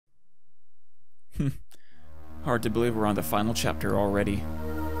Hard to believe we're on the final chapter already.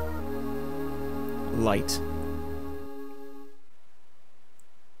 Light.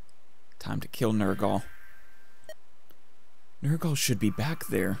 Time to kill Nergal. Nergal should be back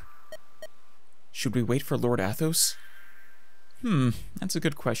there. Should we wait for Lord Athos? That's a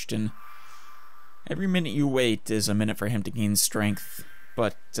good question. Every minute you wait is a minute for him to gain strength,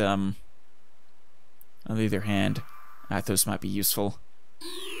 but, on the other hand, Athos might be useful.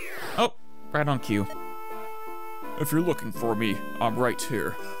 Oh, right on cue. If you're looking for me, I'm right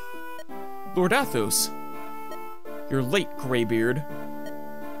here. Lord Athos! You're late, Greybeard.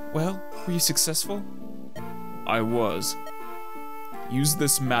 Well, were you successful? I was. Use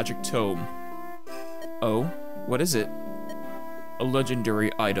this magic tome. Oh, what is it? A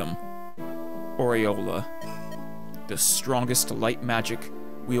legendary item. Aureola. The strongest light magic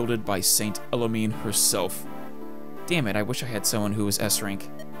wielded by Saint Elimine herself. Damn it, I wish I had someone who was S rank.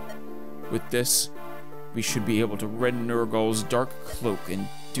 With this, we should be able to rend Nergal's dark cloak and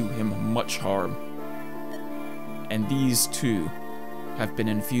do him much harm. And these, too, have been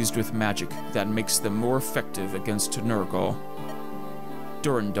infused with magic that makes them more effective against Nergal.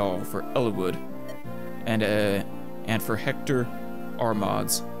 Durandal for Eliwood, and for Hector,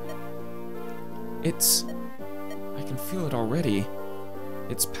 Armads. I can feel it already.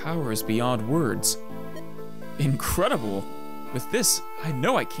 Its power is beyond words. Incredible! With this, I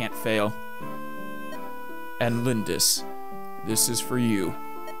know I can't fail. And Lyndis, this is for you.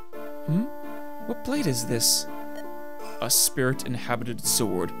 What blade is this? A spirit-inhabited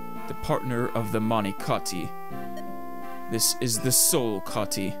sword, the partner of the Mani Kati. This is the Soul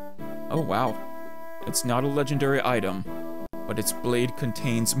Kati. Oh wow. It's not a legendary item, but its blade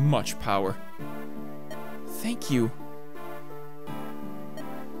contains much power. Thank you.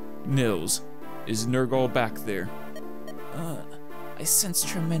 Nils, is Nergal back there? I sense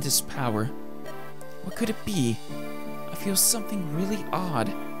tremendous power. What could it be? I feel something really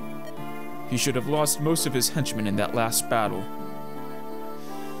odd. He should have lost most of his henchmen in that last battle.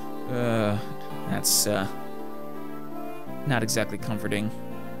 That's, not exactly comforting.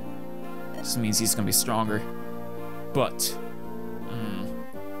 This means he's gonna be stronger. But,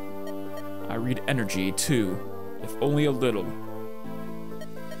 I read energy, too, if only a little.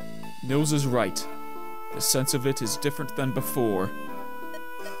 Nils is right. The sense of it is different than before.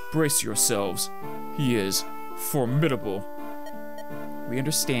 Brace yourselves. He is formidable. We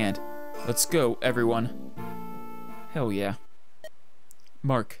understand. Let's go, everyone. Hell yeah.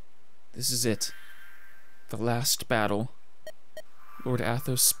 Mark, this is it. The last battle. Lord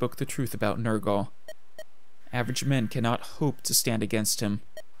Athos spoke the truth about Nergal. Average men cannot hope to stand against him.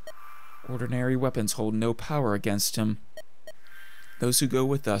 Ordinary weapons hold no power against him. Those who go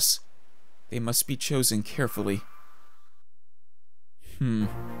with us, they must be chosen carefully.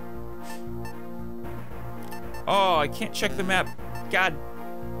 Oh, I can't check the map. God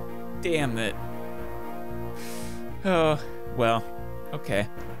damn it. Oh, well, okay.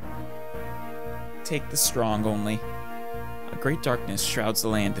 Take the strong only. A great darkness shrouds the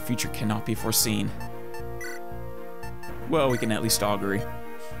land. The future cannot be foreseen. Well, we can at least augury.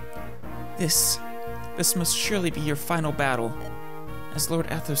 This must surely be your final battle. As Lord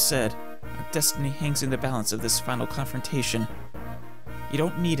Athos said, our destiny hangs in the balance of this final confrontation. You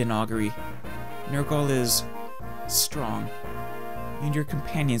don't need an augury. Nergal is strong. You and your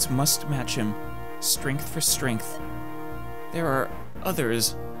companions must match him, strength for strength. There are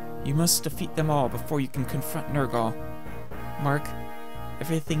others. You must defeat them all before you can confront Nergal. Mark,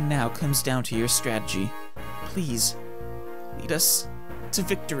 everything now comes down to your strategy. Please, lead us to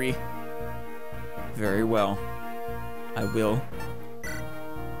victory. Very well. I will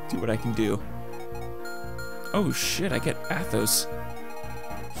do what I can do. Oh shit, I get Athos.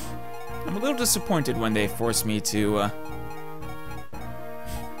 I'm a little disappointed when they force me to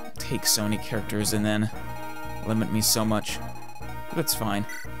take so many characters and then limit me so much. But it's fine.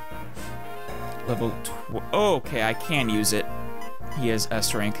 Level oh, okay, I can use it. He has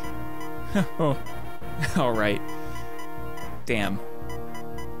S rank. Oh, alright. Damn.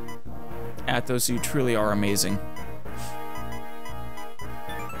 Athos, you truly are amazing.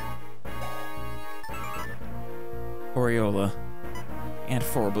 Aureola. And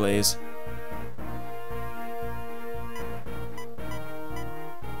Forblaze.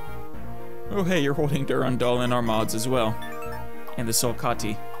 Oh hey, you're holding Durandal and Armads as well. And the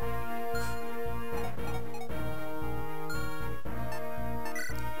Solkati.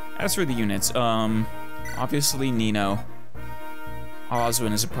 As for the units, obviously Nino.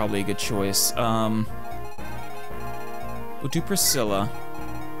 Oswin is probably a good choice. We'll do Priscilla.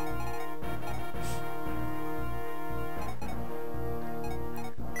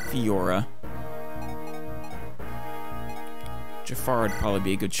 Fiora. Jafar would probably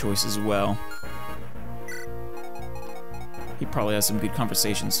be a good choice as well. He probably has some good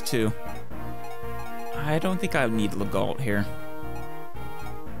conversations too. I don't think I need Legault here.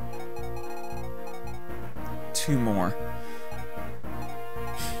 2 more.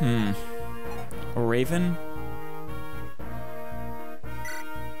 A Raven?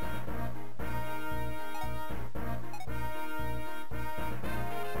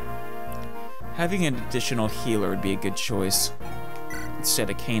 Having an additional healer would be a good choice instead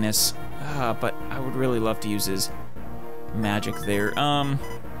of Canis. But I would really love to use his magic there.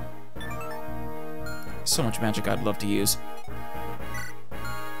 So much magic I'd love to use.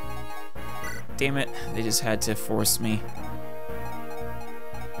 Damn it, they just had to force me.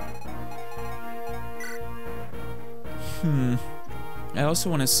 I also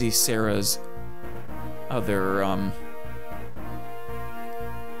want to see Sarah's other,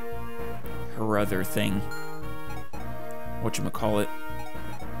 her other thing. Whatchamacallit?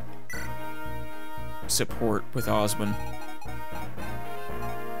 Support with Osmond.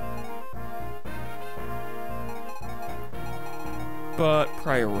 But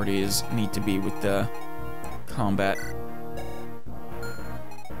priorities need to be with the combat.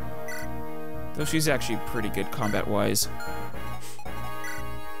 Though she's actually pretty good combat-wise.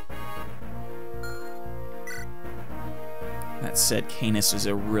 That said, Canis is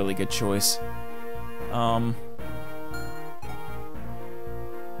a really good choice.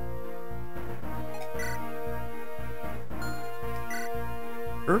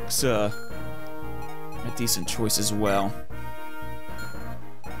 Urk's a decent choice as well.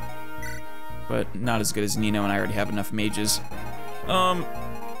 But not as good as Nino, and I already have enough mages.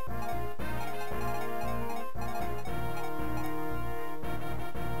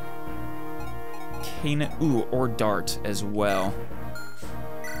 Ooh, or Dart as well.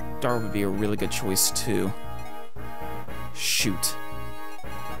 Dart would be a really good choice too. Shoot.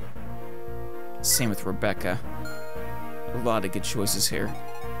 Same with Rebecca. A lot of good choices here.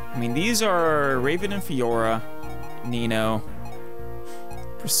 I mean, these are Raven and Fiora, Nino,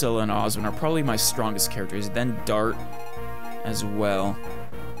 Priscilla and Osmond are probably my strongest characters. Then Dart as well.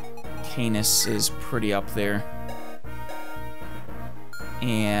 Canis is pretty up there.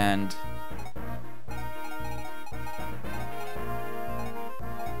 And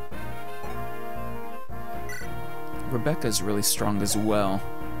Rebecca's really strong as well.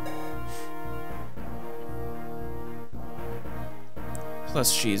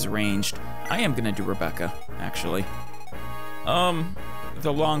 Plus she's ranged. I am gonna do Rebecca, actually.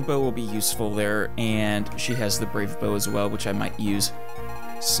 The longbow will be useful there, and she has the brave bow as well, which I might use.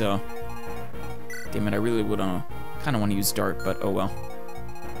 So, damn it, I really would kind of want to use Dart, but oh well.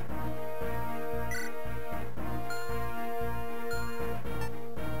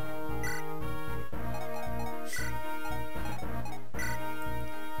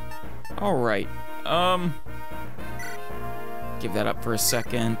 Alright, give that up for a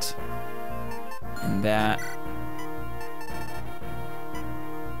second. And that.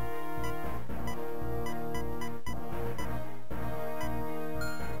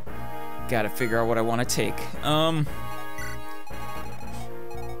 Gotta figure out what I want to take.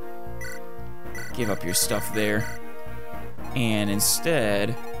 Give up your stuff there. And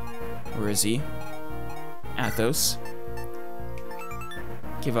instead, where is he? Athos.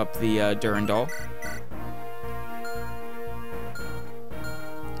 Give up the Durandal.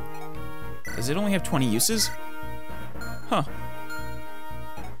 Does it only have 20 uses? Huh.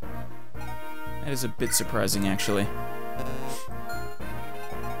 That is a bit surprising, actually.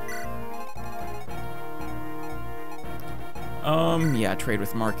 Yeah, trade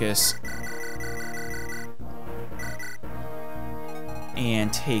with Marcus.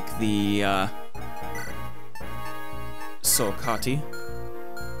 And take the, Solcati.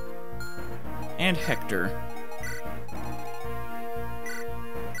 And Hector.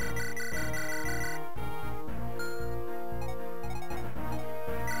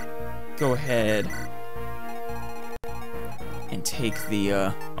 Go ahead and take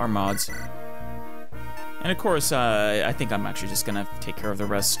the Armads. And of course, I think I'm actually just gonna take care of the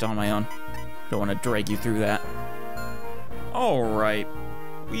rest on my own. Don't want to drag you through that. Alright,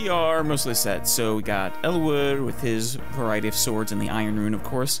 we are mostly set. So we got Eliwood with his variety of swords and the Iron Rune, of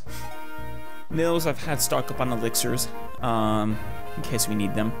course. Nils, I've had stock up on elixirs, in case we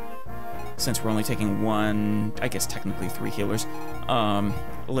need them. Since we're only taking one, I guess technically 3 healers.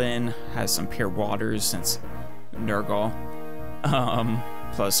 Lynn has some pure waters since Nergal,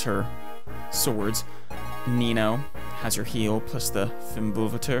 plus her swords. Nino has her heal plus the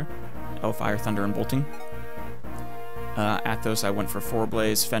Fimbulvator, Fire, Thunder, and Bolting. Athos, I went for 4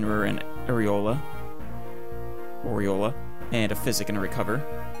 Blaze, Fenrir, and Oriola. And a physic and a recover.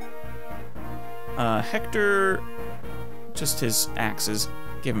 Hector, just his axes.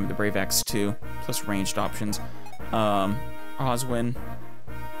 Give him the Brave Axe too, plus ranged options. Oswin,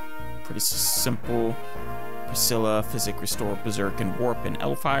 pretty simple. Priscilla, Physic, Restore, Berserk, and Warp, and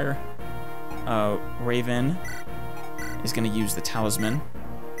Elfire. Raven is going to use the Talisman.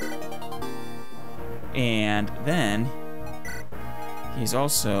 And then he's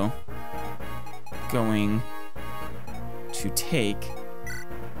also going to take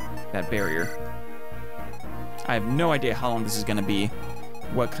that barrier. I have no idea how long this is going to be,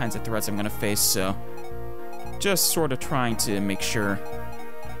 what kinds of threats I'm going to face, so just sort of trying to make sure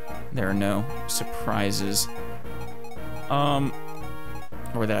there are no surprises.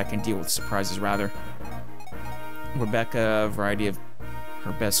 Or that I can deal with surprises, rather. Rebecca, a variety of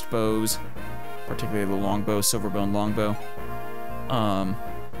her best bows, particularly the longbow, Silverbone longbow.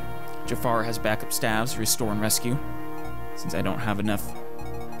 Jafar has backup staves, Restore and Rescue, since I don't have enough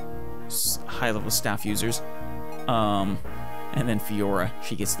high-level staff users. And then Fiora,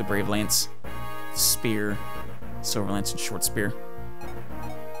 she gets the Brave Lance, Spear, Silver Lance, and Short Spear.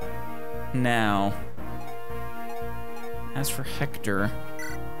 Now, as for Hector,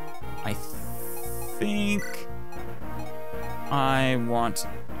 I think I want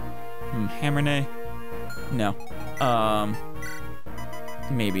Hammernay? No.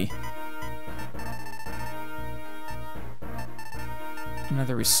 Maybe.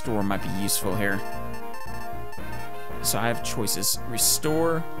 Another Restore might be useful here. So I have choices.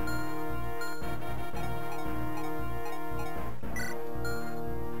 Restore.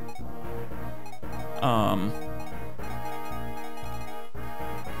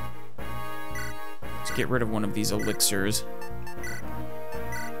 Let's get rid of one of these elixirs.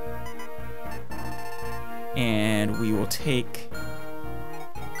 And we will take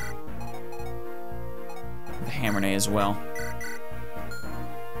the Hammernay as well.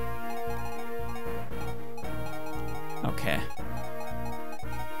 Okay.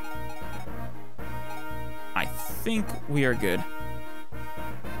 I think we are good.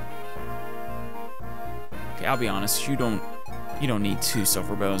 Okay, I'll be honest, you don't need 2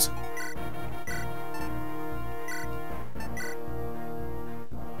 silver bows.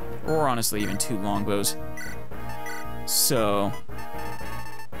 Or honestly, even 2 longbows. So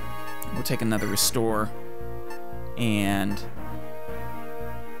we'll take another Restore, and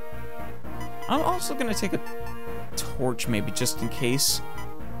I'm also gonna take a torch, maybe, just in case.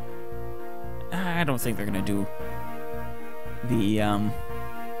 I don't think they're gonna do the I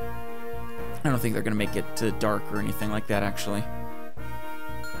don't think they're gonna make it dark or anything like that, actually.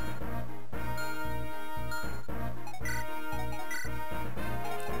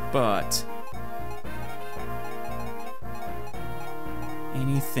 But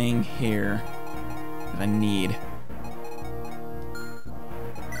anything here that I need?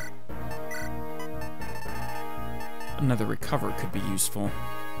 Another recover could be useful.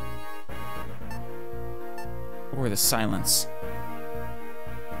 Or the silence.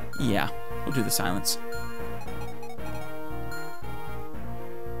 Yeah, we'll do the silence.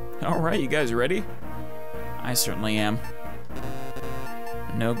 Alright, you guys ready? I certainly am.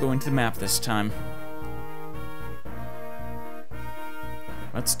 No going to the map this time.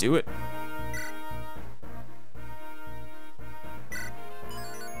 Let's do it.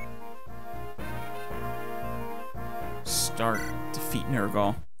 Start. Defeat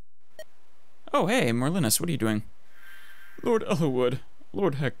Nergal. Oh, hey, Merlinus, what are you doing? Lord Eliwood,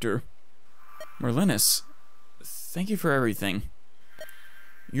 Lord Hector. Merlinus, thank you for everything.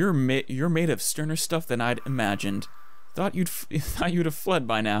 You're made of sterner stuff than I'd imagined. Thought you'd have fled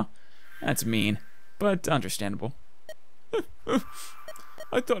by now. That's mean, but understandable.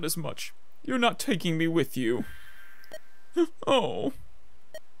 I thought as much. You're not taking me with you. Oh,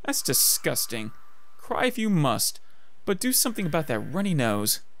 that's disgusting. Cry if you must, but do something about that runny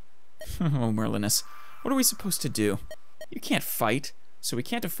nose. Oh, Merlinus, what are we supposed to do? You can't fight, so we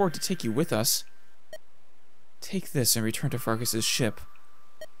can't afford to take you with us. Take this and return to Fargus's ship.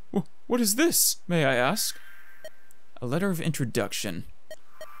 What is this, may I ask? A letter of introduction.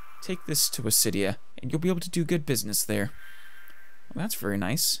 Take this to Acidia, and you'll be able to do good business there. Well, that's very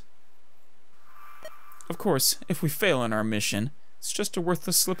nice. Of course, if we fail in our mission, it's just a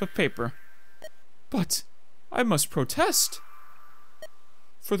worthless slip of paper. But I must protest.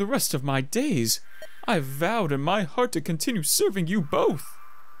 For the rest of my days, I've vowed in my heart to continue serving you both.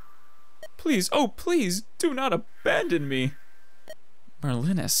 Please, oh please, do not abandon me.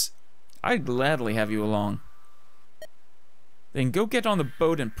 Merlinus, I'd gladly have you along. Then go get on the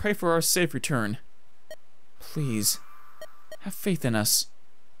boat and pray for our safe return. Please, have faith in us.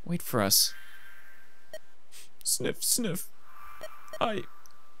 Wait for us. Sniff, sniff.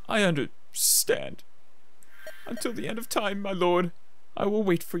 I understand. Until the end of time, my lord. I will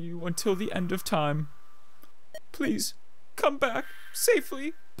wait for you until the end of time. Please, come back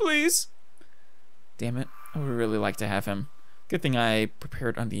safely, please. Damn it, I would really like to have him. Good thing I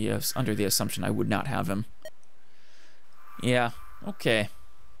prepared on the, under the assumption I would not have him. Yeah, okay.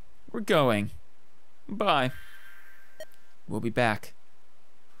 We're going. Bye. We'll be back.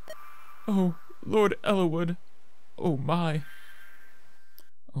 Oh, Lord Eliwood. Oh my.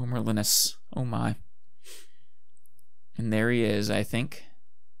 Oh, Merlinus. Oh my. And there he is, I think.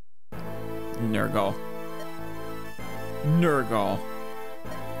 Nergal. Nergal.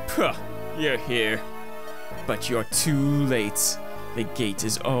 Puh, you're here. But you're too late. The gate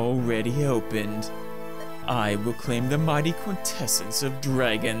is already opened. I will claim the mighty quintessence of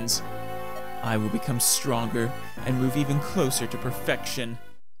dragons. I will become stronger and move even closer to perfection.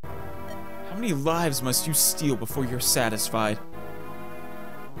 How many lives must you steal before you're satisfied?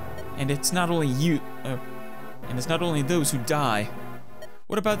 And it's not only you, and it's not only those who die.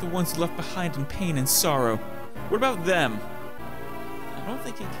 What about the ones left behind in pain and sorrow? What about them? I don't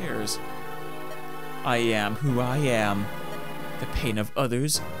think he cares. I am who I am. The pain of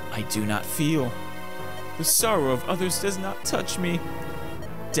others I do not feel. The sorrow of others does not touch me.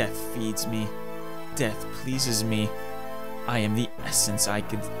 Death feeds me. Death pleases me. I am the essence I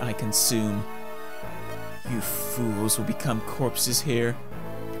consume. You fools will become corpses here,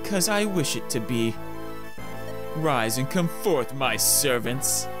 because I wish it to be. Rise and come forth, my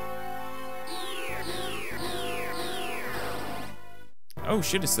servants. Oh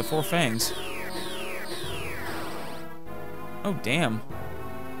shit, it's the Four Fangs. Oh damn.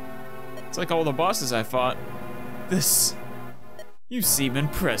 It's like all the bosses I fought. You seem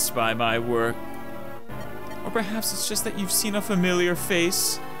impressed by my work. Or perhaps it's just that you've seen a familiar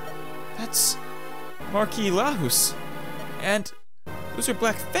face. That's Marquis Lahus. And those are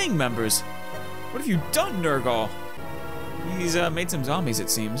Black Fang members. What have you done, Nergal? He's made some zombies, it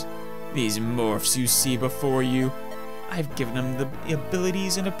seems. These morphs you see before you, I've given them the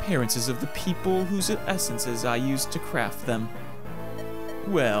abilities and appearances of the people whose essences I used to craft them.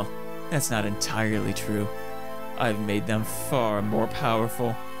 Well, that's not entirely true. I've made them far more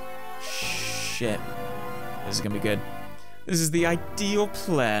powerful. Shit. This is gonna be good. This is the ideal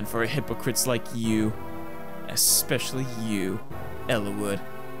plan for hypocrites like you. Especially you, Eliwood.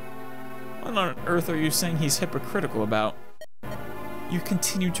 What on earth are you saying he's hypocritical about? You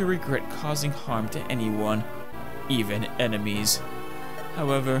continue to regret causing harm to anyone, even enemies.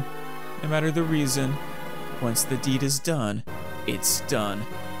 However, no matter the reason, once the deed is done, it's done.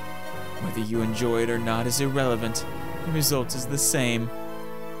 Whether you enjoy it or not is irrelevant. The result is the same.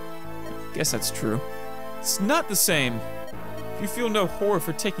 Guess that's true. It's not the same. If you feel no horror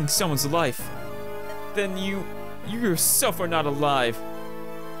for taking someone's life, then you yourself are not alive.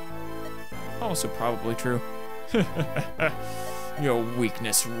 Also probably true. Your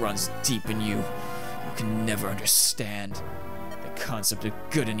weakness runs deep in you. You can never understand. The concept of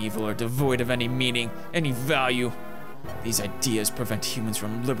good and evil are devoid of any meaning, any value. These ideas prevent humans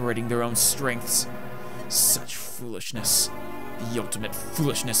from liberating their own strengths. Such foolishness. The ultimate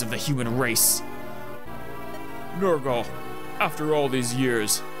foolishness of the human race. Nergal, after all these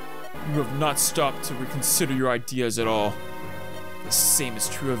years, you have not stopped to reconsider your ideas at all. The same is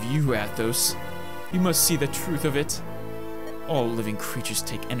true of you, Athos. You must see the truth of it. All living creatures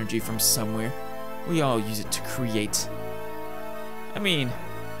take energy from somewhere. We all use it to create. I mean,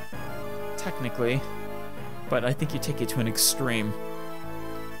 technically, but I think you take it to an extreme.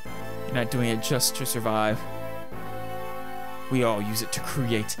 You're not doing it just to survive. We all use it to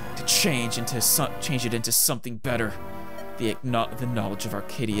create, to change it into something better. The knowledge of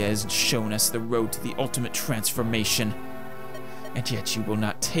Arcadia has shown us the road to the ultimate transformation. And yet you will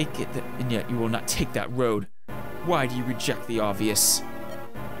not take it, and yet you will not take that road. Why do you reject the obvious?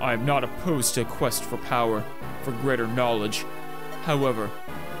 I am not opposed to a quest for power, for greater knowledge. However,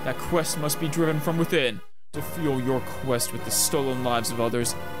 that quest must be driven from within, to fuel your quest with the stolen lives of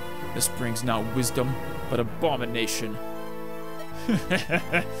others. This brings not wisdom, but abomination.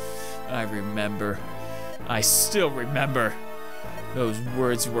 I remember. I still remember. Those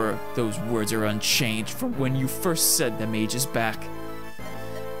words are unchanged from when you first said them ages back.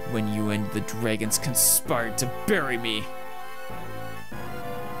 When you and the dragons conspired to bury me.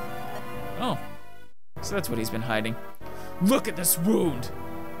 Oh, so that's what he's been hiding. Look at this wound!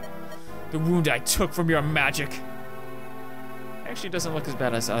 The wound I took from your magic. Actually doesn't look as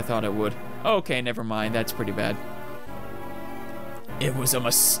bad as I thought it would. Okay, never mind, that's pretty bad. It was a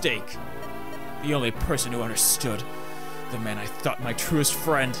mistake. The only person who understood, the man I thought my truest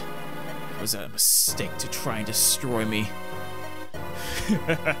friend, it was a mistake to try and destroy me.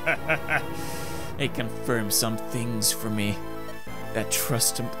 It confirms some things for me. That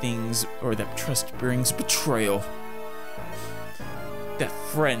trust brings betrayal. That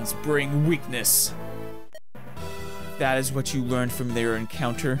friends bring weakness. If that is what you learned from their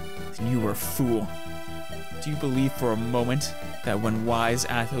encounter, then you were a fool. Do you believe for a moment that when wise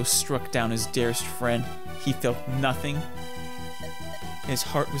Athos struck down his dearest friend, he felt nothing? His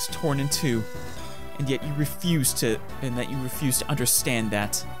heart was torn in two, and yet you refused to understand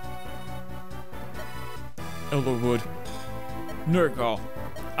that. Eliwood, Nergal,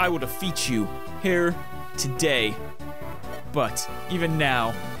 I will defeat you here today. But even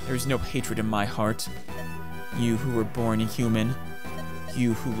now, there is no hatred in my heart. You who were born a human,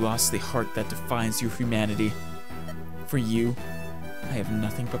 you who lost the heart that defines your humanity. For you, I have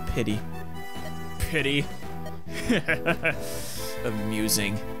nothing but pity. Pity?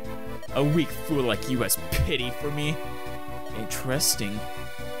 Amusing. A weak fool like you has pity for me? Interesting.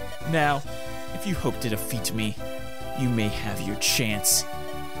 Now, if you hope to defeat me, you may have your chance.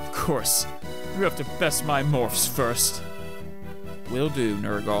 Of course, you have to best my morphs first. Will do,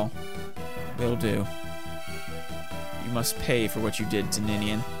 Nergal. Will do. You must pay for what you did to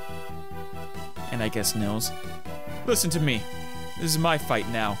Ninian. And I guess Nils. Listen to me. This is my fight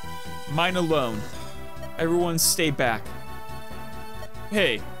now. Mine alone. Everyone stay back.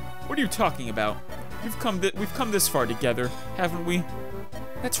 Hey, what are you talking about? We've come this far together, haven't we?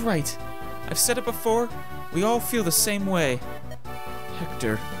 That's right. I've said it before. We all feel the same way.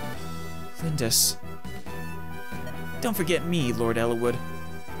 Hector. Lyndis. Don't forget me, Lord Eliwood.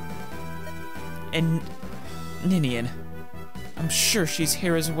 And Ninian. I'm sure she's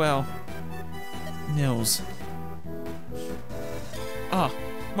here as well. Nils. Ah,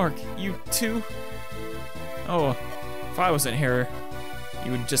 Mark, you too? Oh, if I wasn't here,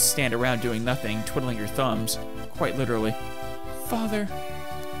 you would just stand around doing nothing, twiddling your thumbs. Quite literally. Father.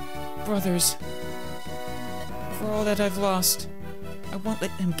 Brothers. For all that I've lost, I won't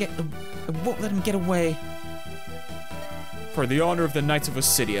let him get away. For the honor of the Knights of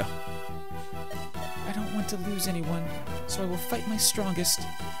Ossidia. I don't want to lose anyone, so I will fight my strongest.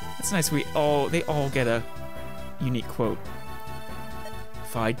 That's nice. They all get a unique quote.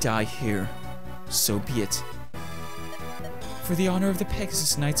 If I die here, so be it. For the honor of the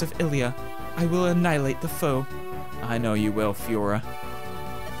Pegasus Knights of Ilia, I will annihilate the foe. I know you will, Fiora.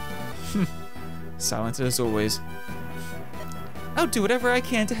 Silent as always. I'll do whatever I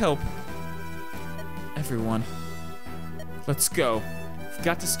can to help. Everyone. Let's go. We've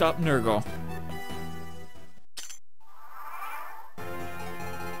got to stop Nergal.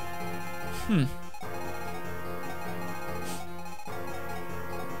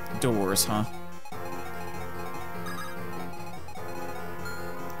 Doors, huh?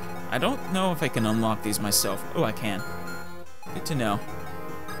 I don't know if I can unlock these myself. Oh, I can. Good to know.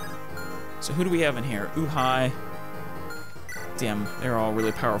 So who do we have in here? Uhai. Damn, they're all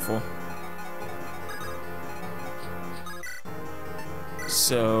really powerful.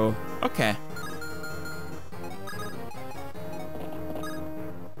 So, okay.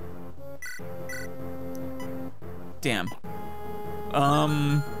 Damn.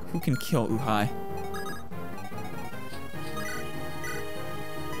 Who can kill Uhai?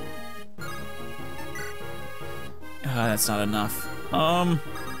 That's not enough. What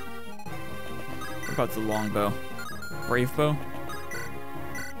about the longbow? Brave bow?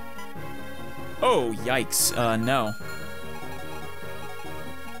 Oh, yikes. No.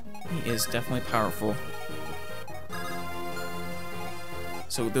 He is definitely powerful.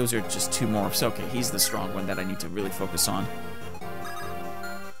 So those are just two morphs. Okay, he's the strong one that I need to really focus on.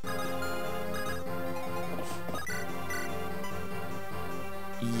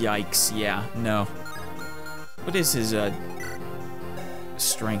 Yikes, yeah, no. What is his,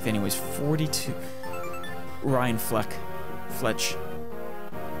 strength anyways? 42. Ryan Fletch.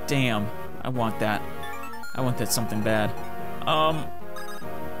 Damn, I want that. I want that something bad. I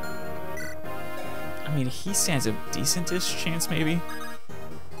mean, he stands a decent-ish chance, maybe?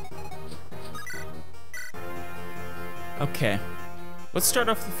 Okay. Let's start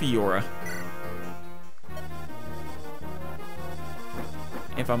off with Fiora.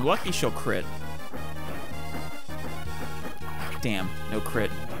 If I'm lucky, she'll crit. Damn, no crit.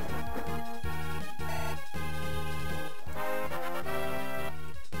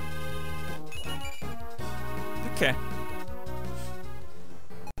 Okay.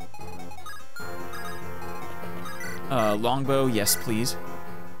 Longbow, yes, please.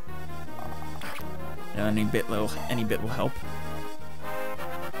 Any bit will help.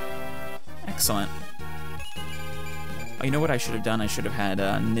 Excellent. Oh, you know what I should have done? I should have had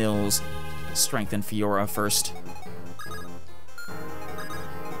Nils strengthen Fiora first.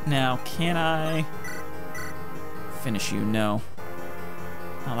 Now, can I finish you? No.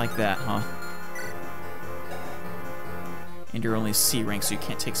 Not like that, huh? And you're only C rank, so you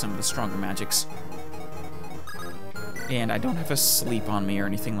can't take some of the stronger magics. And I don't have a sleep on me or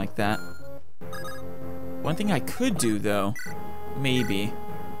anything like that. One thing I could do, though, maybe,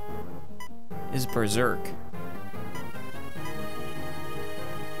 is Berserk.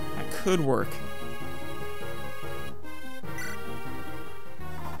 That could work.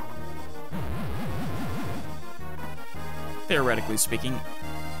 Theoretically speaking,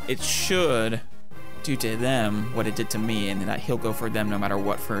 it should do to them what it did to me, and that he'll go for them no matter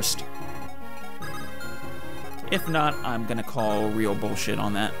what first. If not, I'm gonna call real bullshit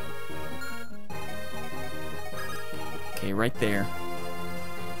on that. Okay, right there.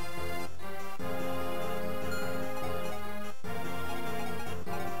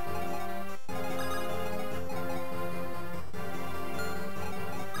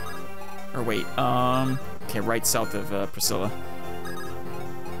 Or wait, okay, right south of Priscilla.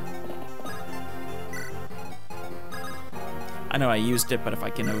 I know I used it, but if I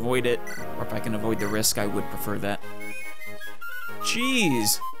can avoid it, or if I can avoid the risk, I would prefer that.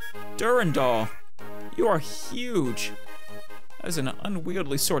 Jeez! Durandal, you are huge! That is an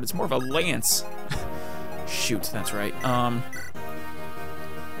unwieldy sword, it's more of a lance. Shoot, that's right.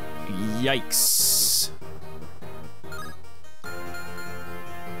 Yikes.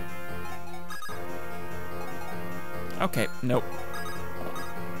 Okay, nope.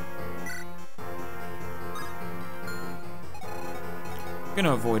 I'm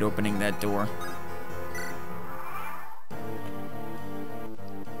gonna avoid opening that door.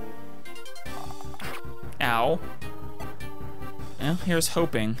 Ow. Well, here's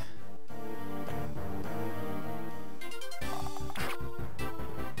hoping.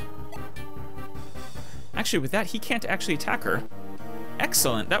 Actually, with that, he can't actually attack her.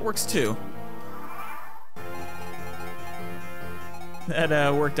 Excellent, that works too.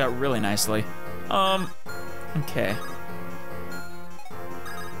 That worked out really nicely. Okay.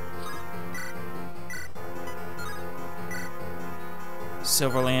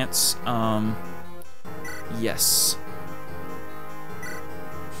 Silver Lance, yes.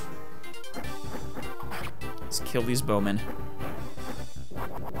 Let's kill these bowmen.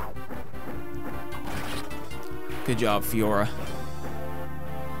 Good job, Fiora.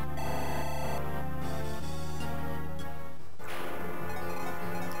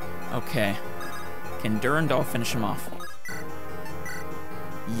 Okay. Can Durandal finish him off?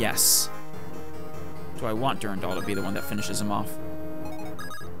 Yes. Do I want Durandal to be the one that finishes him off?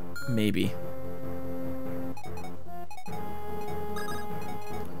 Maybe.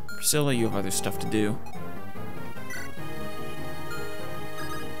 Priscilla, you have other stuff to do.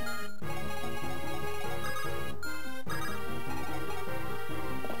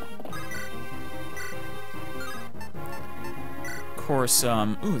 Of course,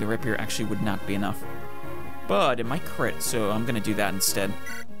 ooh, the rapier actually would not be enough. But it might crit, so I'm gonna do that instead.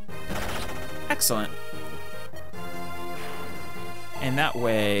 Excellent. And that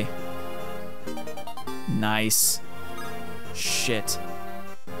way... Nice. Shit.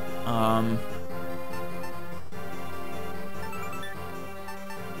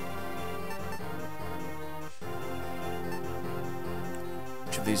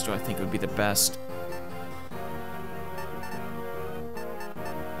 Which of these do I think would be the best?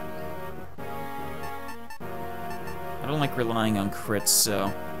 I don't like relying on crits,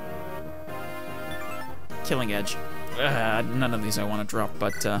 so... Killing Edge. None of these I want to drop,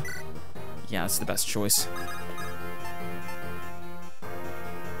 but yeah, it's the best choice.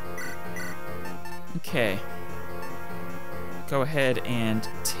 Okay. Go ahead and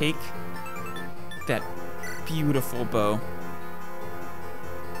take that beautiful bow.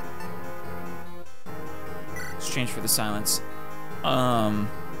 Exchange for the silence. Longbow.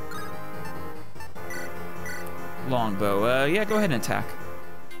 Yeah, go ahead and attack.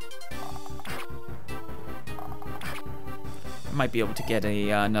 Might be able to get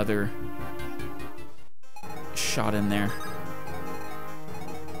a another shot in there.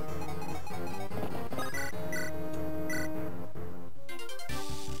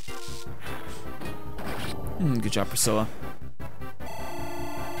 Good job, Priscilla.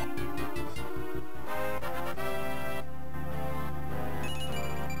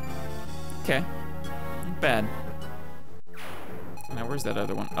 Okay, not bad. Now where's that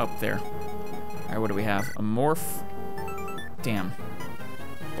other one? Up there. Alright, what do we have? A morph. Damn.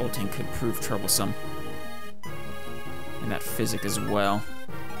 Bolting could prove troublesome. And that physic as well.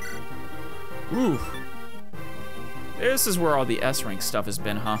 Ooh. This is where all the S-rank stuff has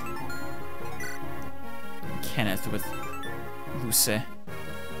been, huh? Kenneth with Luce.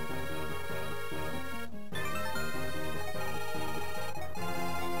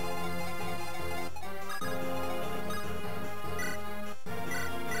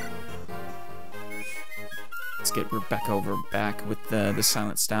 Let's get Rebecca over back with the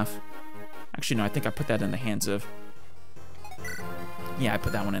silent staff. Actually, no, I think I put that in the hands of... Yeah, I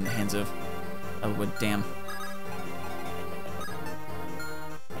put that one in the hands of Eliwood, damn.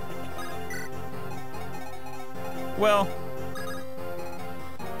 Well...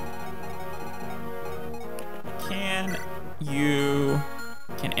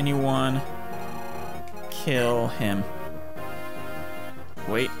 Can anyone kill him?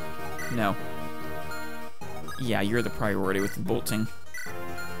 Wait, no. Yeah, you're the priority with the bolting.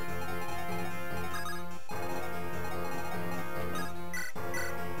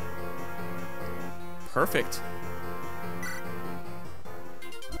 Perfect.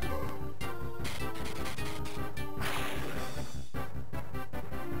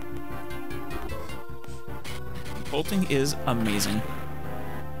 Bolting is amazing.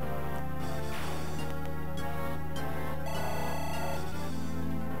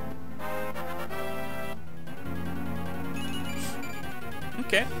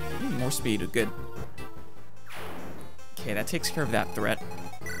 Okay, more speed, good. Okay, that takes care of that threat.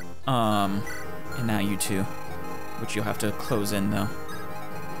 And now you two, which you'll have to close in though.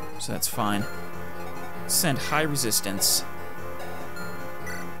 So that's fine. Send high resistance.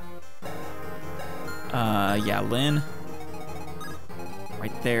 Yeah, Lynn.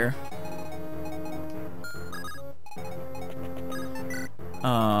 Right there.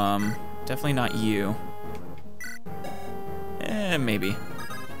 Definitely not you. Maybe.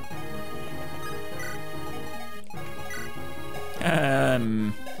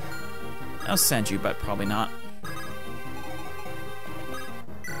 I'll send you, but probably not.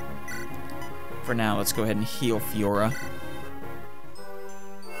 For now, let's go ahead and heal Fiora.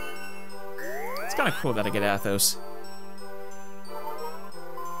 It's kind of cool that I get Athos.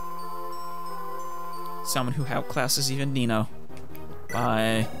 Someone who outclasses even Nino.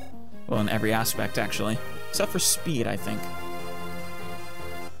 By, well, in every aspect, actually. Except for speed, I think.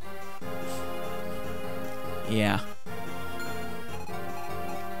 Yeah.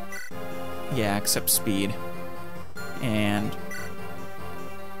 Yeah, except speed. And...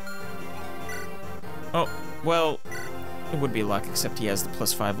 oh, well, it would be luck, except he has the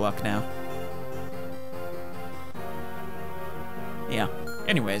 +5 luck now. Yeah.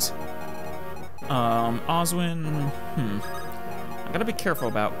 Anyways. Oswin... I gotta be careful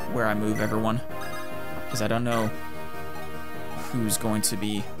about where I move everyone. Because I don't know who's going to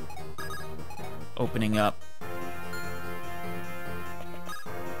be opening up.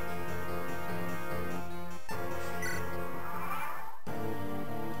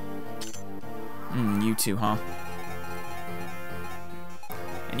 You two, huh?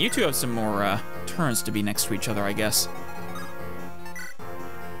 And you two have some more turns to be next to each other, I guess.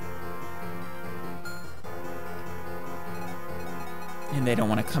 And they don't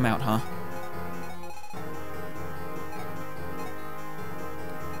want to come out, huh?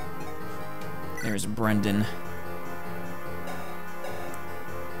 There's Brendan.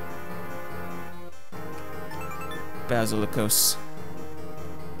 Basilicos.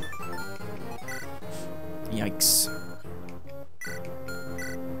 Yikes.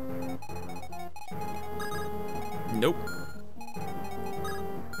 Nope.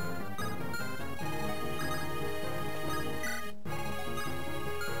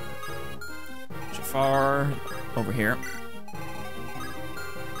 Jafar over here.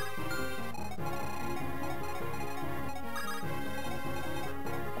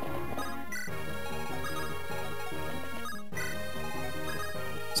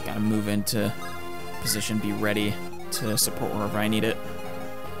 Just gotta move into position, be ready to support wherever I need it.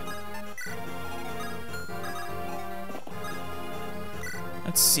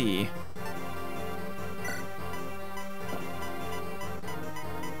 Let's see.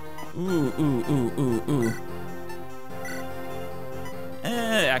 Ooh.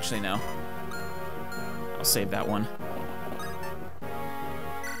 Actually, no. I'll save that one.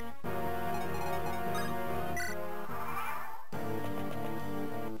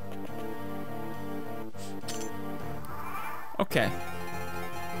 Okay.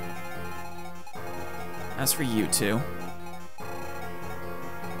 As for you two,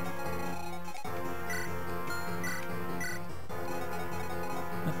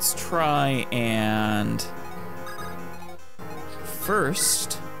 let's try and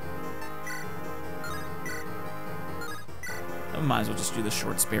first, I might as well just do the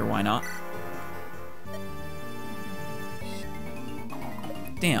short spear, why not?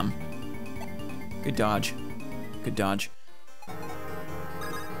 Damn. Good dodge. Good dodge.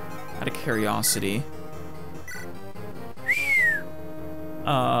 Out of curiosity.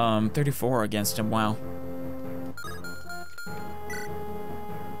 34 against him, wow.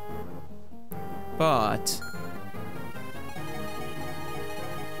 But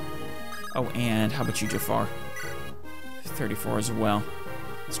Oh, and how about you, Jafar? 34 as well.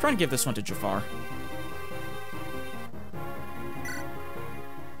 Let's try and give this one to Jafar.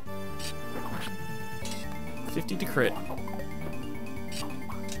 $50 to crit.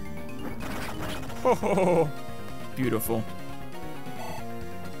 Oh, beautiful.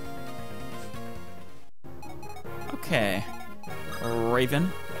 Okay.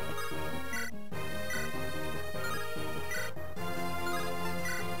 Raven.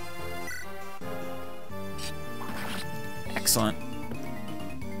 Excellent.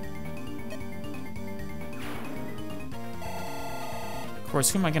 Of course,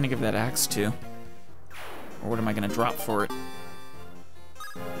 who am I going to give that axe to? Or what am I going to drop for it?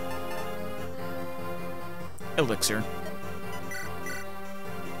 Elixir.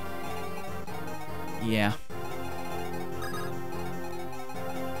 Yeah.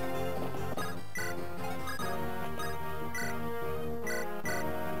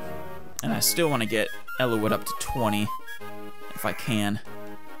 And I still want to get Eliwood up to 20, if I can.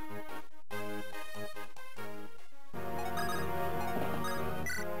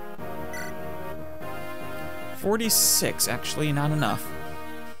 $46, actually, not enough.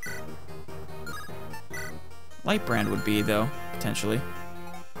 Lightbrand would be, though, potentially.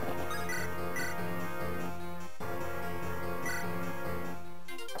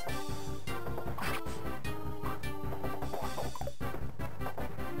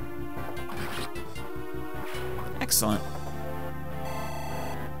 Excellent.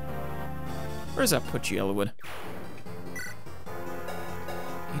 Where does that put you, Eliwood?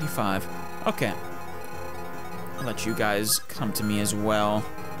 85. Okay. I'll let you guys come to me as well.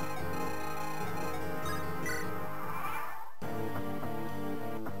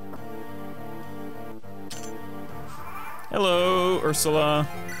 Hello, Ursula.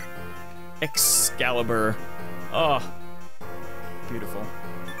 Excalibur. Oh, beautiful.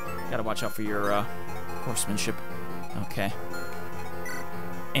 Gotta watch out for your horsemanship. Okay.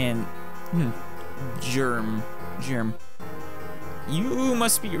 And Germ. You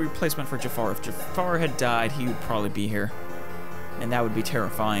must be a replacement for Jafar. If Jafar had died, he would probably be here. And that would be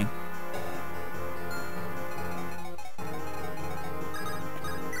terrifying.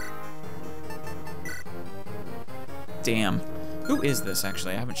 Damn. Who is this,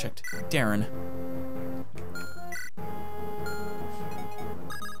 actually? I haven't checked. Darren.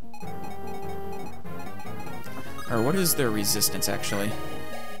 Or what is their resistance, actually?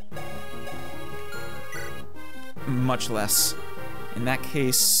 Much less. In that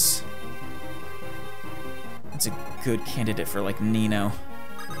case, it's a good candidate for, like, Nino.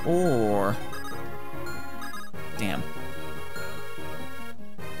 Or... damn.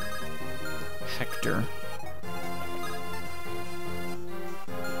 Hector.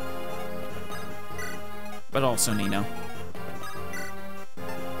 But also Nino.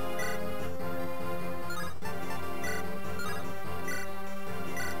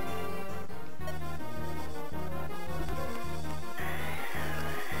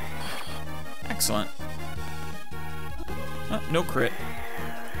 Excellent. No crit.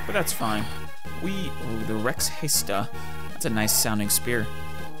 But that's fine. Ooh, the Rex Hesta. That's a nice sounding spear.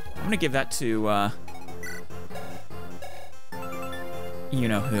 I'm gonna give that to, you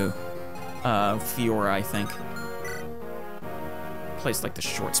know who. Fiora, I think. Place like the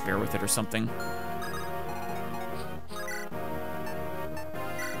short spear with it or something.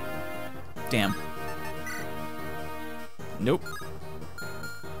 Damn. Nope.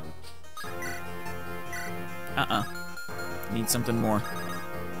 Need something more.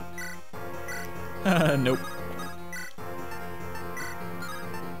 Nope.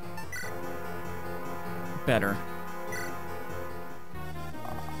 Better.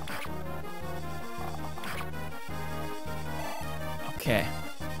 Okay.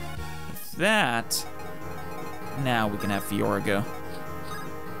 With that, now we can have Fiora go.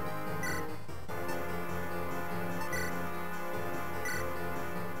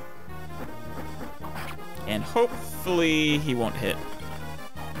 And hopefully he won't hit.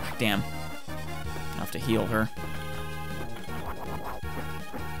 Damn. I'll have to heal her.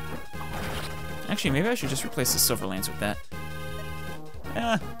 Actually, maybe I should just replace the Silver Lance with that.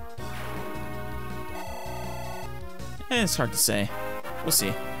 It's hard to say. We'll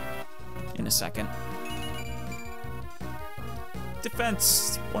see. In a second.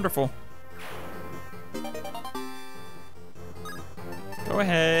 Defense. Wonderful. Go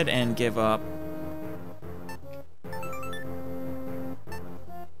ahead and give up.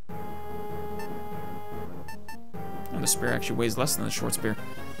 The spear actually weighs less than the short spear.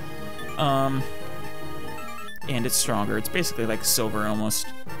 And it's stronger. It's basically like silver almost.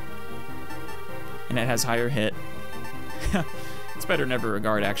 And it has higher hit. It's better in every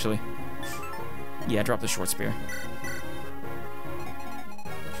regard, actually. Yeah, drop the short spear.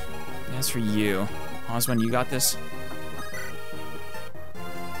 As for you, Osmond, you got this?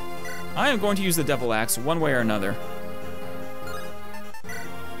 I am going to use the Devil Axe one way or another.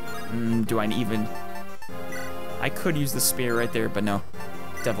 Do I even... I could use the spear right there, but no.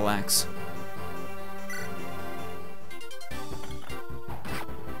 Devil Axe.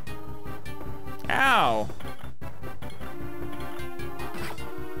 Ow!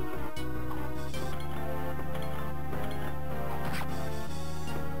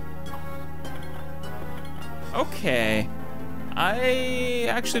 Okay. I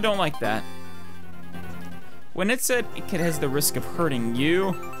actually don't like that. When it said it has the risk of hurting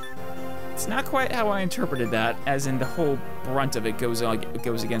you, it's not quite how I interpreted that, as in the whole brunt of it goes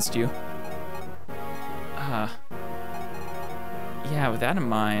against you. Yeah, with that in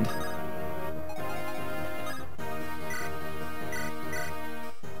mind.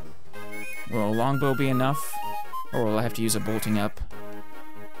 Will a longbow be enough? Or will I have to use a bolting up?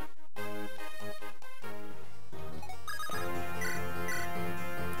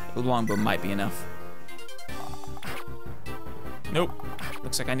 The longbow might be enough. Nope.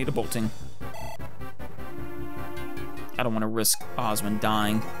 Looks like I need a bolting. I don't want to risk Osmond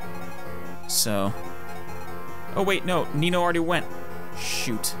dying. So... Oh wait, no. Nino already went.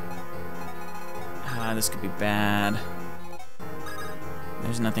 Shoot. This could be bad.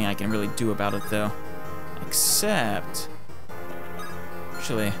 There's nothing I can really do about it, though. Except...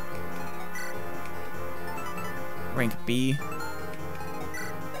 Actually... Rank B.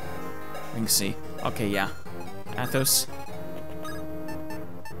 Rank C. Okay, yeah. Athos.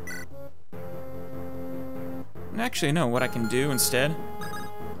 Actually, no, what I can do instead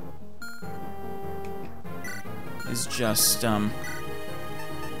is just,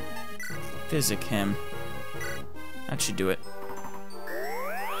 physic him. That should do it.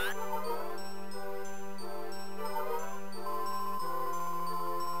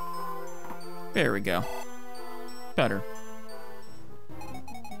 There we go. Better.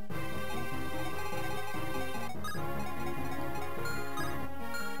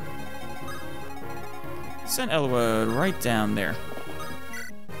 Send Eliwood right down there.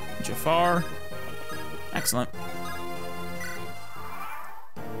 Jafar. Excellent.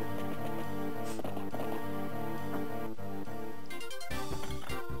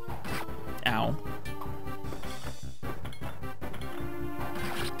 Ow.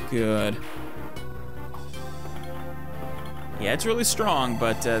 Good. Yeah, it's really strong,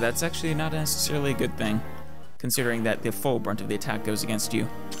 but that's actually not necessarily a good thing, considering that the full brunt of the attack goes against you.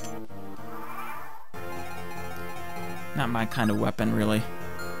 Not my kind of weapon, really.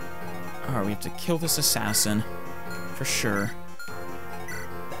 Alright, we have to kill this assassin, for sure.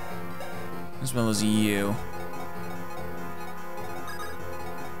 As well as you.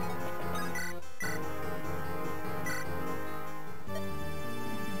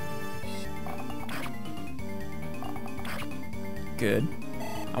 Good.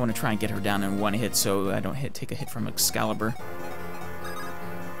 I want to try and get her down in one hit so I don't take a hit from Excalibur.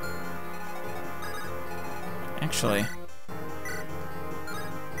 Actually...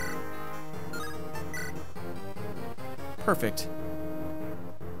 Perfect.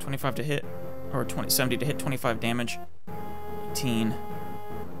 25 to hit, or 70 to hit, 25 damage. 18.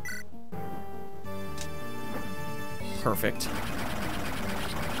 Perfect.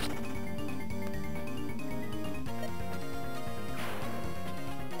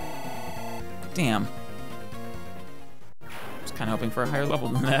 Damn. Was kind of hoping for a higher level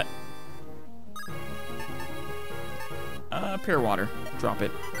than that. Pure water. Drop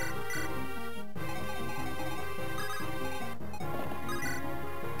it.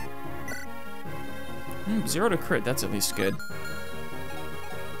 0 to crit, that's at least good.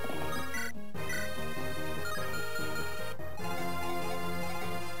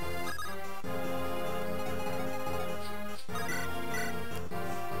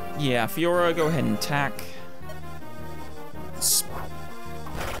 Yeah, Fiora, go ahead and attack.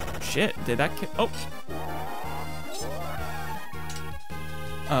 Shit, did that kill? Oh!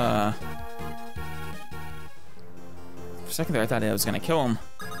 For a second there, I thought I was gonna kill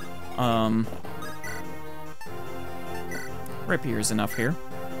him. Rapier is enough here.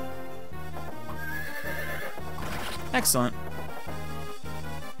 Excellent.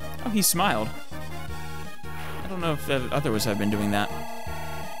 Oh, he smiled. I don't know if others have been doing that.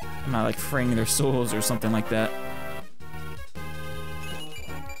 Am I like freeing their souls or something like that?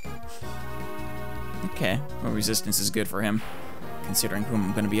 Okay, well, resistance is good for him, considering whom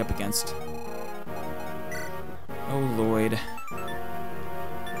I'm going to be up against. Oh, Lloyd.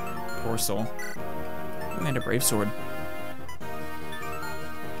 Poor soul. And a brave sword.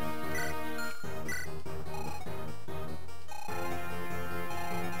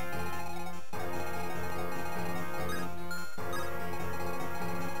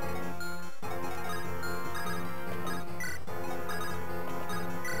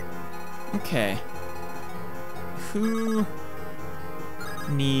 Okay. Who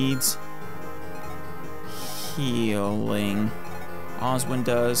needs healing? Oswin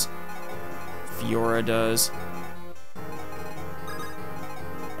does. Fiora does.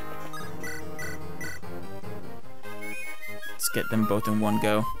 Let's get them both in one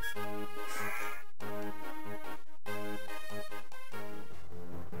go.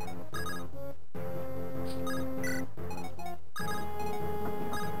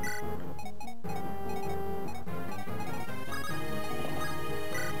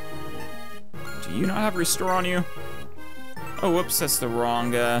 Do you not have restore on you? Oh, whoops, that's the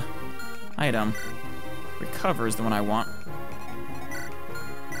wrong item. Recover is the one I want.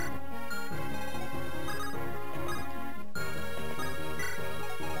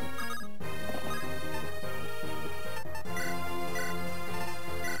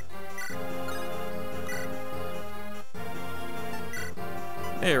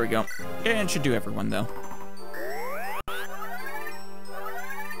 There we go. And should do everyone, though.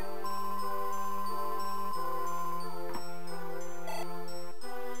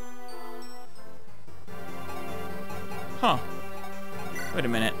 Huh. Wait a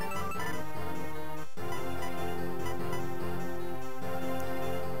minute.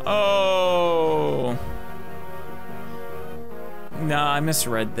 Oh. Nah, I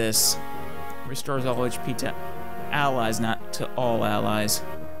misread this. Restores all HP to allies, not to all allies.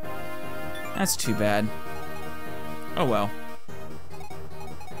 That's too bad. Oh well.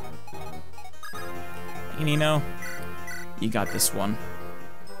 Nino, you got this one.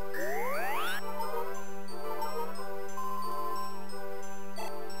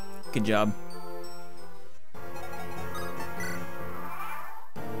 Good job.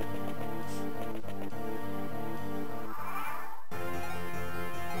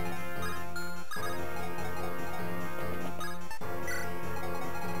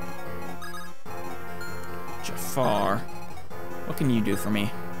 Jafar, what can you do for me?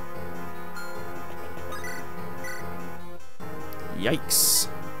 Yikes.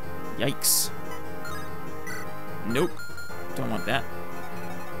 Yikes. Nope. Don't want that.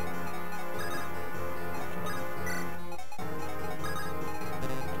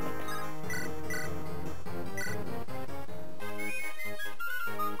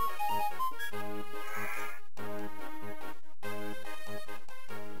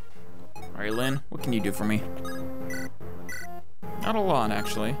 Alright, Lynn, what can you do for me? Not a lot,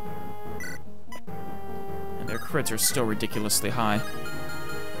 actually. And their crits are still ridiculously high.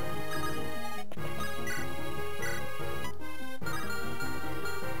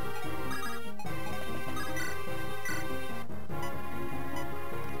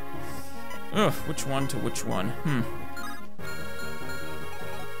 Ugh, which one to which one?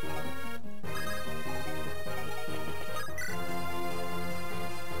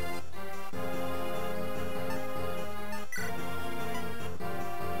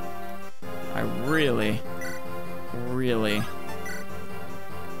 I really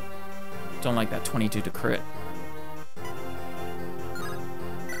don't like that 22 to crit.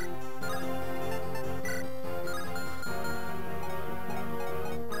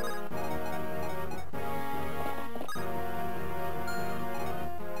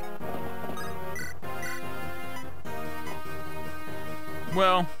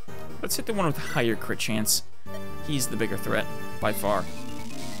 Well, let's hit the one with the higher crit chance. He's the bigger threat, by far.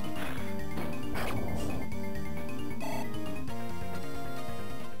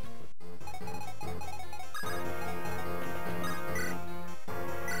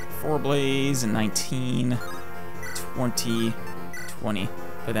 Blaze and 19, 20, 20,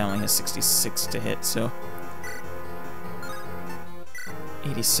 but that only has 66 to hit, so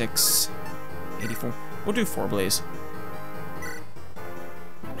 86, 84. We'll do 4 Blaze.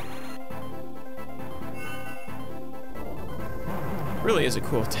 Really is a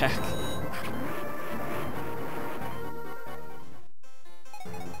cool attack.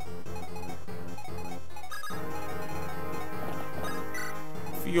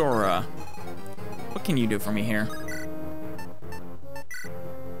 Fiora, what can you do for me here?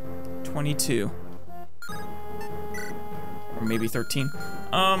 22. Or maybe 13.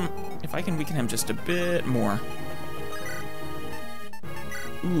 If I can weaken him just a bit more.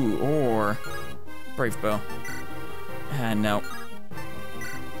 Ooh, or Brave Bow. No.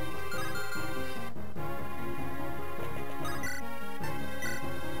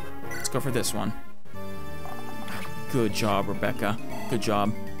 Let's go for this one. Good job, Rebecca. Good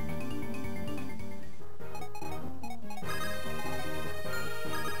job.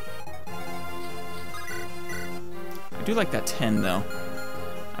 I do like that 10, though.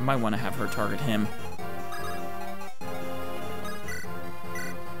 I might want to have her target him.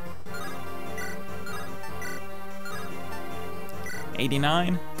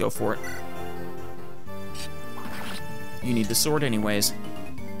 89? Go for it. You need the sword anyways.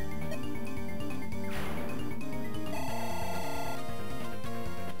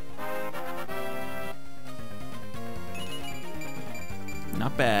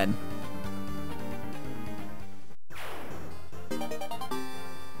 Not bad.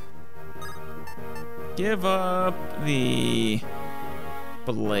 Give up the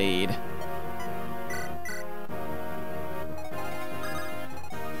blade.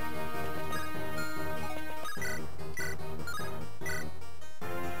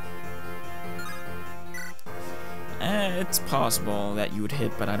 It's possible that you would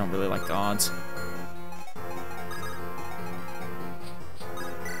hit, but I don't really like the odds.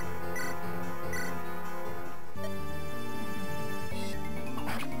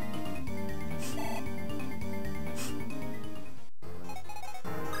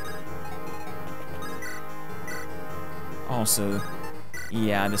 Also,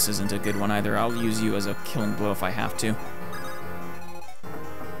 yeah, this isn't a good one either. I'll use you as a killing blow if I have to.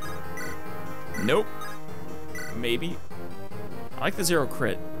 Nope. Maybe. I like the 0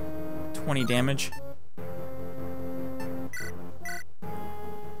 crit. 20 damage.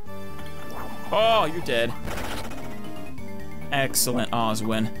 Oh, you're dead. Excellent,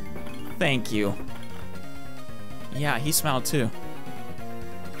 Oswin. Thank you. Yeah, he smiled too.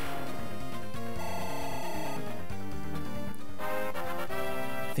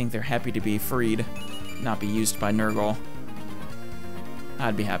 I think they're happy to be freed, not be used by Nurgle.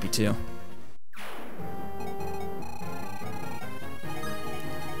 I'd be happy too.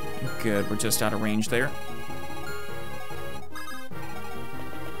 Good, we're just out of range there.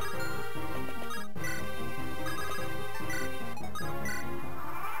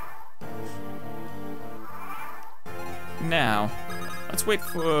 Now, let's wait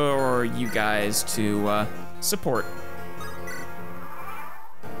for you guys to support.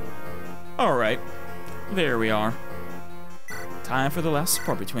 Alright, there we are. Time for the last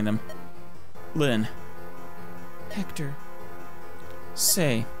support between them. Lyn. Hector.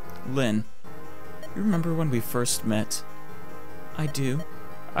 Say, Lyn, you remember when we first met? I do.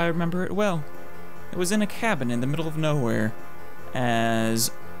 I remember it well. It was in a cabin in the middle of nowhere,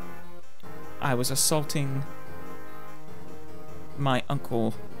 as I was assaulting my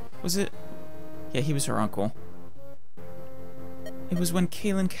uncle. Was it? Yeah, he was her uncle. It was when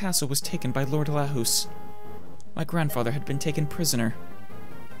Caelin Castle was taken by Lord Lahus. My grandfather had been taken prisoner,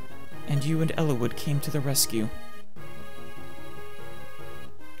 and you and Eliwood came to the rescue.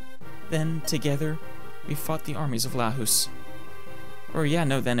 Then, together, we fought the armies of Lahus. Or yeah,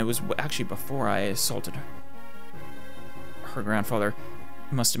 no, then it was actually before I assaulted her grandfather.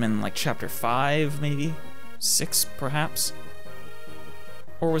 It must have been like chapter 5, maybe? 6, perhaps?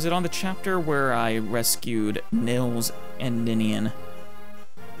 Or was it on the chapter where I rescued Nils and Ninian?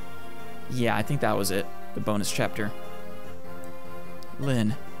 Yeah, I think that was it. The bonus chapter.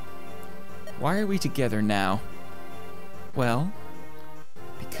 Lyn, why are we together now? Well,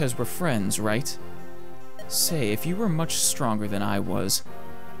 because we're friends, right? Say, if you were much stronger than I was,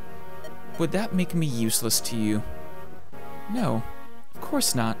 would that make me useless to you? No, of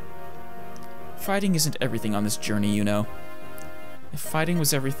course not. Fighting isn't everything on this journey, you know. If fighting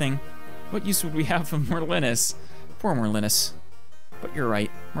was everything, what use would we have of Merlinus? Poor Merlinus. But you're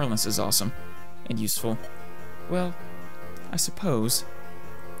right, Merlinus is awesome. And useful. Well, I suppose.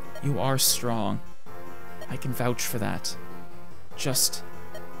 You are strong. I can vouch for that. Just,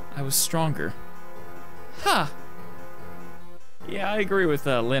 I was stronger. Ha! Yeah, I agree with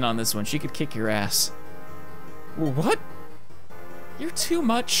Lyn on this one. She could kick your ass. What? You're too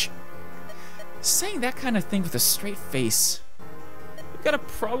much. Saying that kind of thing with a straight face. You've got a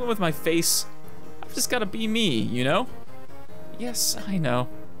problem with my face. I've just got to be me, you know? Yes, I know.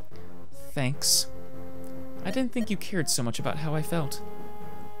 Thanks. I didn't think you cared so much about how I felt.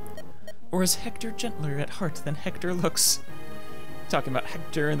 Or is Hector gentler at heart than Hector looks? Talking about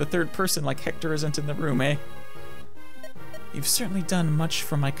Hector in the third person like Hector isn't in the room, eh? You've certainly done much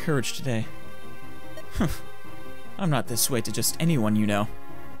for my courage today. I'm not this way to just anyone you know.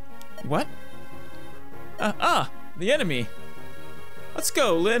 What? The enemy! Let's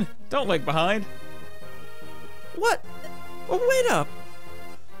go, Lyn. Don't lag behind. What? Well, wait up!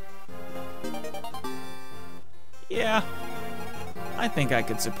 Yeah, I think I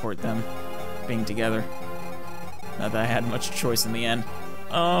could support them being together. Not that I had much choice in the end.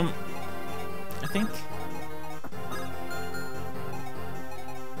 I think...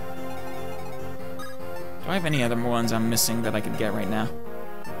 Do I have any other ones I'm missing that I could get right now?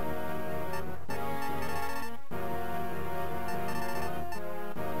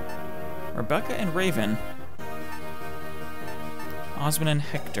 Rebecca and Raven. Osmond and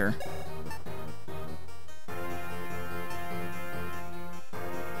Hector.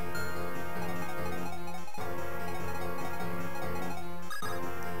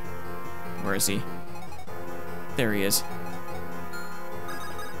 Where is he? There he is.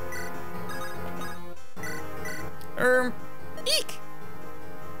 Eek!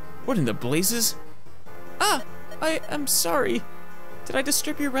 What in the blazes? Ah, I'm sorry. Did I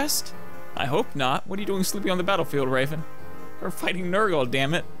disturb your rest? I hope not. What are you doing sleeping on the battlefield, Raven? We're fighting Nurgle,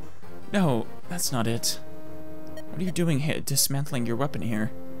 damn it. No, that's not it. What are you doing here, dismantling your weapon here?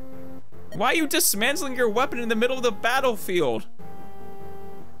 Why are you dismantling your weapon in the middle of the battlefield?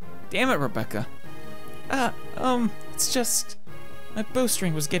 Damn it, Rebecca. It's just... my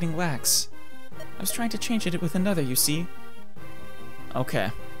bowstring was getting lax. I was trying to change it with another, you see.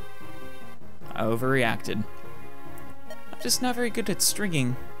 Okay. I overreacted. I'm just not very good at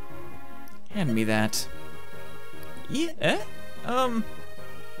stringing. Hand me that. Yeah?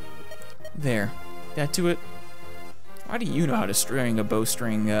 There. That do it? Why do you know how to string a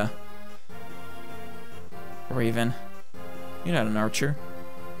bowstring, Raven? You're not an archer.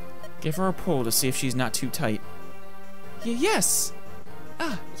 Give her a pull to see if she's not too tight. Yes!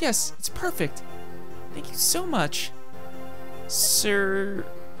 Ah, yes, it's perfect. Thank you so much. Sir...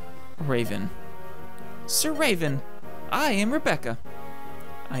 Raven. Sir Raven, I am Rebecca.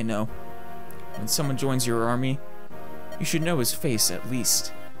 I know. When someone joins your army, you should know his face at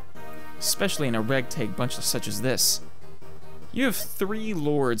least. Especially in a ragtag bunch such as this. You have 3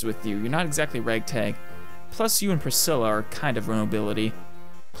 lords with you. You're not exactly ragtag. Plus you and Priscilla are kind of nobility.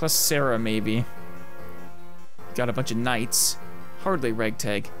 Plus Sarah, maybe. Got a bunch of knights. Hardly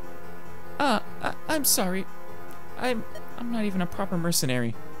ragtag. I'm sorry. I'm not even a proper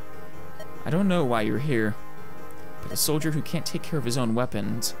mercenary. I don't know why you're here, but a soldier who can't take care of his own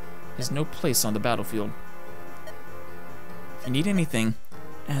weapons has no place on the battlefield. If you need anything,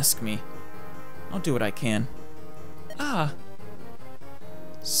 ask me. I'll do what I can. Ah.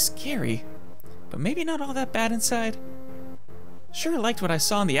 Scary, but maybe not all that bad inside. Sure liked what I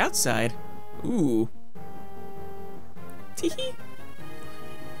saw on the outside. Ooh. Teehee.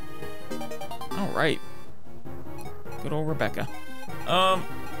 Alright. Good old Rebecca.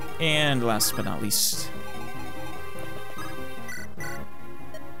 And last but not least.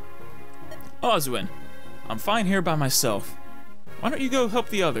 Oswin, I'm fine here by myself. Why don't you go help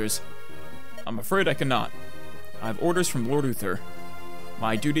the others? I'm afraid I cannot. I have orders from Lord Uther.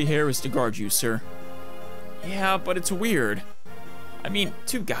 My duty here is to guard you, sir. Yeah, but it's weird. I mean,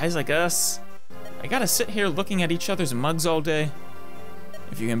 2 guys like us. I gotta sit here looking at each other's mugs all day.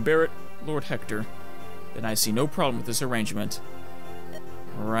 If you can bear it, Lord Hector, then I see no problem with this arrangement.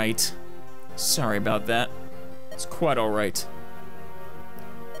 Right. Sorry about that. It's quite alright.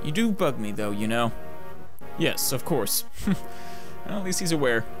 You do bug me, though, you know. Yes, of course. Well, at least he's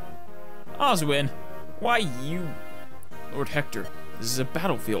aware. Oswin, why you... Lord Hector, this is a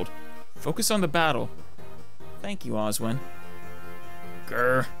battlefield. Focus on the battle. Thank you, Oswin.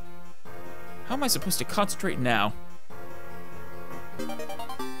 Grr. How am I supposed to concentrate now?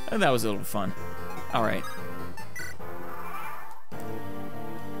 That was a little fun. Alright.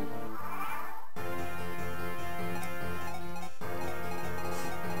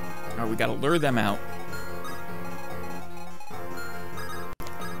 Alright, we gotta lure them out.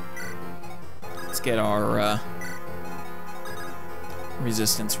 Let's get our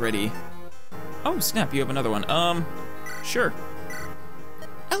resistance ready. Oh, snap, you have another one. Sure.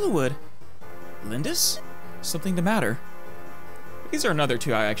 Eliwood. Lyndis? Something the matter? These are another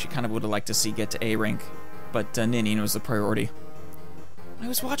 2 I actually kind of would have liked to see get to A rank, but Ninian was the priority. I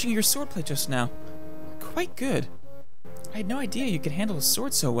was watching your swordplay just now. Quite good. I had no idea you could handle a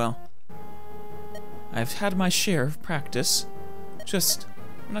sword so well. I've had my share of practice. Just,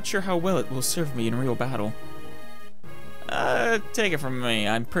 I'm not sure how well it will serve me in real battle. Take it from me.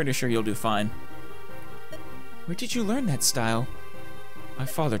 I'm pretty sure you'll do fine. Where did you learn that style? My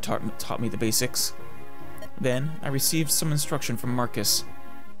father taught me the basics. Then, I received some instruction from Marcus.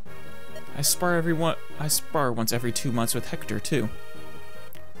 I spar once every 2 months with Hector, too.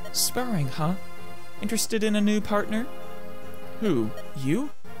 Sparring, huh? Interested in a new partner? Who? You?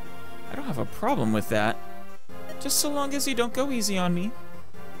 I don't have a problem with that. Just so long as you don't go easy on me.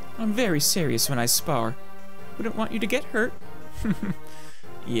 I'm very serious when I spar. Wouldn't want you to get hurt.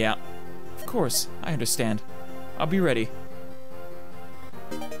 Yeah. Of course, I understand. I'll be ready.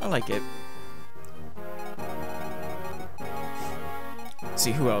 I like it. Let's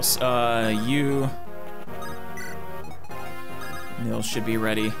see, who else? You... Nil should be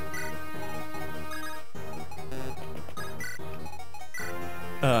ready.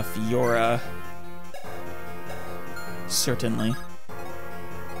 Fiora. Certainly.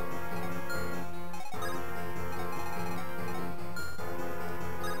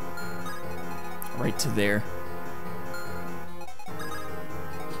 right to there.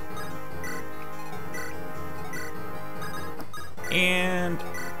 And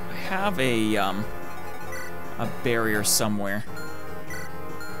I have a barrier somewhere.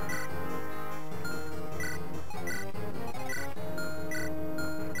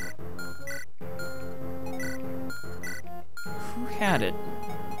 Who had it?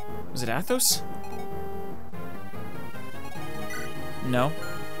 Was it Athos? No.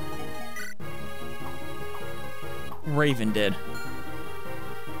 Raven did.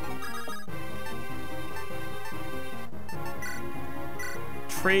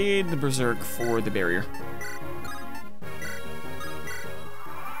 Trade the Berserk for the barrier.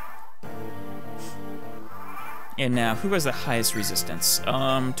 And now, who has the highest resistance?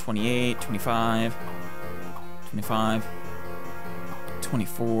 28, 25, 25,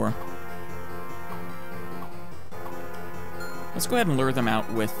 24. Let's go ahead and lure them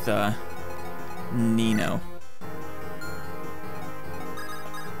out with Nino.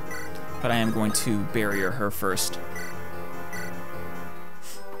 But I am going to barrier her first.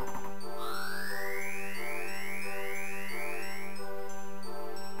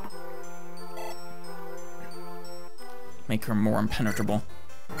 Make her more impenetrable.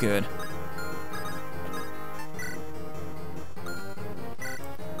 Good.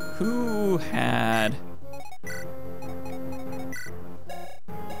 Who had...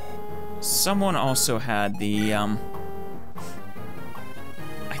 Someone also had the, I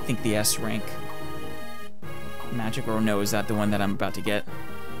think the S rank. Magic, or no, is that the one that I'm about to get?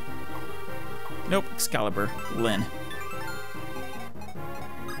 Nope, Excalibur. Lyn.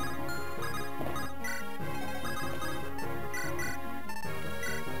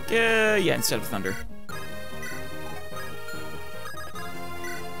 Yeah, instead of Thunder.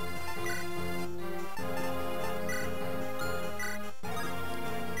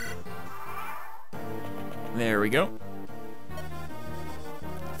 There we go.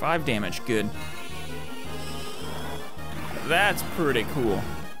 5 damage, good. That's pretty cool.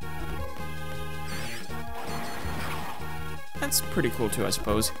 That's pretty cool too, I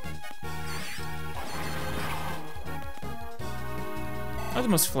suppose. Not the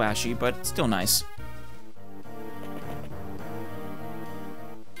most flashy, but still nice.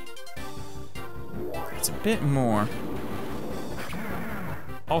 It's a bit more.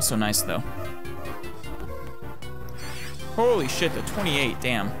 Also nice, though. Holy shit, the 28,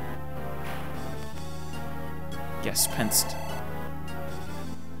 damn. Yes, pensed.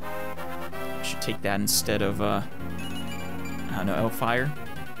 I should take that instead of, I don't know, Hellfire.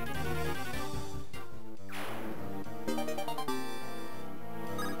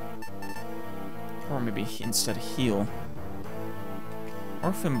 Or maybe instead of heal.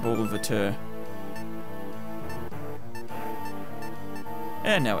 Orphan Bolvateur.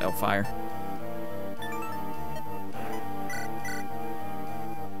 No, Hellfire.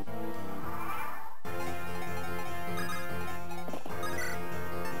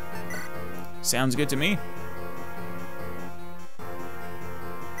 Sounds good to me.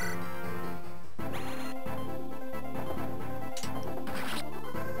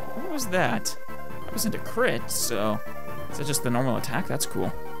 What was that? That wasn't a crit, so... Is that just the normal attack? That's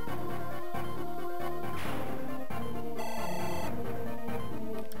cool.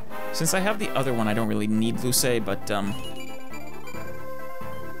 Since I have the other one, I don't really need Luce, but,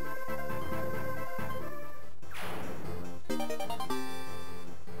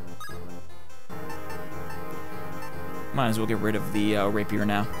 might as well get rid of the rapier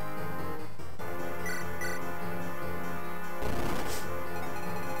now.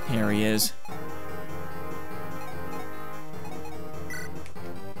 Here he is.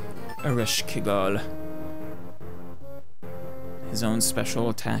 Aresh Kigal. His own special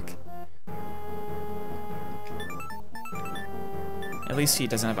attack. At least he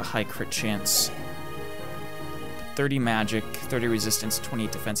doesn't have a high crit chance. 30 magic, 30 resistance,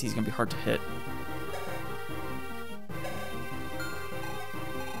 28 defense. He's gonna be hard to hit.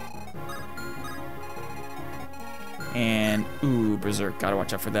 And, ooh, Berserk. Gotta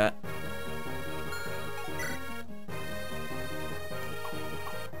watch out for that.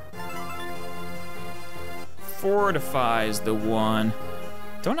 Fortify is the one.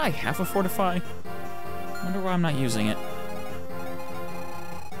 Don't I have a Fortify? I wonder why I'm not using it.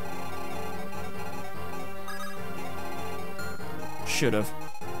 Should've.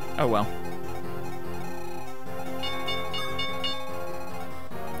 Oh well.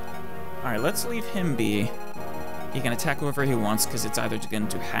 Alright, let's leave him be. He can attack whoever he wants, because it's either going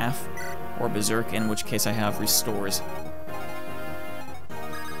to do half or Berserk, in which case I have Restores.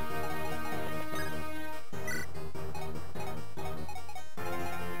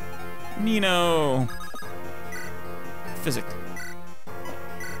 Nino! Physic.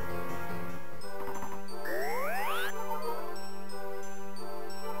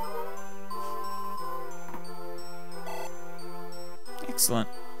 Excellent.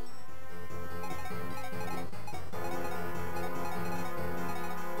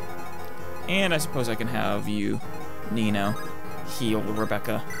 And I suppose I can have you, Nino, heal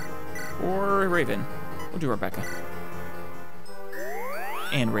Rebecca. Or Raven. We'll do Rebecca.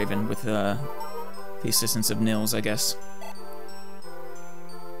 And Raven with the assistance of Nils, I guess.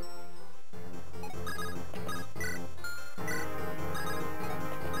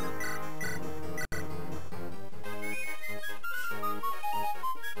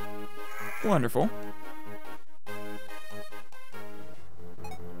 Wonderful.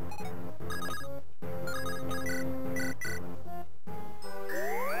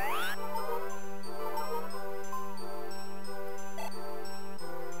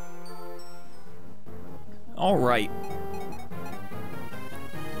 All right.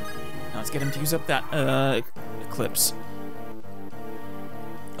 Now let's get him to use up that Eclipse.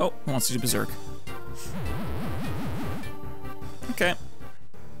 Oh, he wants to do Berserk. Okay.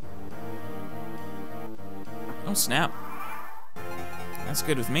 Oh, snap. That's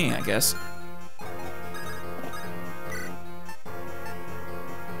good with me, I guess.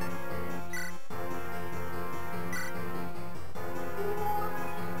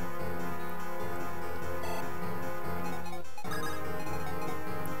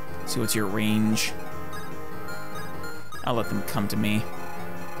 See what's your range. I'll let them come to me.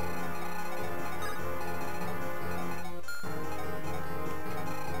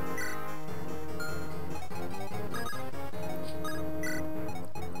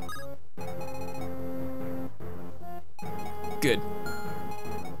 Good.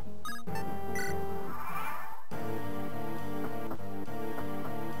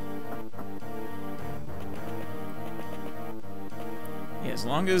 Yeah, as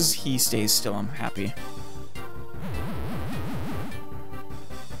long as he stays still, I'm happy.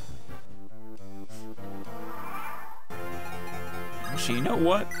 Actually, you know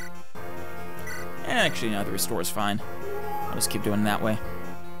what? Actually, no, the restore is fine. I'll just keep doing it that way.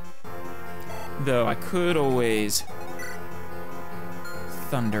 Though I could always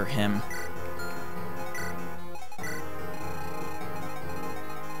thunder him.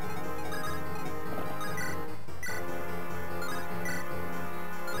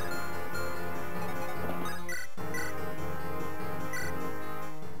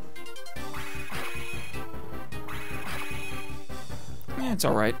 Yeah, it's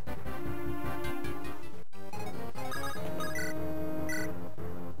all right.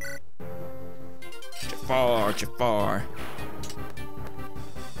 Jafar.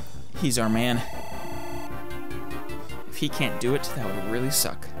 He's our man. If he can't do it, that would really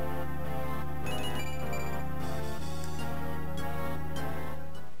suck.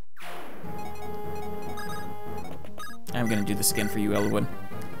 I'm gonna do this again for you, Eliwood,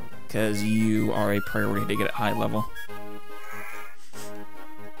 because you are a priority to get at high level.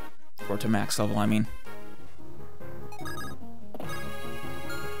 Or to max level, I mean.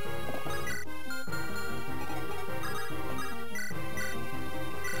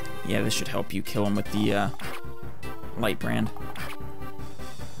 Yeah, this should help you kill him with the light brand.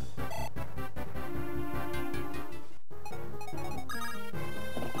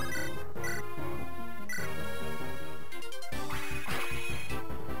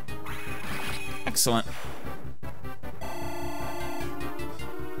 Excellent.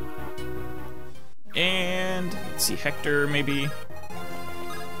 And let's see, Hector maybe.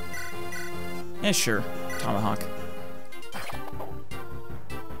 Yeah, sure. Tomahawk.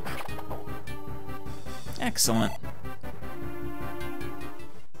 Excellent.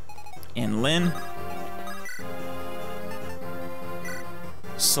 And Lynn.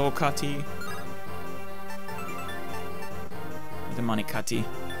 Solkati. The Monikati.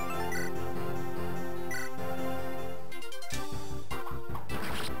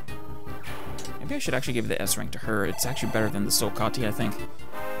 Maybe I should actually give the S rank to her. It's actually better than the Solkati, I think.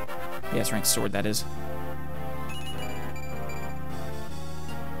 The S rank sword, that is.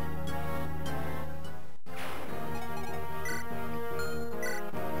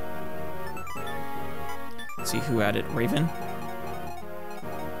 See who had it. Raven?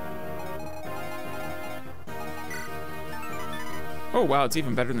 Oh wow, it's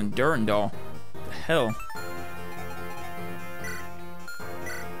even better than Durandal. The hell?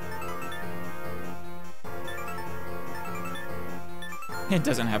 It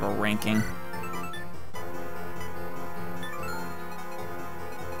doesn't have a ranking.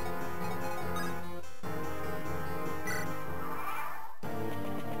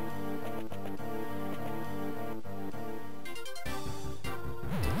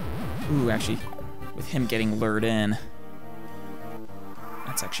 Ooh, actually, with him getting lured in,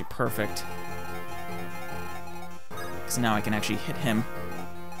 that's actually perfect. Because now I can actually hit him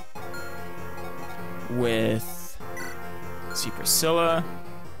with... Let's see, Priscilla?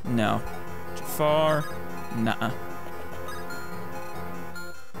 No. Jafar? Nuh-uh.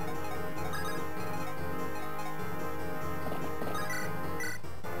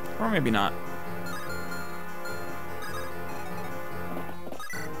 Or maybe not.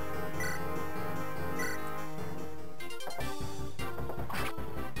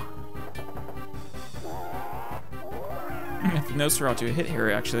 If no Nosferatu hit here,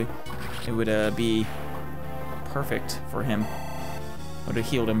 actually, it would be perfect for him. Would have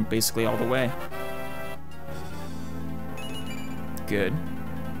healed him basically all the way. Good.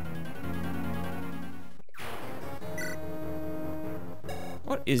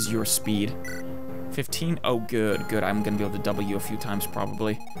 What is your speed? 15? Oh, good, good. I'm gonna be able to double you a few times,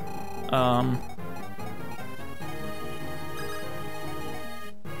 probably.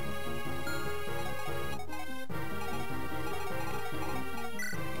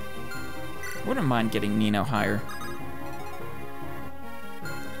 Wouldn't mind getting Nino higher.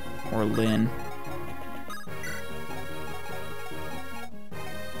 Or Lynn.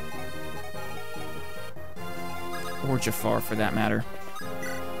 Or Jafar, for that matter.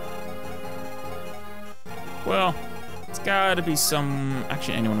 Well, it's gotta be some...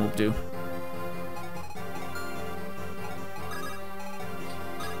 Actually, anyone will do.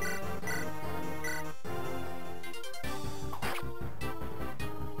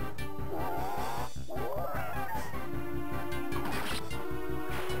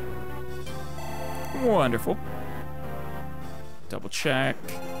 Wonderful. Double check.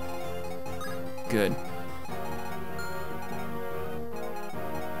 Good.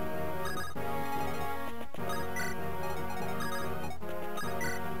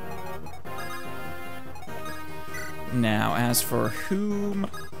 Now, as for who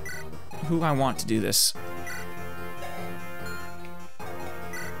I want to do this,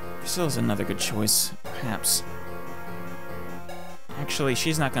 Priscilla's another good choice, perhaps. Actually,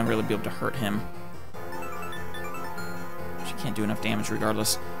 she's not gonna really be able to hurt him. She can't do enough damage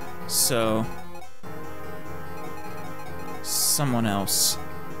regardless. So, someone else.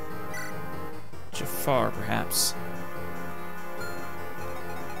 Jafar, perhaps.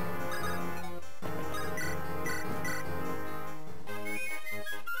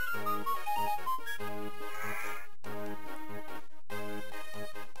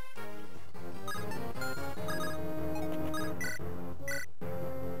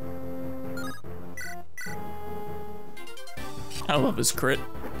 I love his crit.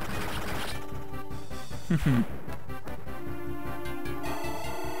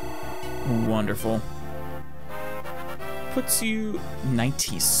 Wonderful. Puts you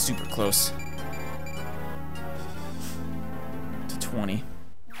 90, super close to 20.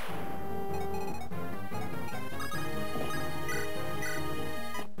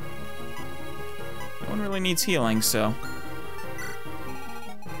 No one really needs healing, so.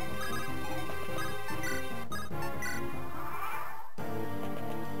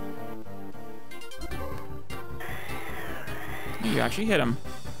 You actually hit him.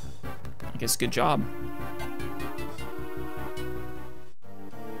 I guess good job.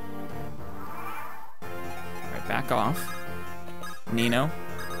 Alright, back off. Nino.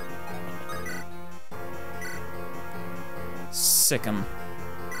 Sick him.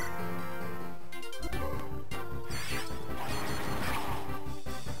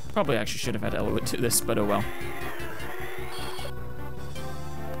 Probably actually should have had Eliwood do this, but oh well.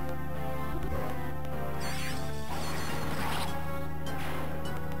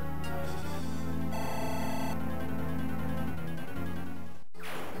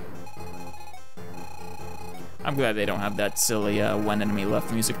 I'm glad they don't have that silly One Enemy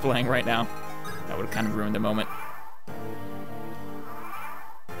Left music playing right now. That would have kind of ruined the moment.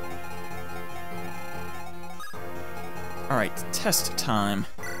 Alright, test time.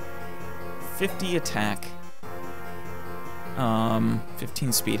 50 attack.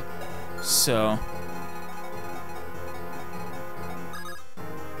 15 speed. So...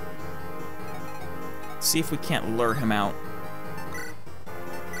 see if we can't lure him out.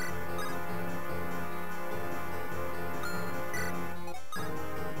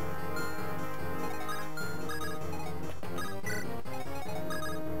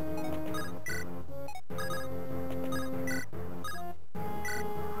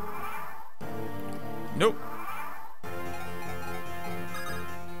 Nope.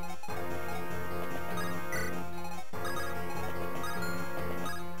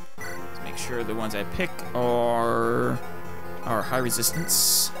 Let's make sure the ones I pick are high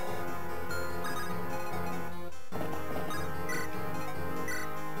resistance.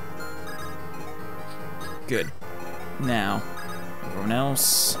 Good. Now, everyone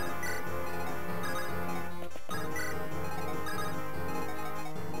else.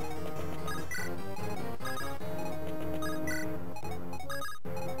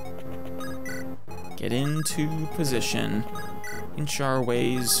 Get into position. Inch our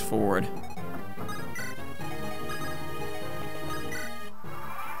ways forward.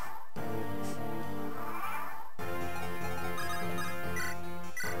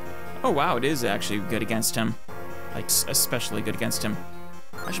 Oh wow, it is actually good against him. Like, especially good against him.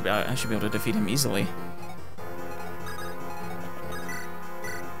 I should be able to defeat him easily.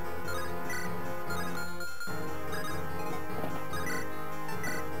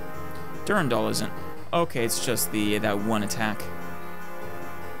 Durandal isn't. Okay, it's just that one attack.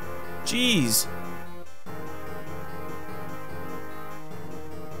 Jeez.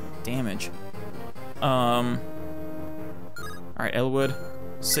 Damage. Alright, Eliwood.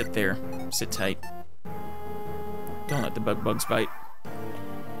 Sit there. Sit tight. Don't let the bugs bite.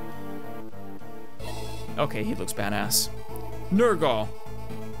 Okay, he looks badass. Nergal!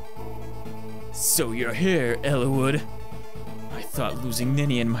 So you're here, Eliwood. I thought losing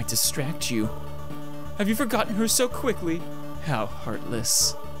Ninian might distract you. Have you forgotten her so quickly? How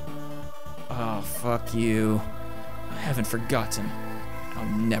heartless. Oh, fuck you. I haven't forgotten.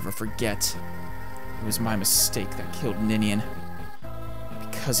 I'll never forget. It was my mistake that killed Ninian.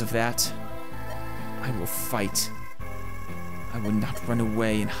 Because of that, I will fight. I will not run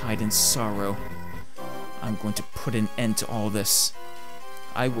away and hide in sorrow. I'm going to put an end to all this.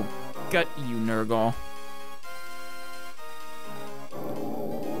 I will gut you, Nergal.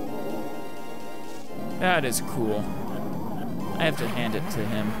 That is cool. I have to hand it to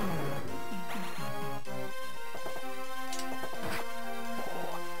him.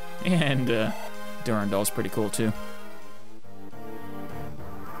 And Durandal's pretty cool too.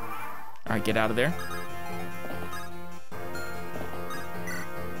 Alright, get out of there.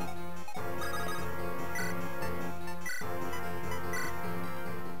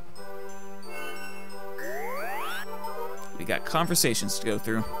 We got conversations to go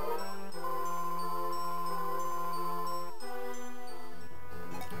through.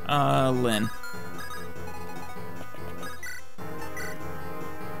 Lynn.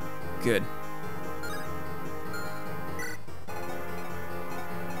 Good.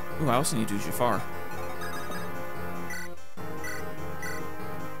 Ooh, I also need to do Jafar.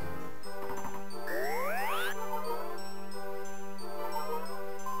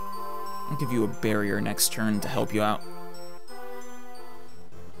 I'll give you a barrier next turn to help you out.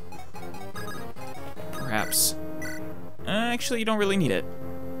 Perhaps. Actually, you don't really need it.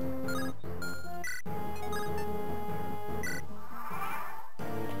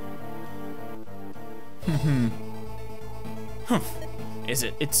 Is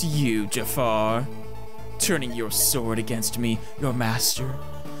it? It's you, Jafar. Turning your sword against me, your master.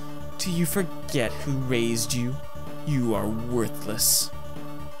 Do you forget who raised you? You are worthless.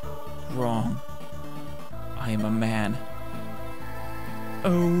 Wrong. I am a man.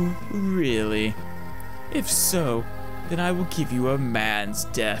 Oh, really? If so, then I will give you a man's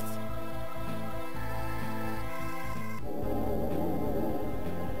death.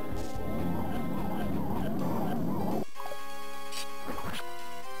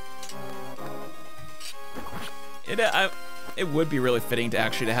 It would be really fitting to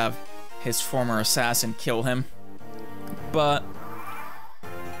actually have his former assassin kill him, but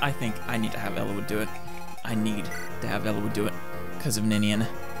I think I need to have Eliwood do it. I need to have Eliwood do it because of Ninian.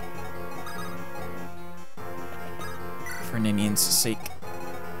 For Ninian's sake.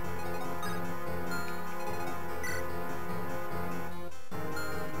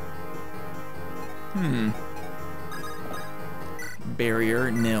 Barrier,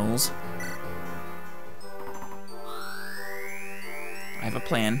 nils. I have a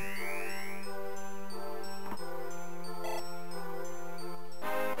plan.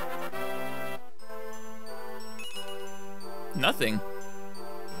 Nothing.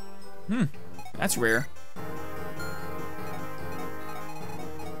 That's rare.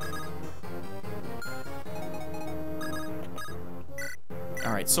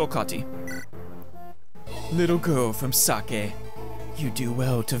 Alright, Solkati. Little girl from Sake, you do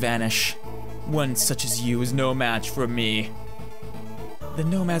well to vanish. One such as you is no match for me. The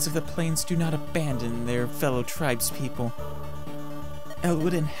nomads of the plains do not abandon their fellow tribespeople.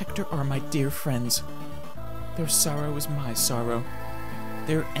 Eliwood and Hector are my dear friends. Their sorrow is my sorrow.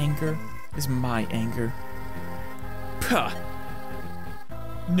 Their anger is my anger. Pah!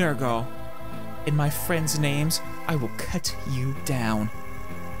 Nergal, in my friends' names, I will cut you down.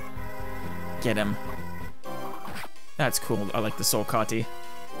 Get him. That's cool. I like the Solkati.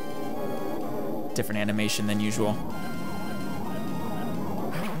 different animation than usual.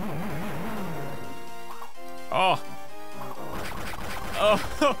 Oh!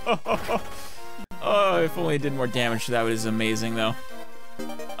 Oh! Oh, if only it did more damage, that was amazing, though.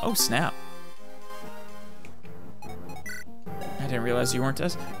 Oh, snap. I didn't realize you weren't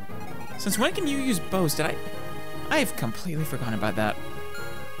as... Since when can you use bows? I've completely forgotten about that.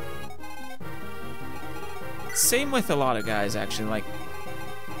 Same with a lot of guys, actually. Like,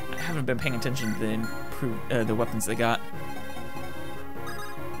 I haven't been paying attention to the weapons they got.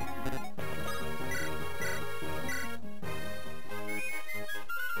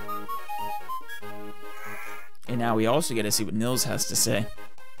 And now we also get to see what Nils has to say.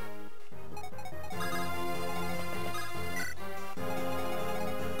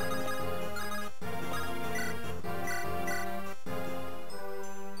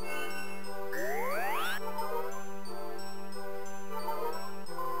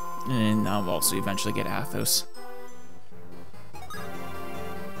 And I'll also eventually get Athos.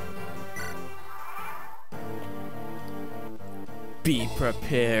 Be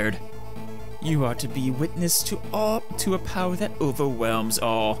prepared. You are to be witness to a power that overwhelms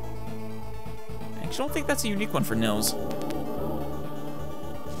all. I actually don't think that's a unique one for Nils.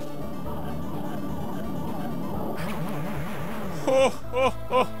 Oh, oh,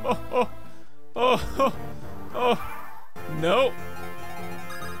 oh, oh, oh, oh, oh, oh, no.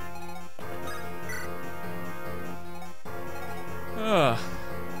 I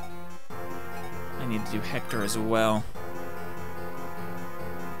need to do Hector as well.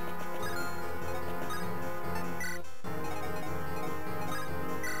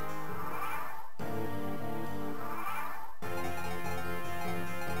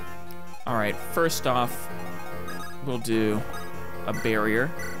 Alright, first off, we'll do a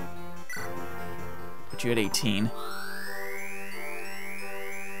barrier. Put you at 18.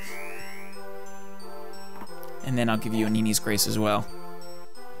 And then I'll give you a Nini's Grace as well.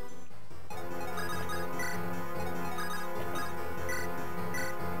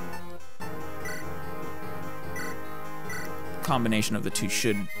 Combination of the two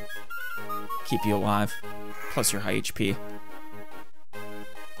should keep you alive, plus your high HP.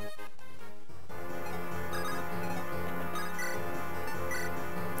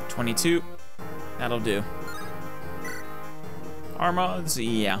 $22, that'll do. Armods,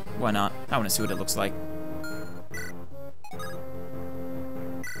 yeah, why not? I want to see what it looks like.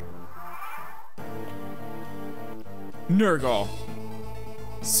 Nergal.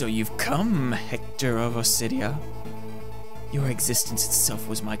 So you've come, Hector of Ossidia. Your existence itself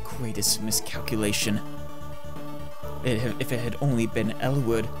was my greatest miscalculation. If it had only been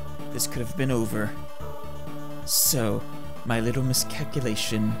Eliwood, this could have been over. So, my little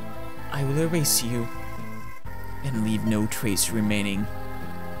miscalculation, I will erase you and leave no trace remaining.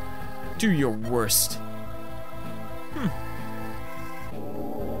 Do your worst.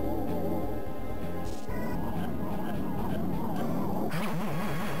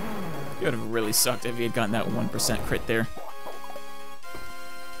 It would have really sucked if he had gotten that 1% crit there.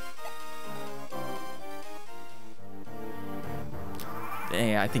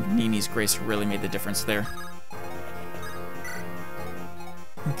 Yeah, I think Nini's Grace really made the difference there.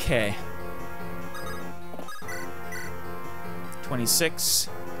 Okay. 26.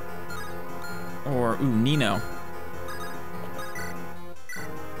 Or, ooh, Nino.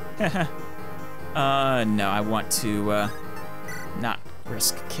 No, I want to, not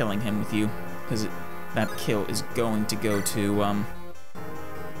risk killing him with you, because that kill is going to go to,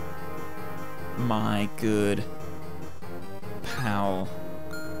 my good pal,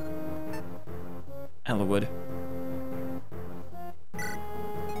 Eliwood.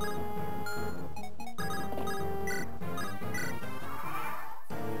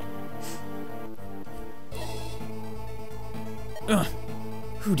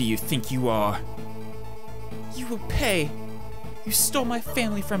 Who do you think you are? You will pay. You stole my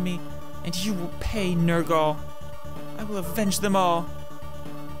family from me, and you will pay, Nergal. I will avenge them all.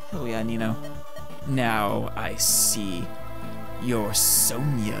 Hell yeah, Nino. Now I see. You're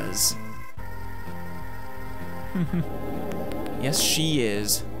Sonia's. Yes, she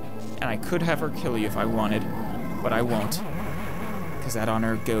is. And I could have her kill you if I wanted, but I won't. Because that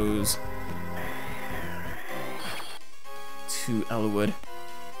honor goes to Eliwood.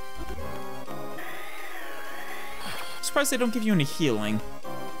 Surprised they don't give you any healing.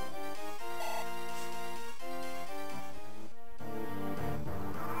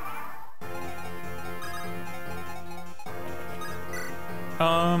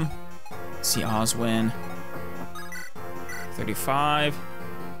 Let's see, Oswin. 35.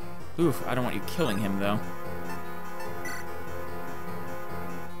 Oof, I don't want you killing him, though.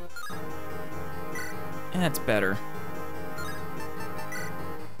 That's better.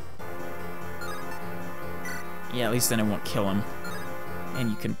 Yeah, at least then it won't kill him. And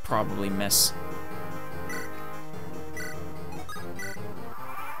you can probably miss.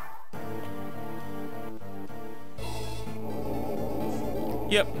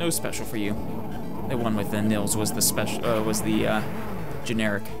 Yep, no special for you. The one with the nils was the special,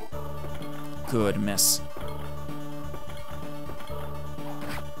 generic. Good miss.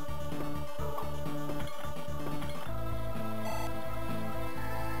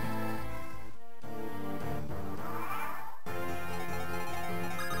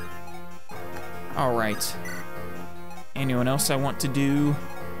 All right. Anyone else I want to do?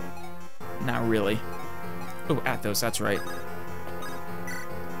 Not really. Oh, Athos, that's right.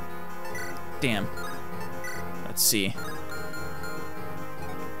 Damn. Let's see. Do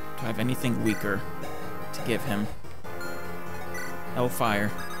I have anything weaker to give him?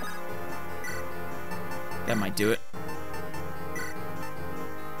 Hellfire. That might do it.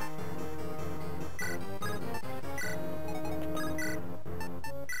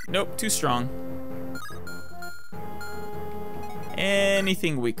 Nope, too strong.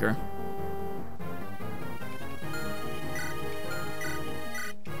 Anything weaker?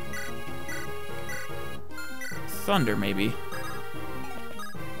 Thunder, maybe.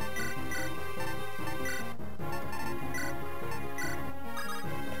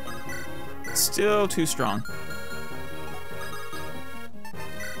 Still too strong.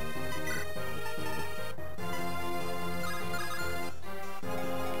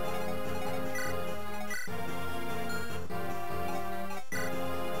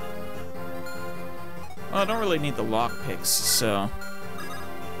 Well, I don't really need the lockpicks, so...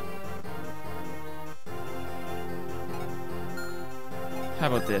 How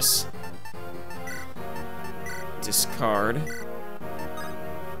about this? Discard.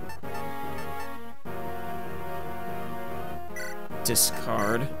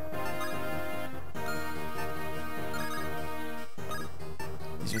 Discard.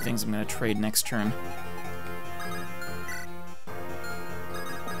 These are things I'm gonna trade next turn.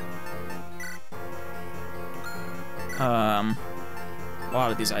 A lot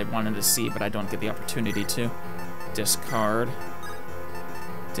of these I wanted to see, but I don't get the opportunity to. Discard.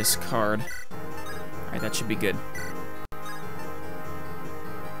 Discard. Alright, that should be good.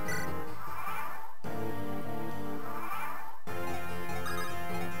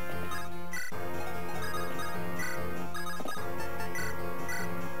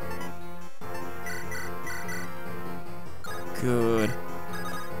 Good.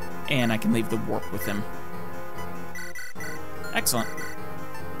 And I can leave the warp with him. Excellent.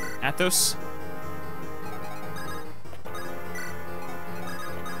 Athos.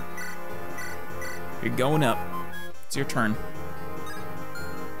 You're going up. It's your turn.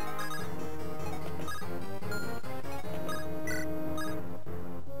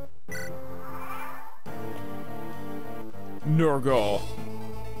 Nergal.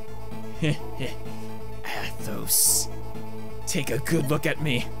 Athos. Take a good look at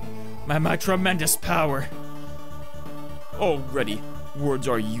me. My tremendous power. Already, words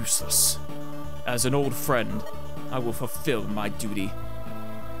are useless. As an old friend, I will fulfill my duty.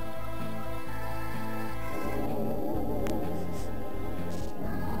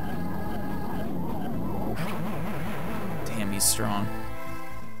 Damn, he's strong.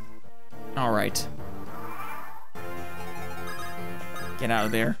 Alright. Get out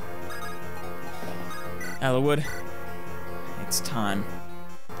of there. Eliwood, it's time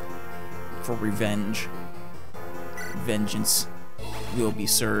for revenge. Vengeance will be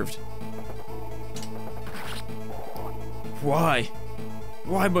served. Why?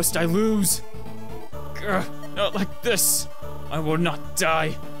 Why must I lose? Not like this. I will not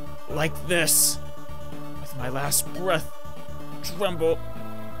die like this. With my last breath, tremble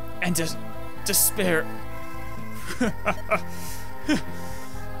and despair.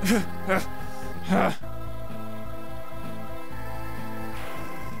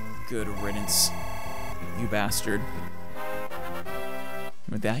 Good riddance, you bastard.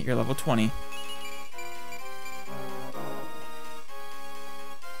 With that, you're level 20.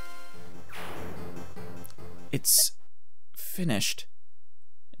 It's finished.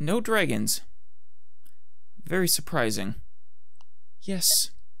 No dragons. Very surprising.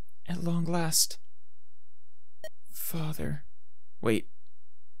 Yes, at long last. Father. Wait.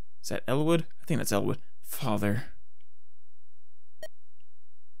 Is that Eliwood? I think that's Eliwood. Father.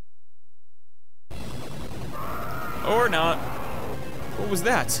 Or not. What was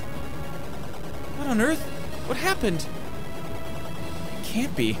that? What on earth? What happened? It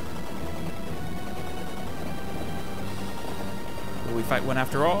can't be. Will we fight one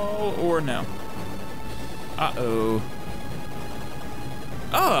after all, or no? Uh-oh.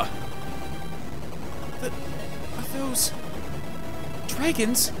 Ah! Are those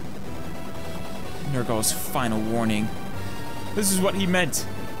dragons? Nergal's final warning. This is what he meant.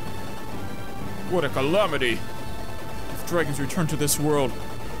 What a calamity. If dragons return to this world,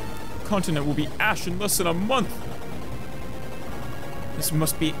 the continent will be ash in less than a month. This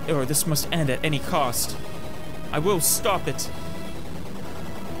must end at any cost. I will stop it.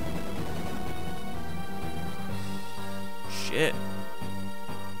 Shit.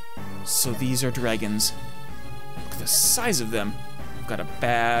 So these are dragons. Look at the size of them. I've got a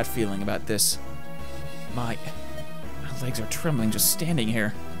bad feeling about this. My legs are trembling just standing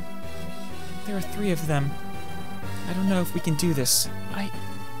here. There are 3 of them. I don't know if we can do this.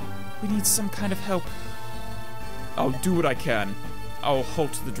 We need some kind of help. I'll do what I can. I'll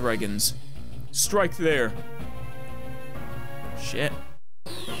halt the dragons. Strike there. Shit.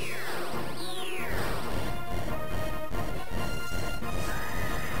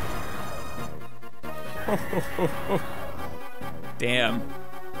 Damn.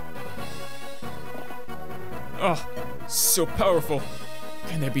 Oh, so powerful.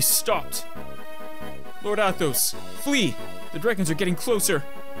 Can they be stopped? Lord Athos, flee! The dragons are getting closer.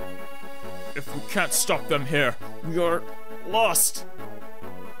 If we can't stop them here, we are lost.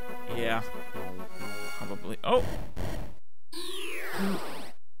 Yeah. Probably. Oh!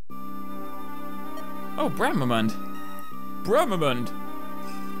 Oh, Bramamund. Bramamund!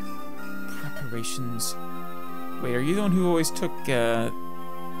 Preparations. Wait, are you the one who always took, the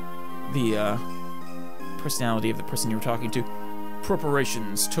personality of the person you were talking to?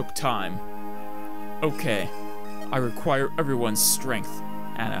 Preparations took time. Okay. I require everyone's strength,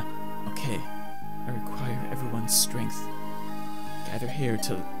 Anna. Okay. I require everyone's strength. Gather here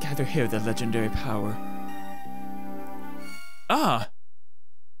the legendary power. Ah!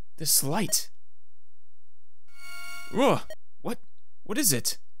 This light. Whoa! What is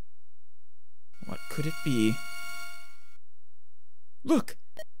it? What could it be? Look!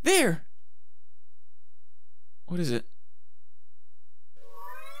 There! What is it?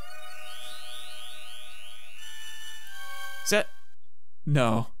 Is that...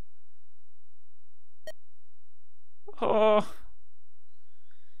 No. Oh.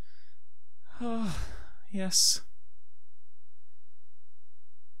 Oh, yes.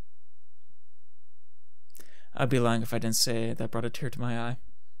 I'd be lying if I didn't say that brought a tear to my eye.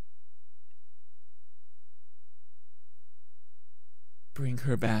 Bring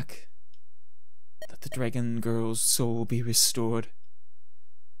her back. Let the dragon girl's soul be restored.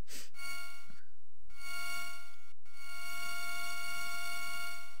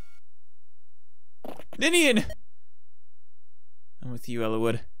 Ninian! I'm with you,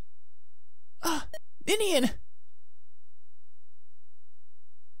 Eliwood. Ah! Ninian!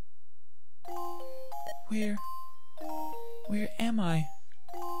 Where am I?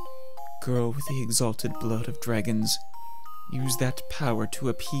 Girl with the exalted blood of dragons. Use that power to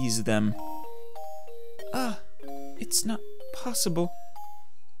appease them. Ah! It's not possible.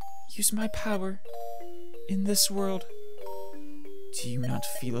 Use my power in this world. Do you not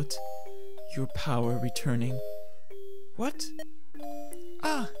feel it? Your power returning. What?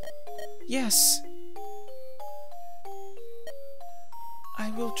 Ah! Yes!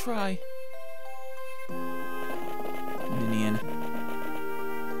 I will try. Ninian.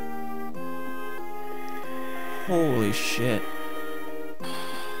 Holy shit.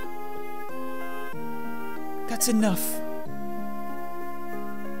 That's enough.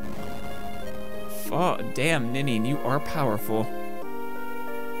 Oh, damn, Ninian, you are powerful.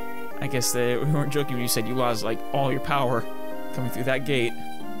 I guess we weren't joking when you said you lost, like, all your power coming through that gate.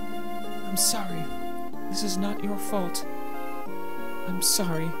 I'm sorry. This is not your fault. I'm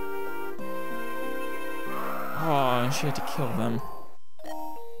sorry. Oh, she had to kill them.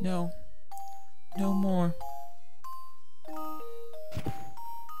 No. No more.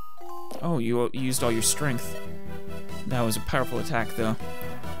 Oh, you used all your strength. That was a powerful attack, though.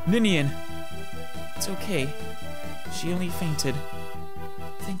 Ninian! It's okay. She only fainted.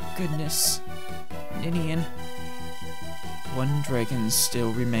 Thank goodness. Ninian. One dragon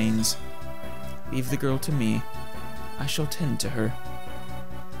still remains. Leave the girl to me. I shall tend to her.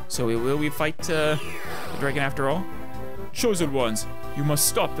 So will we fight the dragon after all? Chosen ones, you must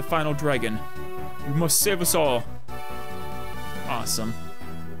stop the final dragon. You must save us all. Awesome.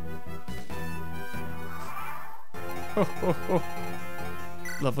 Ho ho ho.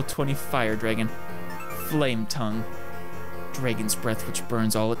 Level 20 fire dragon. Flame tongue. Dragon's breath which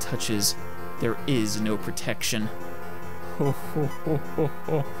burns all it touches. There is no protection. Ho ho ho ho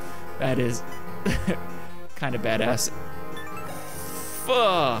ho. That is kind of badass.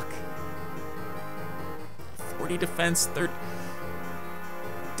 Fuck. 30 defense, 30...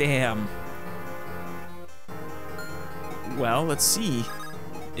 Damn. Well, let's see.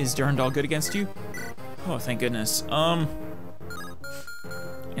 Is Durandal good against you? Oh, thank goodness. And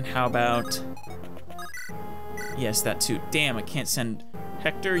how about... Yes, that too. Damn, I can't send...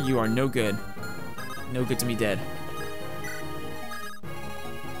 Hector, you are no good. No good to me dead.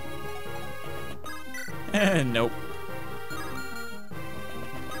 Nope.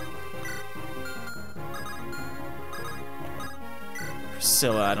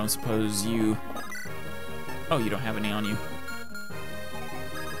 Priscilla, I don't suppose you... Oh, you don't have any on you.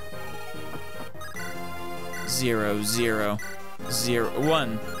 0, 0, 0,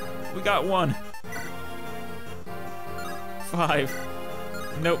 1. We got 1. 5.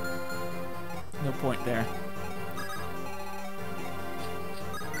 Nope. No point there.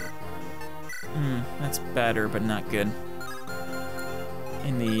 That's better, but not good.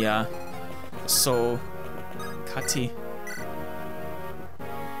 In the, Soul Kati.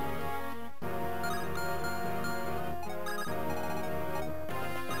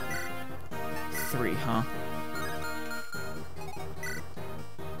 Three, huh?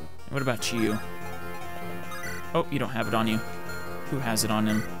 What about you? Oh, you don't have it on you. Who has it on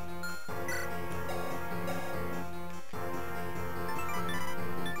him?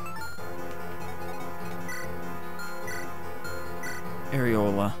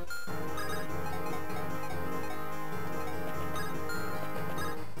 Areola.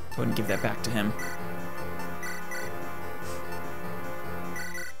 Go ahead and give that back to him.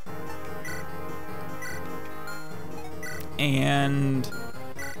 And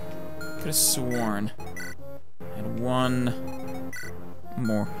could have sworn I had one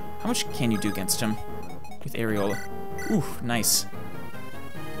more. How much can you do against him with Areola? Ooh, nice.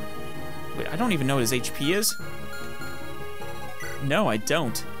 Wait, I don't even know what his HP is. No, I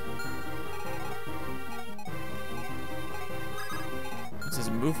don't. What's his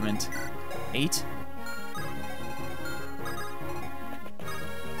movement? 8?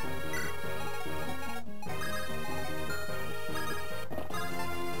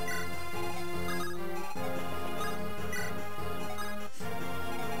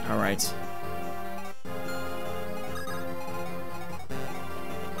 All right.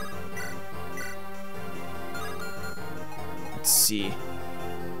 Let's see.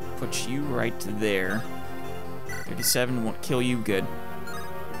 Put you right there. 37 won't kill you. Good.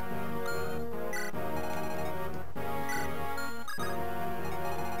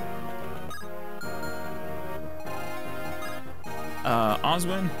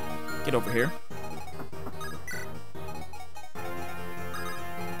 Oswin, get over here.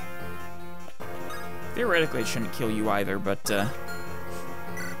 Theoretically, it shouldn't kill you either, but, will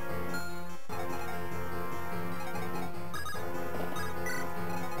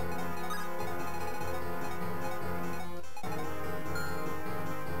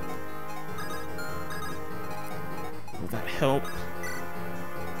that help?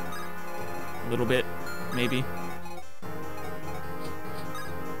 A little bit, maybe.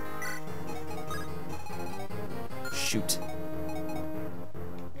 Shoot.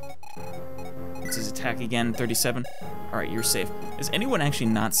 What's his attack again? 37? Alright, you're safe. Is anyone actually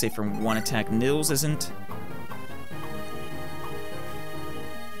not safe from one attack? Nils isn't?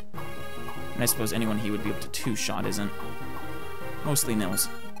 And I suppose anyone he would be able to two-shot isn't. Mostly Nils.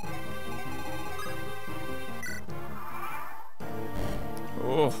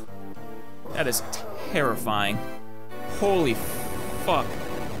 Oh. That is terrifying. Holy fuck.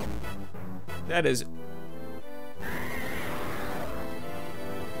 That is...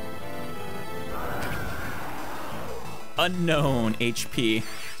 unknown HP.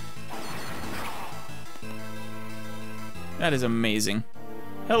 That is amazing.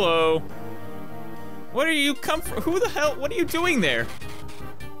 Hello. What are you come from? Who the hell? What are you doing there?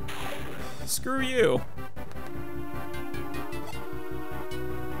 Screw you.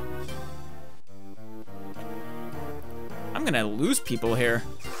 I'm gonna lose people here.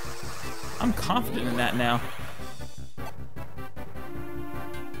 I'm confident in that now.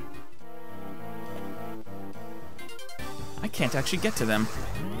 I can't actually get to them.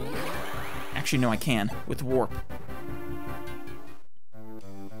 Actually, no, I can, with warp.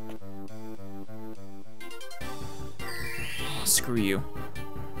 Oh, screw you.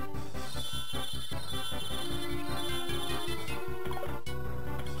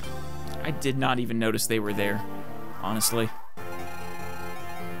 I did not even notice they were there, honestly.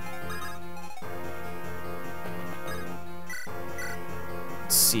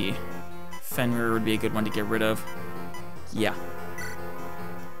 Let's see. Fenrir would be a good one to get rid of. Yeah.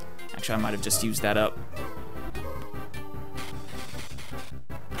 Actually, I might have just used that up.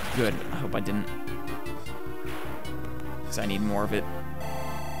 Good. I hope I didn't. because I need more of it.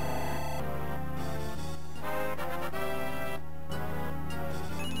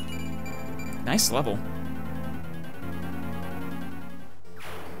 Nice level.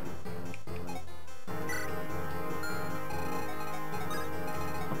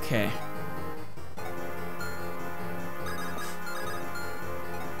 Okay.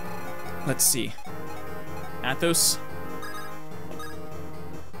 Let's see. Athos.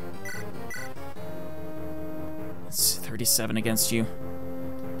 It's 37 against you.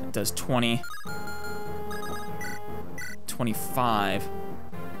 That does 20. 25.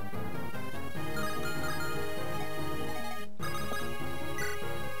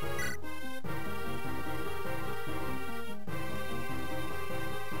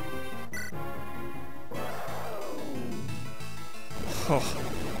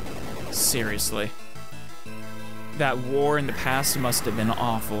 Oh, seriously. That war in the past must have been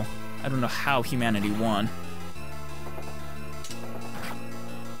awful. I don't know how humanity won.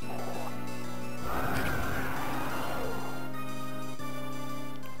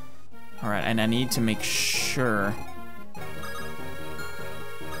 Alright, and I need to make sure...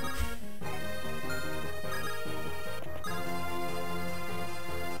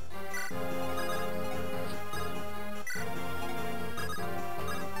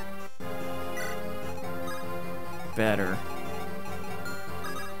 better.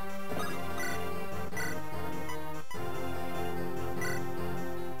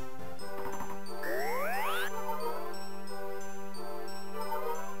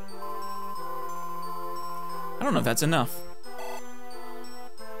 I don't know if that's enough.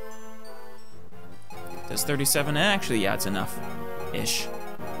 Does 37? Actually, yeah, it's enough. Ish.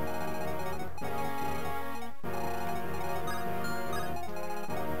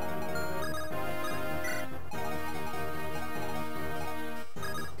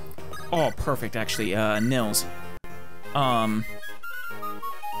 Oh, perfect, actually, nils. Yeah,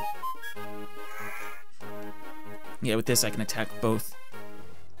 with this I can attack both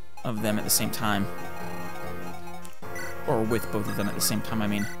of them at the same time. Or with both of them at the same time, I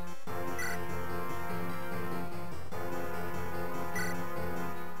mean.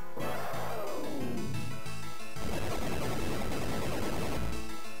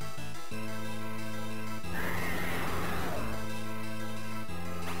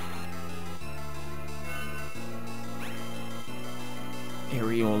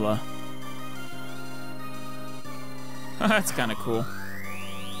 Areola. That's kind of cool.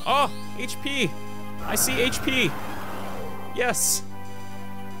 Oh, HP! I see HP! Yes!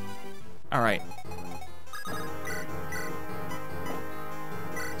 Alright.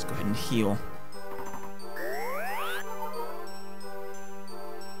 Let's go ahead and heal.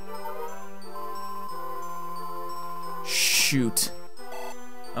 Shoot.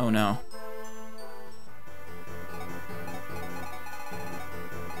 Oh no.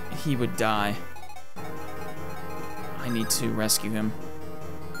 He would die. I need to rescue him.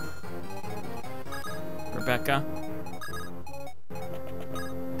 Rebecca?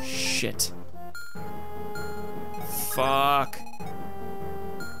 Shit. Fuck.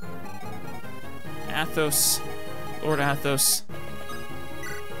 Athos. Lord Athos.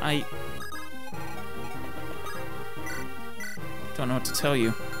 I don't know what to tell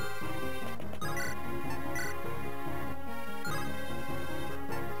you.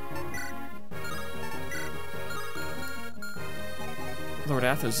 Lord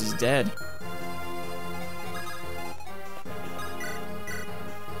Athos is dead.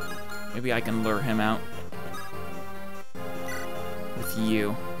 Maybe I can lure him out. With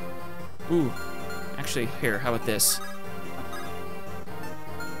you. Ooh. Actually, here, how about this?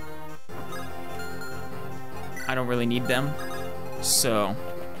 I don't really need them, so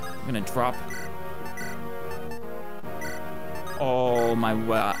I'm gonna drop all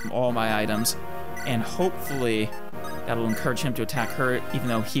my items, and hopefully that'll encourage him to attack her, even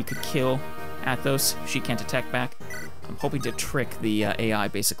though he could kill Athos. She can't attack back. I'm hoping to trick the AI,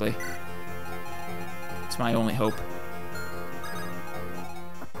 basically. It's my only hope.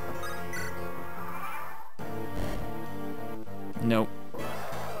 Nope.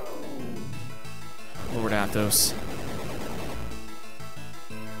 Lord Athos.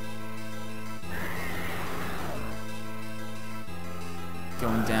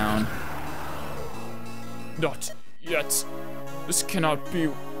 Going down. Not yet. This cannot be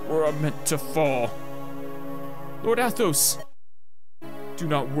where I'm meant to fall. Lord Athos! Do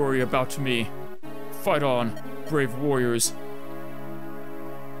not worry about me. Fight on, brave warriors.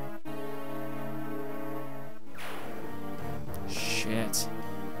 Shit.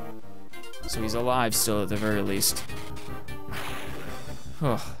 So he's alive still at the very least.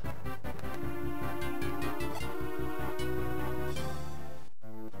 Ugh.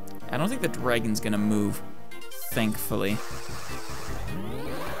 I don't think the dragon's gonna move, thankfully.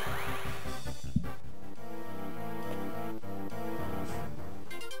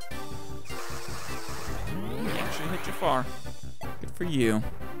 He actually hit you far. Good for you,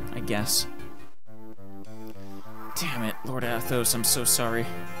 I guess. Damn it, Lord Athos, I'm so sorry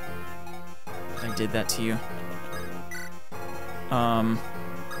I did that to you.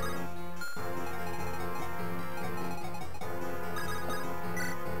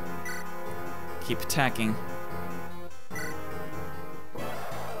 Keep attacking.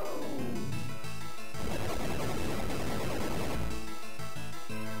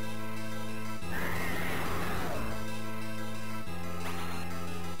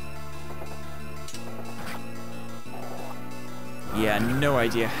 Yeah, no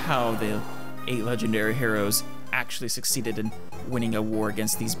idea how the 8 legendary heroes actually succeeded in winning a war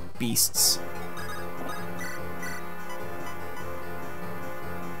against these beasts.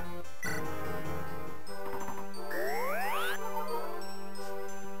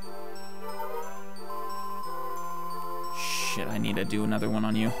 Shit, I need to do another one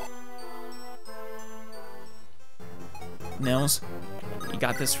on you. Nils, you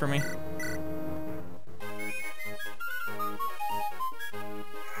got this for me?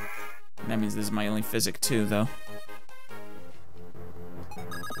 That means this is my only physic too, though.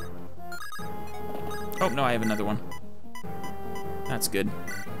 Oh, no, I have another one. That's good.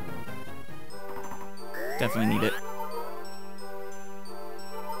 Definitely need it.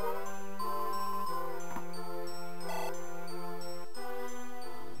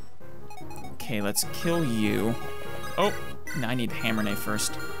 Okay, let's kill you. Oh, no, I need Hammer Nay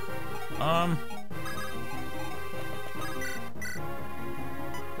first.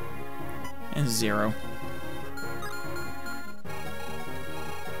 And 0.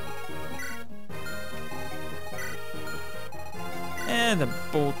 And the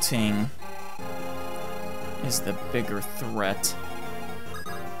bolting is the bigger threat.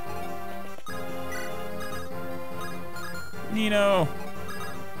 Nino!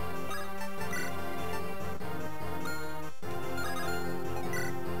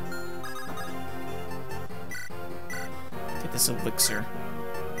 Get this elixir.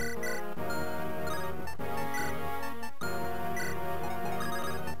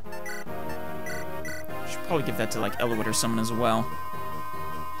 Probably give that to like Eliwood or someone as well.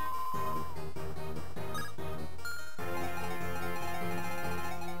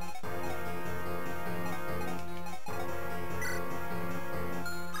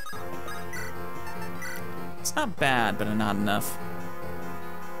 It's not bad, but not enough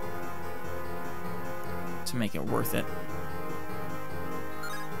to make it worth it.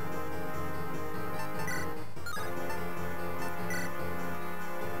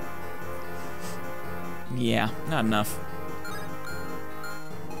 Yeah, not enough.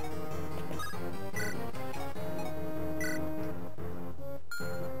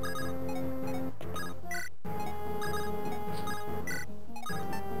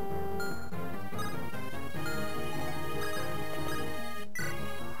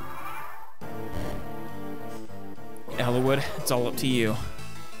 Eliwood, it's all up to you.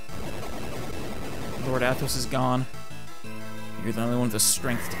 Lord Athos is gone. You're the only one with the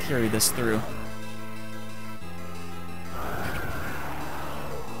strength to carry this through.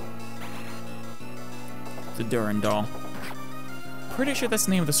 The Durandal. Pretty sure that's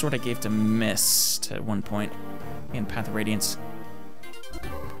the name of the sword I gave to Mist at one point in Path of Radiance.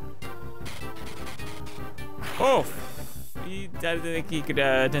 Oh!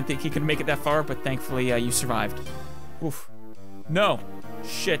 Didn't think he could make it that far, but thankfully you survived. Oof. No!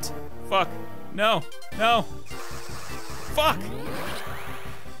 Shit. Fuck. No! No! Fuck!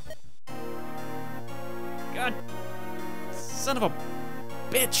 God. Son of a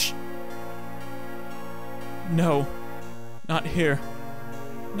bitch! No. Not here.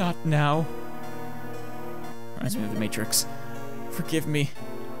 Not now. Reminds me of the Matrix. Forgive me,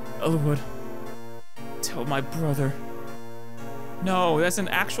 Eliwood. Tell my brother. No, that's an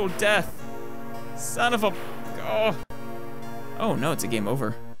actual death. Son of a... Oh. Oh no, it's a game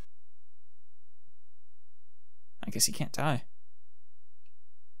over. I guess he can't die.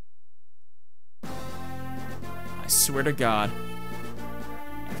 I swear to God,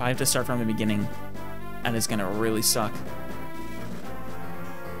 if I have to start from the beginning, that is gonna really suck.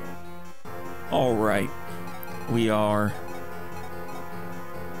 Alright, we are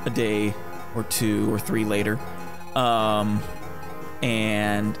a day or 2 or 3 later,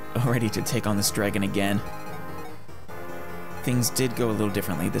 and ready to take on this dragon again. Things did go a little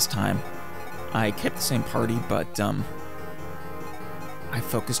differently this time. I kept the same party, but I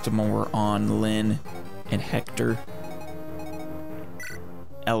focused more on Lynn and Hector.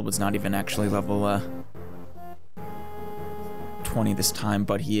 Eliwood's not even actually level 20 this time,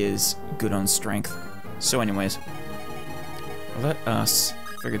 but he is good on strength. So anyways, let us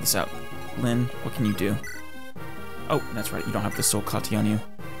figure this out. Lyn, what can you do? Oh, that's right, you don't have the Soul Kati on you.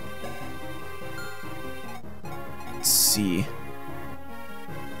 Let's see.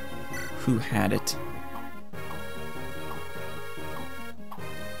 Who had it?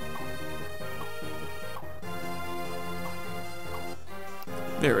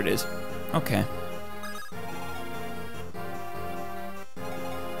 There it is. Okay.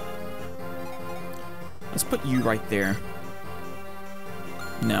 Let's put you right there.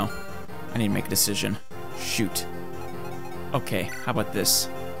 No. I need to make a decision. Shoot. Okay, how about this?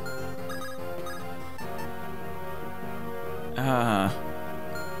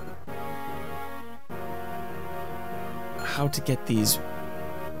 How to get these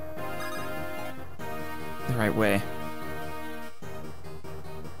the right way.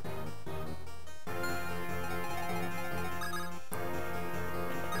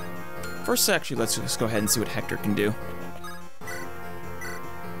 First, actually, let's just go ahead and see what Hector can do.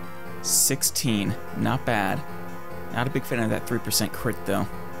 16. Not bad. Not a big fan of that 3% crit, though.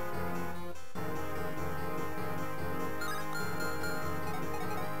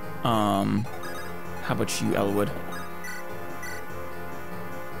 How about you, Eliwood?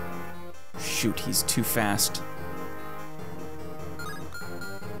 Shoot, he's too fast.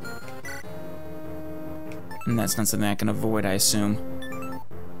 And that's not something I can avoid, I assume.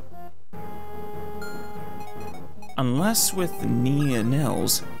 Unless with Nia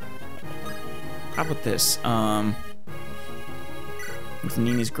Nils. How about this? With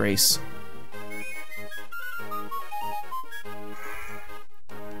Nina's Grace.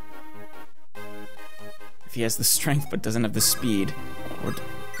 If he has the strength but doesn't have the speed. Or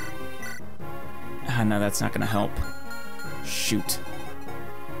no, that's not gonna help. Shoot.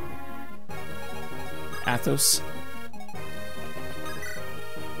 Athos.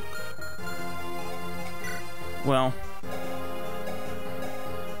 Well.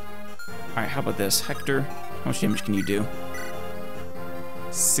 Alright, how about this? Hector, how much damage can you do?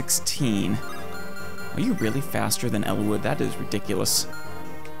 16. Are you really faster than Eliwood? That is ridiculous.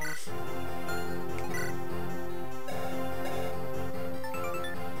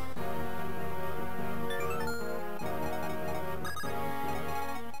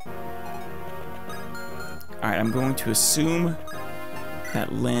 Alright, I'm going to assume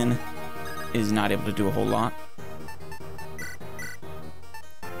that Lyn is not able to do a whole lot.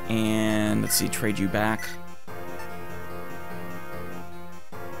 And let's see, trade you back.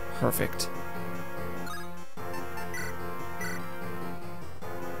 Perfect.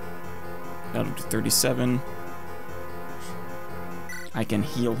 That'll do 37. I can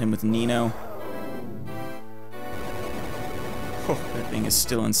heal him with Nino. Oh, that thing is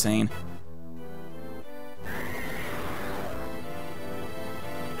still insane.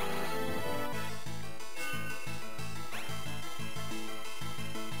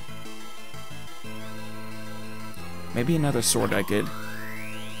 Maybe another sword I could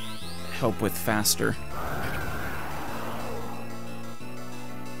help with faster.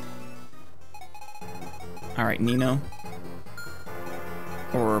 Alright, Nino.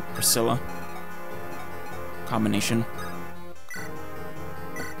 Or Priscilla. Combination.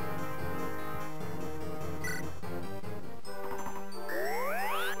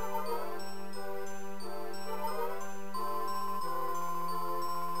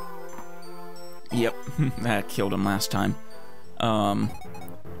 Yep, that killed him last time.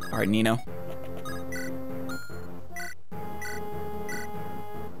 Alright, Nino.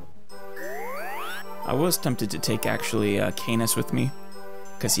 I was tempted to take, actually, Canis with me,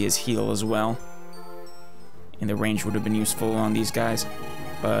 because he has heal as well. And the range would have been useful on these guys,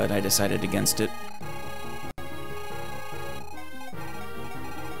 but I decided against it.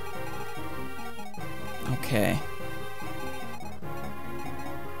 Okay.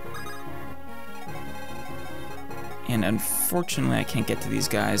 And unfortunately, I can't get to these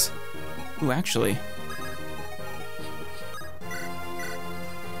guys. Ooh, actually.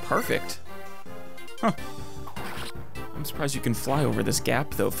 Perfect. Huh. I'm surprised you can fly over this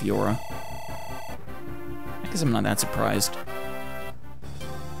gap, though, Fiora. I guess I'm not that surprised.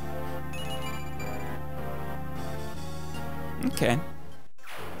 Okay.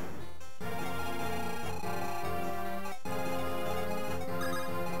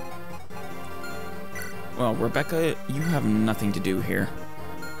 Well, Rebecca, you have nothing to do here.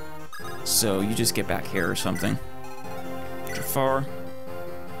 So you just get back here or something. Jafar,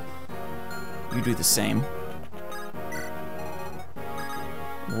 you do the same.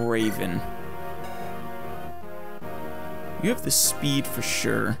 Raven, You have the speed for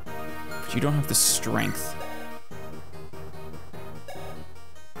sure, but you don't have the strength.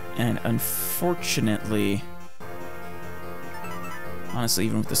 And unfortunately, honestly,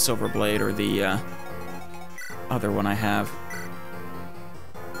 even with the silver blade or the other one I have,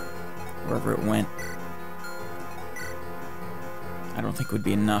 wherever it went, I don't think it would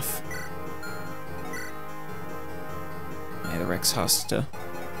be enough. Yeah, the Rex Hosta.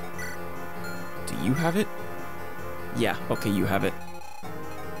 Do you have it? Yeah, okay, you have it.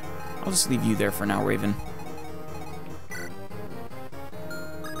 I'll just leave you there for now, Raven.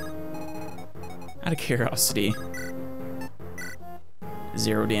 Out of curiosity.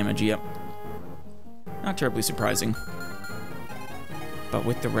 0 damage, yep. Not terribly surprising. But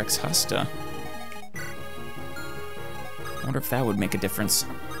with the Rex Hosta, I wonder if that would make a difference.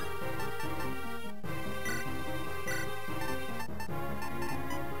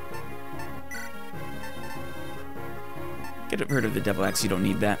 Get rid of the Devil Axe, you don't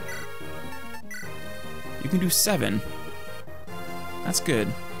need that. You can do 7. That's good.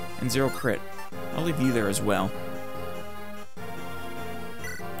 And 0 crit. I'll leave you there as well.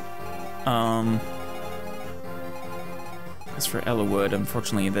 As for Eliwood,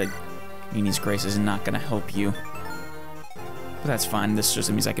 unfortunately the Nini's Grace is not gonna help you. But that's fine, this just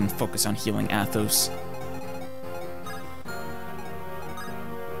means I can focus on healing Athos.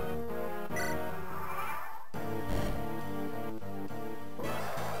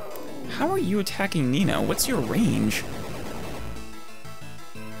 How are you attacking Nino? What's your range?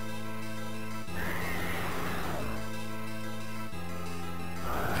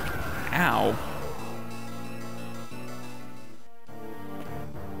 Ow.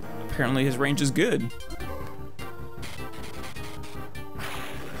 Apparently his range is good.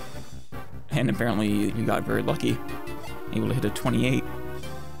 And apparently you got very lucky. Able to hit a 28.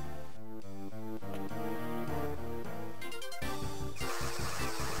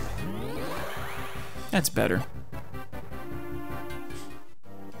 That's better.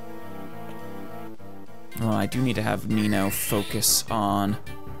 Well, I do need to have Nino focus on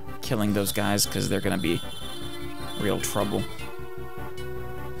killing those guys, because they're gonna be real trouble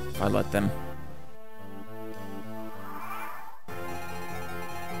if I let them.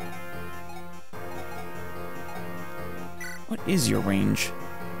 What is your range?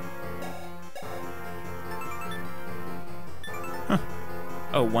 Huh.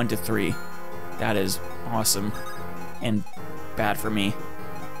 Oh, 1 to 3. That is awesome. And bad for me.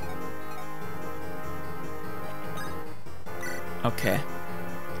 Okay.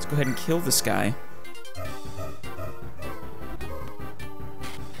 Let's go ahead and kill this guy.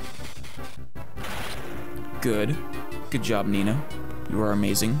 Good. Good job, Nino. You are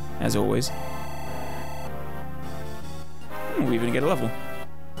amazing, as always. We even get a level.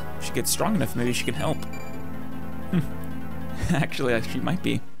 If she gets strong enough, maybe she can help. Actually, she might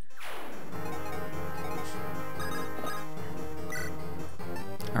be.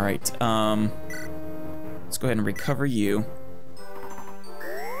 Alright, let's go ahead and recover you.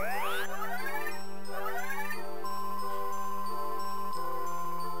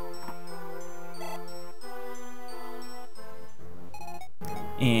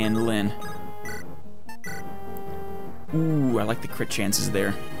 And Lynn. Ooh, I like the crit chances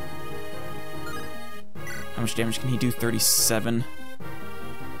there. How much damage can he do? 37.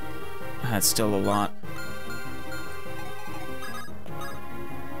 That's still a lot.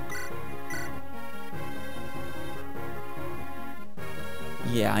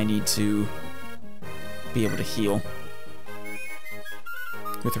 Yeah, I need to be able to heal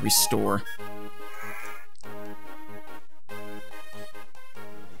with a restore.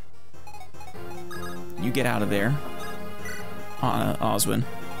 You get out of there, Oswin.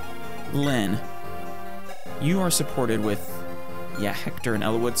 Lynn, you are supported with, yeah, Hector and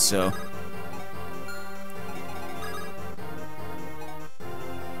Eliwood, so...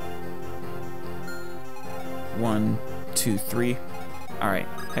 One, two, three. Alright,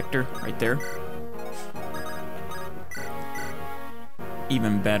 Hector, right there.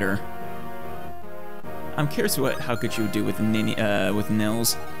 Even better. I'm curious how good you would do with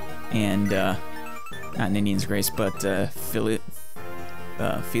Nils and, not Ninian's Grace, but Phila's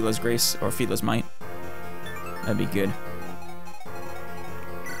Grace, or Phila's Might. That'd be good.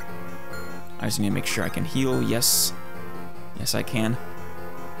 I just need to make sure I can heal. Yes. Yes, I can.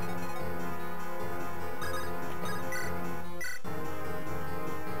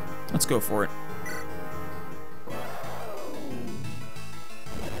 Let's go for it.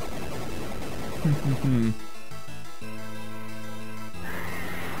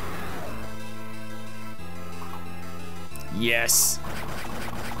 Yes.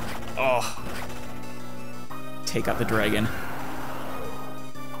 Oh. take out the dragon.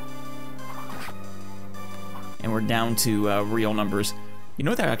 And we're down to real numbers. You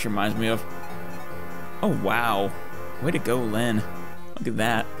know what that actually reminds me of? Oh, wow. Way to go, Lyn. Look at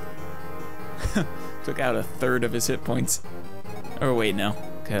that. Took out a third of his hit points. Oh, wait, no.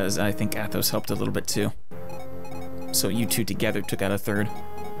 Because I think Athos helped a little bit, too. So you two together took out a third.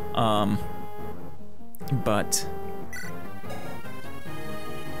 But...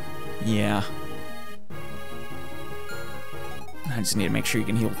 yeah. I just need to make sure you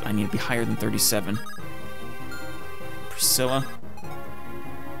can heal. I need to be higher than 37. Priscilla.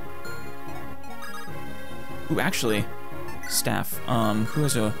 Ooh, actually, staff. Who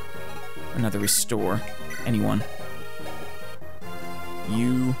has another restore? Anyone?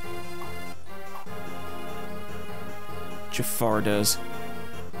 You. Jafar does.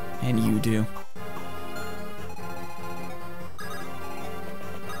 And you do.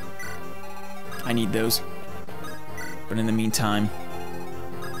 I need those. But in the meantime,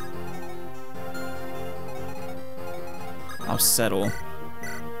 I'll settle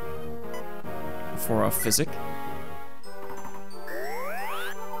for a physic.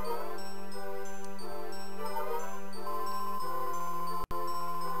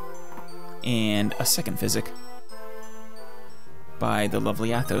 And a second physic by the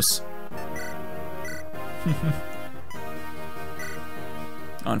lovely Athos.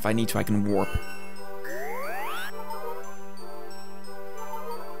 Oh, and if I need to, I can warp.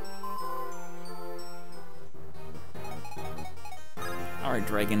 Alright,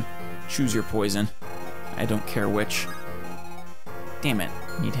 dragon. Choose your poison. I don't care which. Damn it.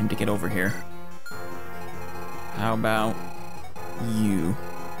 I need him to get over here. How about you?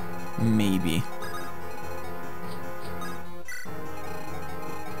 Maybe.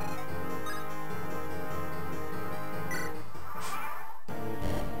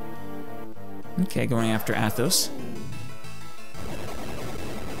 Okay, going after Athos.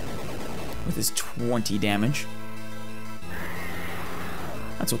 With his 20 damage.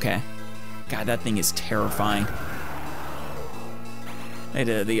 That's okay. God, that thing is terrifying.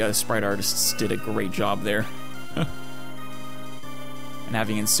 The sprite artists did a great job there. And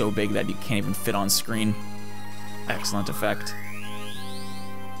having it so big that you can't even fit on screen. Excellent effect.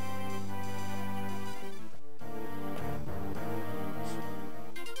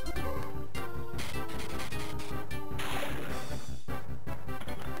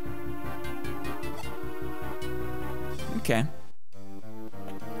 Okay.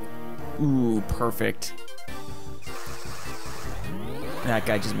 Ooh, perfect. That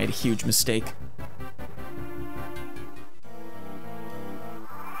guy just made a huge mistake.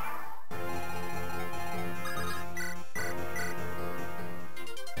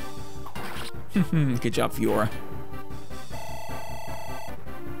 Good job, Fiora.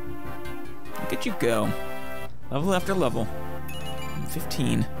 Look at you go. Level after level.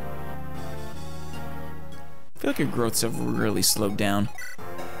 15. I feel like your growths have really slowed down.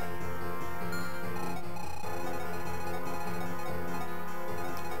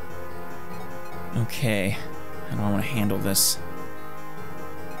 Okay, how do I want to handle this?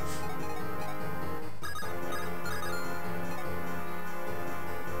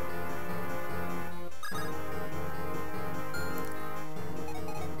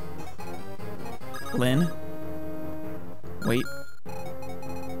 Lyn? Wait.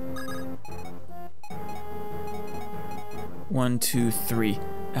 1, 2, 3.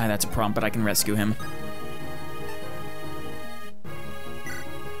 Ah, that's a prompt, but I can rescue him.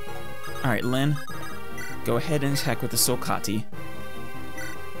 Alright, Lyn. Go ahead and attack with the Solkati.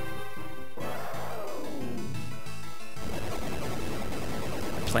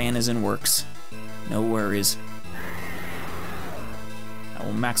 Plan is in works. No worries. I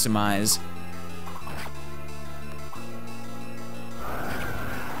will maximize.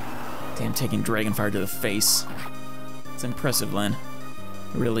 Damn, taking Dragonfire to the face. It's impressive, Lyn.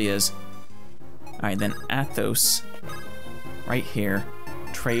 It really is. Alright, then Athos. Right here.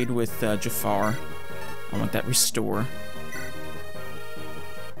 Trade with Jafar. I want that restore.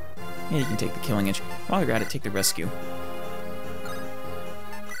 Yeah, you can take the killing edge. While you're at it, take the rescue.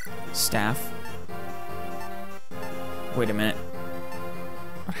 Staff. Wait a minute.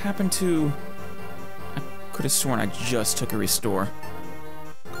 What happened to... I could have sworn I just took a restore.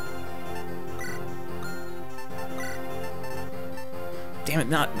 Damn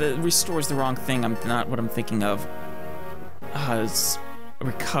it, the restore is the wrong thing. I'm not what I'm thinking of. It's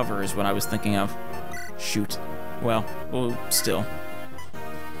recover is what I was thinking of. Shoot. Well, still.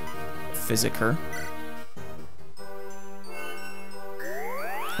 Physic her.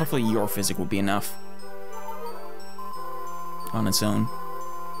 Hopefully your physic will be enough. On its own.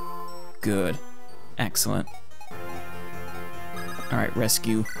 Good. Excellent. Alright,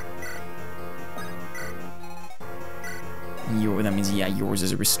 rescue. That means, yeah, yours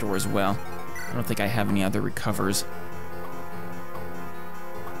is a restore as well. I don't think I have any other recovers.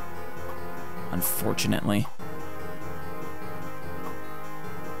 Unfortunately.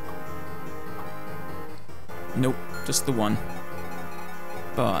 Nope, just the one.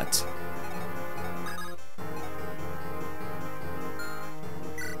 But...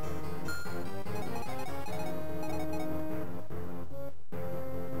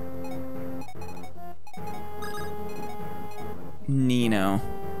 Nino.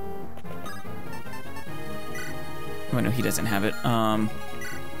 Oh, no, he doesn't have it.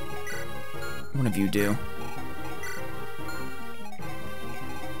 One of you do.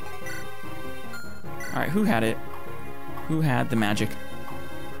 Alright, who had it? Who had the magic?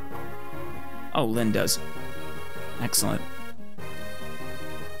 Oh, Lynn does. Excellent.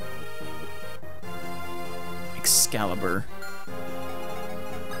 Excalibur.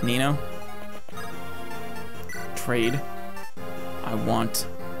 Nino? Trade. I want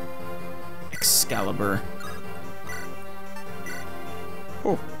Excalibur.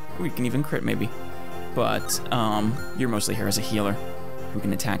 Oh, we can even crit maybe. But, you're mostly here as a healer who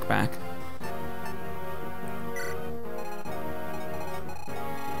can attack back.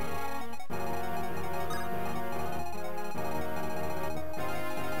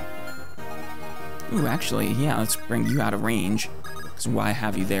 Ooh, actually, yeah, let's bring you out of range. Because why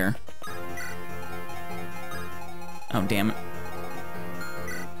have you there? Oh, damn it.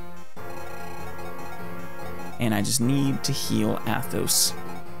 And I just need to heal Athos.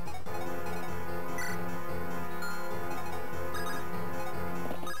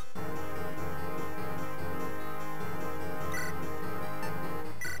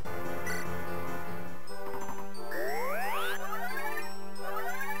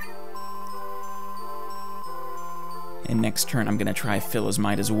 And next turn, I'm gonna try Philo's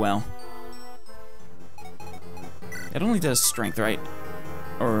Might as well. It only does strength, right?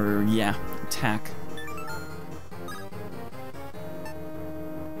 Or, yeah, attack.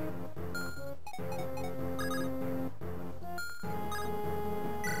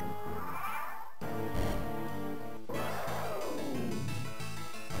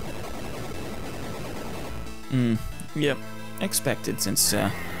 Yep, expected since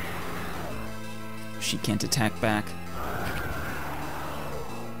she can't attack back.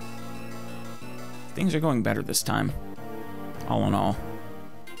 Things are going better this time, all in all.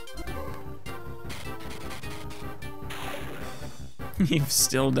 You're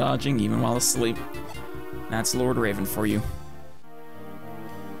still dodging even while asleep. That's Lord Raven for you.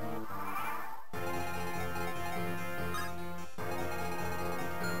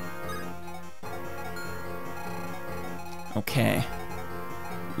 Okay.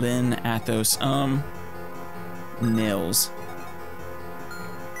 Lynn, Athos, Nils.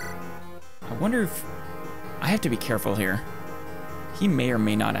 I wonder if... I have to be careful here. He may or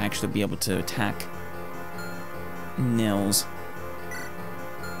may not actually be able to attack Nils.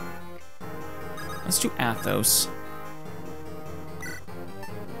 Let's do Athos.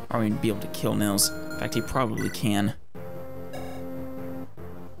 Or we'd be able to kill Nils. In fact, he probably can.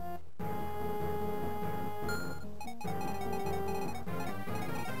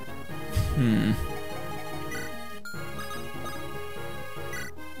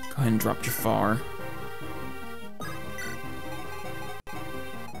 Go ahead and drop Jafar.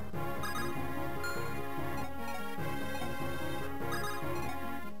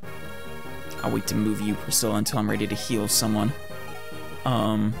 I'll wait to move you, Priscilla, until I'm ready to heal someone.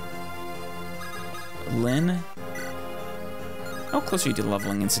 Lynn? How close are you to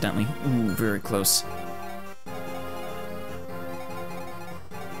leveling, incidentally? Ooh, very close.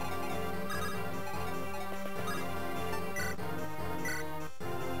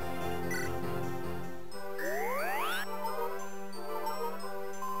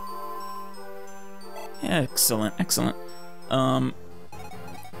 Excellent, excellent.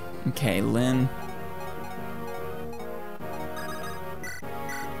 Okay, Lynn.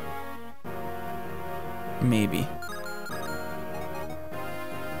 Maybe.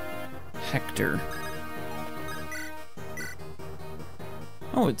 Hector.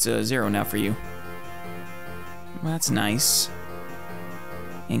 Oh, it's 0 now for you. Well, that's nice.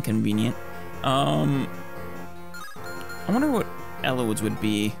 Inconvenient. I wonder what Eliwood's would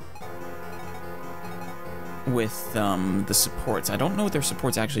be with the supports. I don't know what their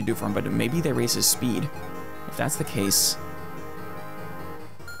supports actually do for him, but maybe they raise his speed. If that's the case...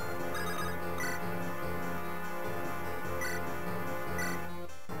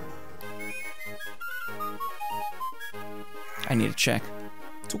 I need to check.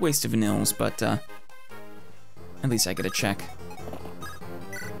 It's a waste of Nils, but at least I get a check.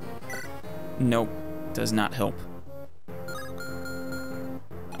 Nope, does not help.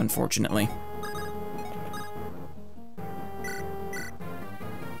 Unfortunately.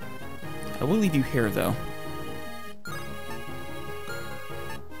 I will leave you here, though.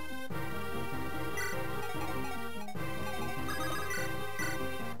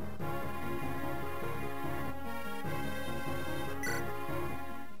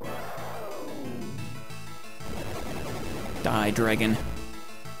 Die, dragon.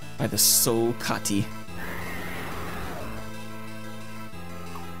 By the Soul Kati.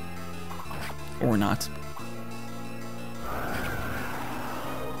 Or not.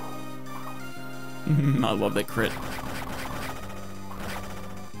 I love that crit.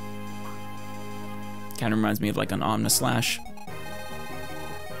 Kind of reminds me of like an Omnislash.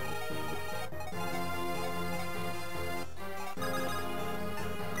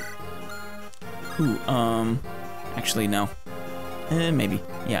 Ooh, actually, no. Maybe.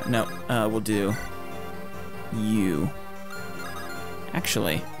 Yeah, no. We'll do you.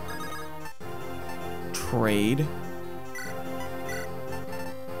 Actually, trade.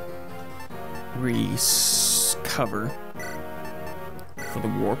 Recover for the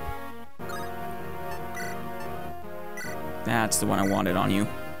warp. That's the one I wanted on you.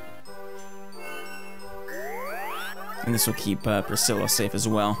 And this will keep Priscilla safe as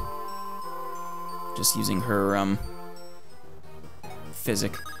well. Just using her,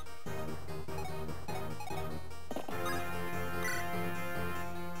 physic.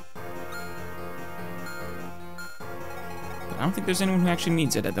 But I don't think there's anyone who actually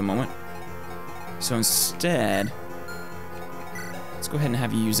needs it at the moment. So instead, let's go ahead and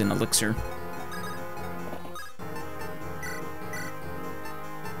have you use an elixir.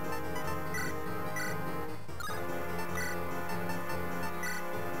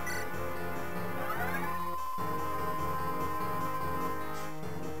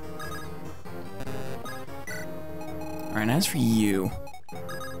 Alright, as for you,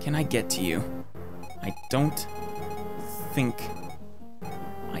 can I get to you? I don't think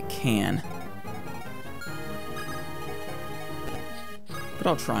I can. But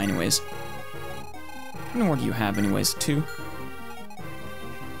I'll try anyways. How many more do you have anyways? 2?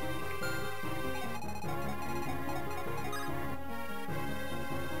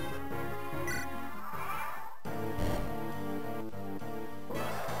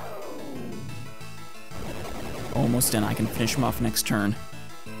 Almost done. I can finish him off next turn.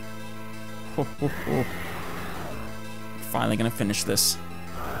 Ho, ho, ho. Finally gonna finish this.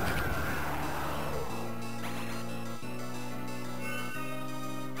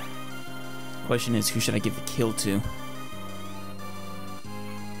 Question is, who should I give the kill to?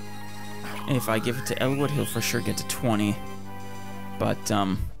 If I give it to Eliwood, he'll for sure get to 20. But,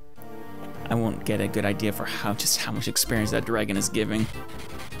 I won't get a good idea for how much experience that dragon is giving.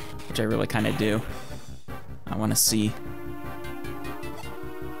 Which I really kind of do. I want to see.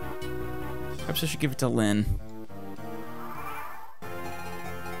 Perhaps I should give it to Lyn.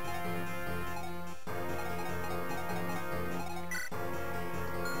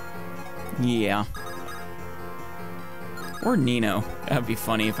 Yeah. Or Nino. That'd be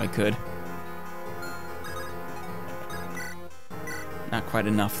funny if I could. Not quite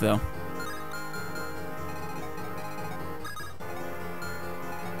enough, though.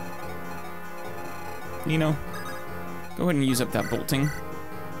 Nino, go ahead and use up that bolting.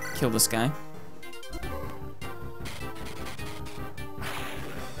 Kill this guy.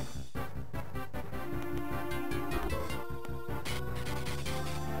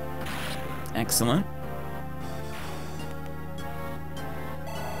 Excellent.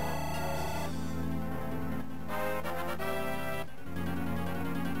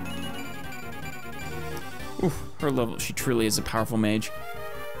 Oof, her level, she truly is a powerful mage.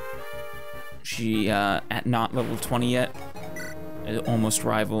 She, at not level 20 yet, it almost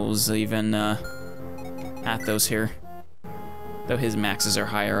rivals even, Athos here. Though his maxes are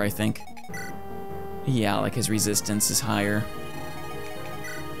higher, I think. Yeah, like his resistance is higher.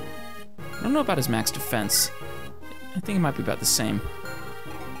 I don't know about his max defense. I think it might be about the same.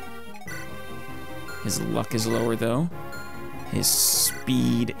 His luck is lower, though. His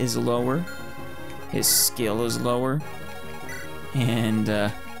speed is lower. His skill is lower. And,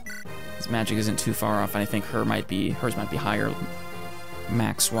 his magic isn't too far off. I think hers might be higher,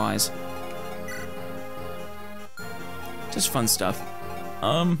 max-wise. Just fun stuff.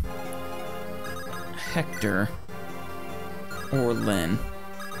 Hector or Lyn.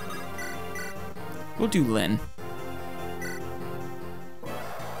 We'll do Lyn.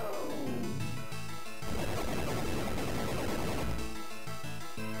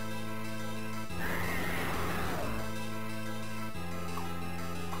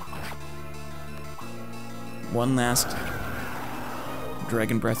 One last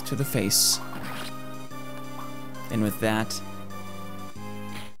dragon breath to the face. And with that...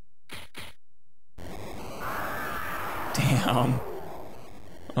 Damn.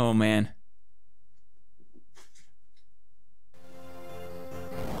 Oh, man.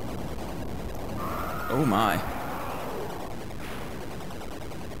 Oh, my.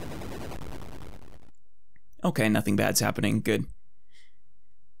 Okay, nothing bad's happening. Good.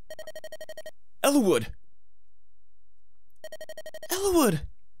 Eliwood! Eliwood!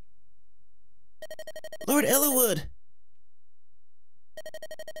 Lord Eliwood!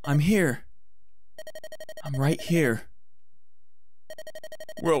 I'm here. I'm right here.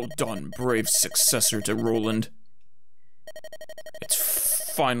 Well done, brave successor to Roland. It's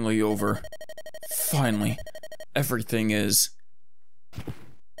finally over. Finally. Everything is...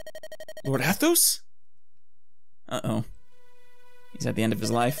 Lord Athos? Uh-oh. He's at the end of his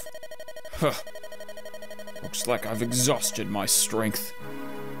life? Huh. Looks like I've exhausted my strength.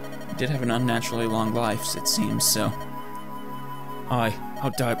 He did have an unnaturally long life, it seems, so...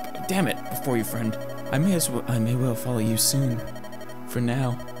 I'll die, damn it, before you, friend. I may well follow you soon. For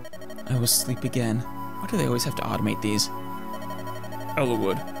now, I will sleep again. Why do they always have to automate these?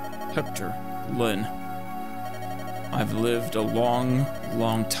 Eliwood, Hector, Lyn. I've lived a long,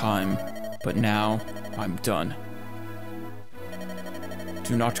 long time, but now I'm done.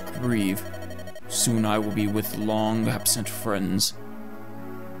 Do not grieve. Soon I will be with long-absent friends.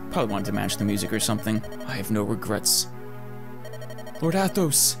 Probably wanted to match the music or something. I have no regrets. Lord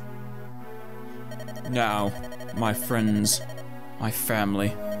Athos! Now, my friends, my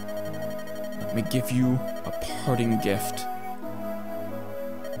family, let me give you a parting gift.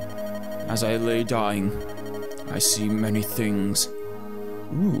 As I lay dying, I see many things.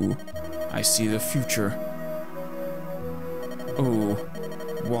 Ooh, I see the future. Oh,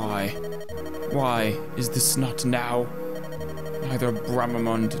 why? Why is this not now? Neither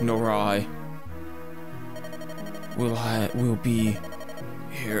Bramamond nor I will be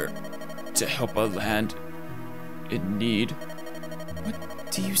here to help a land in need.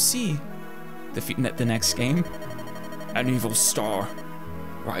 What do you see? The next game? An evil star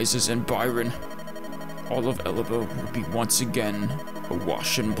rises in Byron. All of Elibe will be once again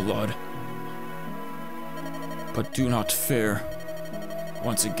awash in blood. But do not fear.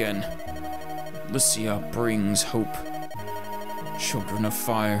 Once again, Lycia brings hope. Children of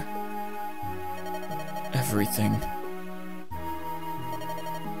fire. Everything.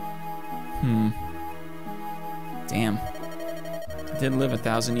 Damn. I did live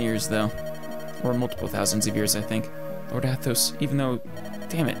 1,000 years, though. Or multiple thousands of years, I think. Lord Athos, even though...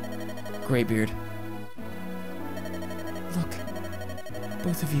 Damn it. Greybeard. Look.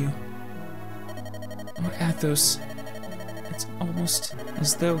 Both of you. Lord Athos. It's almost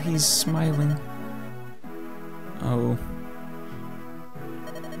as though he's smiling. Oh.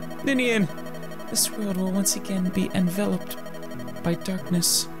 Ninian! This world will once again be enveloped by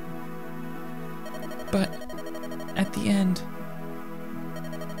darkness. But at the end,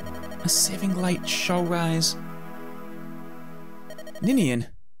 a saving light shall rise. Ninian!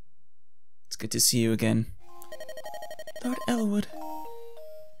 It's good to see you again. Lord Eliwood.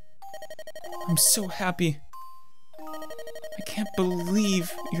 I'm so happy. I can't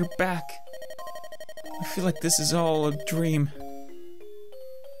believe you're back. I feel like this is all a dream.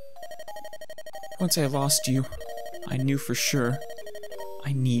 Once I lost you, I knew for sure.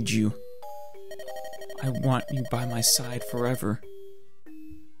 I need you. I want you by my side forever.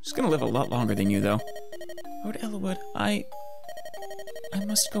 Just gonna live a lot longer than you, though. Lord Eliwood, I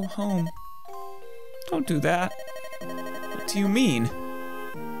must go home. Don't do that. What do you mean?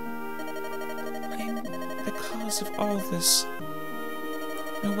 I'm the cause of all this.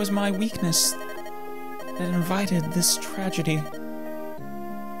 It was my weakness that invited this tragedy.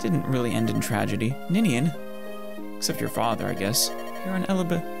 Didn't really end in tragedy. Ninian, except your father, I guess, here in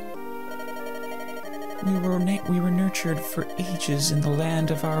Elibe. We were nurtured for ages in the land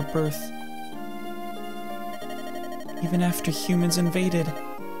of our birth. Even after humans invaded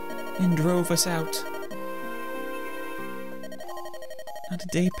and drove us out. Not a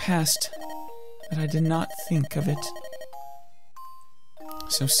day passed that I did not think of it.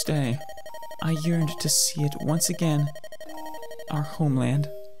 So stay. I yearned to see it once again. Our homeland.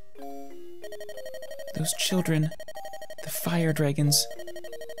 Those children, the fire dragons,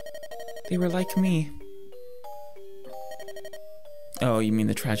 they were like me. Oh, you mean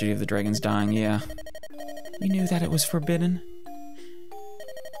the tragedy of the dragons dying, yeah. We knew that it was forbidden.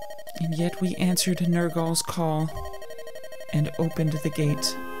 And yet we answered Nergal's call and opened the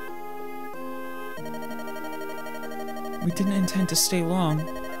gate. We didn't intend to stay long,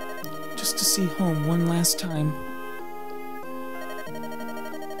 just to see home one last time.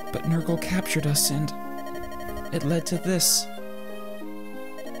 But Nurgle captured us and it led to this.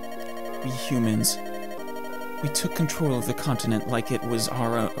 We humans, we took control of the continent like it was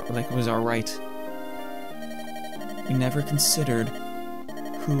our right. We never considered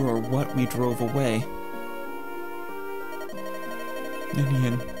who or what we drove away.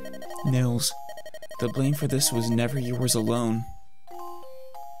 Ninian, Nils, the blame for this was never yours alone.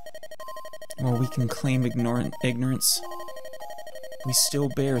 While we can claim ignorance, we still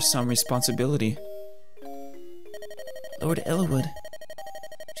bear some responsibility. Lord Eliwood,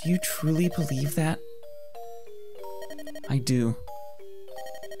 do you truly believe that? I do.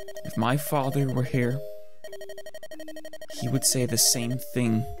 If my father were here, he would say the same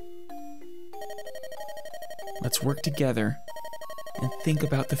thing. Let's work together and think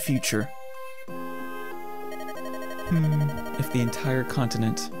about the future. If the entire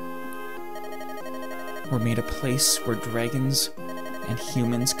continent were made a place where dragons and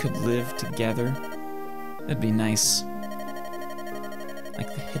humans could live together, that'd be nice.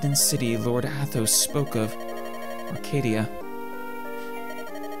 Like the hidden city Lord Athos spoke of, Arcadia.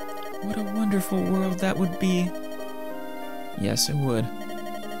 What a wonderful world that would be. Yes, it would.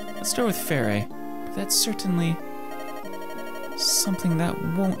 Let's start with Faerie, but that's certainly something that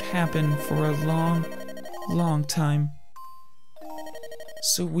won't happen for a long, long time.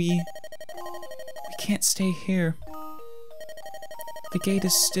 So we can't stay here. The gate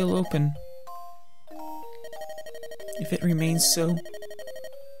is still open. If it remains so,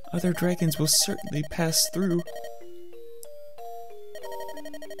 other dragons will certainly pass through.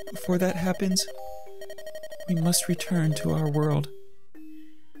 Before that happens, we must return to our world.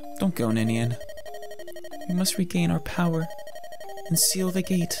 Don't go, Ninian. We must regain our power and seal the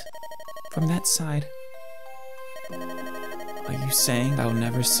gate from that side. Are you saying I'll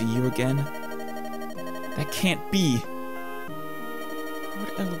never see you again? That can't be. Lord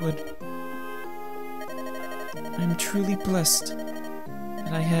Eliwood, I am truly blessed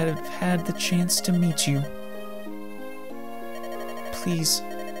that I have had the chance to meet you. Please,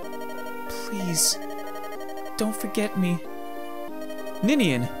 please, don't forget me.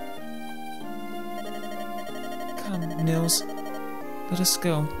 Ninian! Come, Nils. Let us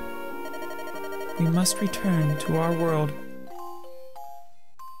go. We must return to our world.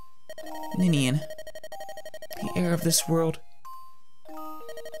 Ninian, the air of this world,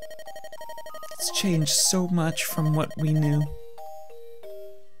 it's changed so much from what we knew.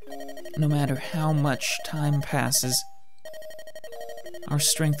 No matter how much time passes, our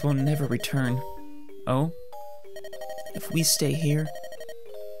strength will never return. Oh? If we stay here,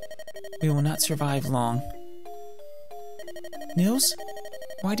 we will not survive long. Nils?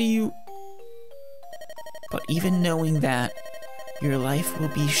 Why do you... But even knowing that your life will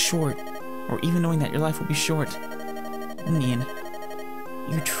be short, Ninian,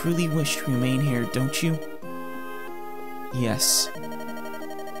 you truly wish to remain here, don't you? Yes.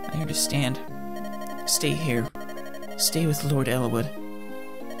 I understand. Stay here. Stay with Lord Eliwood.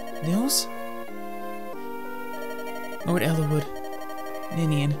 Nils? Lord Eliwood.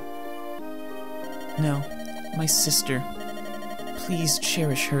 Ninian. No, my sister. Please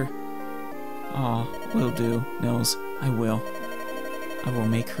cherish her. Aw, will do, Nils. I will. I will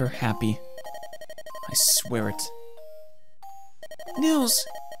make her happy. I swear it. Nils!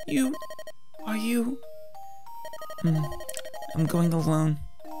 Are you... I'm going alone.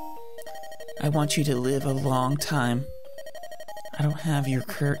 I want you to live a long time. I don't have your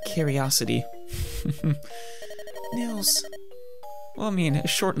curiosity. Nils. Well, I mean, a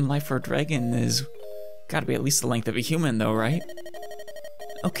shortened life for a dragon is... gotta be at least the length of a human, though, right?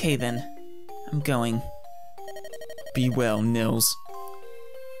 Okay, then. I'm going. Be well, Nils.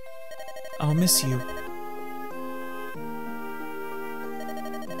 I'll miss you.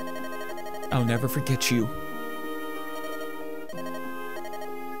 I'll never forget you.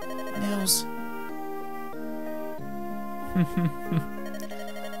 Nils.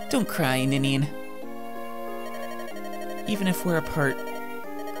 Don't cry, Ninian. Even if we're apart,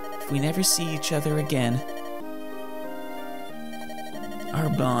 if we never see each other again, our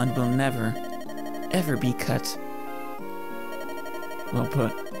bond will never, ever be cut. Well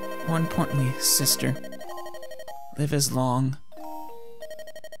put. More importantly, sister, live as long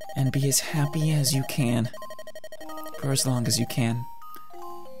and be as happy as you can for as long as you can.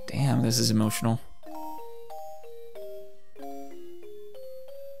 Damn, this is emotional.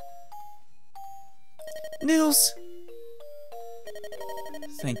 Nils!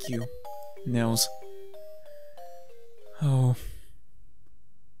 Thank you, Nils. Oh.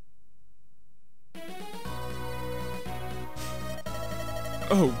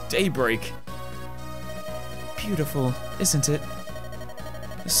 Oh. Oh, daybreak. Beautiful, isn't it?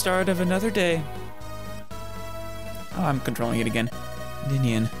 The start of another day. Oh, I'm controlling it again.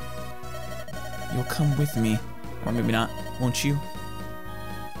 Ninian, you'll come with me. Or maybe not, won't you?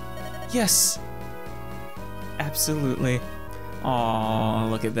 Yes! Absolutely. Aw,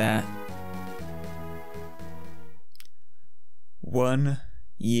 look at that. 1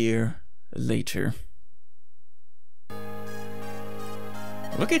 year later.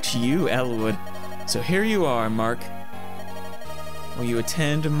 Look at you, Eliwood. So here you are, Mark. Will you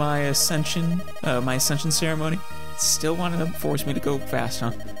attend my ascension ceremony? Still want to force me to go fast,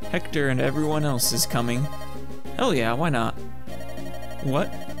 huh? Hector and everyone else is coming. Hell yeah, why not? What?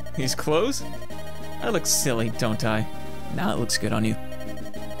 These clothes? I look silly, don't I? Nah, it looks good on you.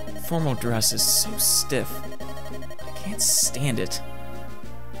 Formal dress is so stiff. I can't stand it.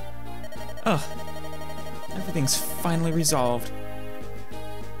 Ugh. Everything's finally resolved.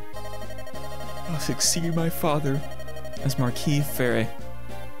 I'll succeed my father as Marquis Ferre.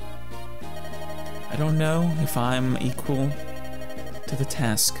 I don't know if I'm equal to the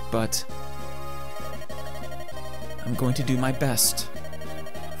task, but I'm going to do my best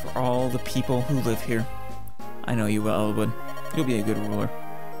for all the people who live here. I know you will, Eliwood. You'll be a good ruler.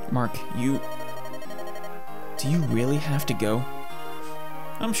 Mark, do you really have to go?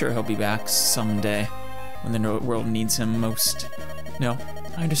 I'm sure he'll be back someday when the world needs him most. No,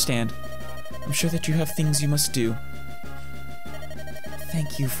 I understand. I'm sure that you have things you must do.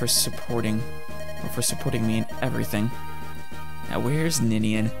 Thank you for supporting me in everything. Now where's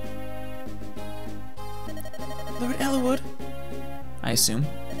Ninian? Lord Eliwood? I assume.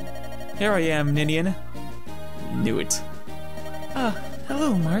 Here I am, Ninian. Knew it.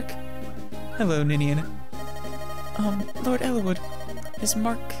 Hello, Mark. Hello, Ninian. Lord Eliwood, is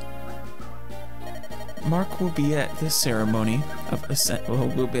Mark... Mark will be at the ceremony of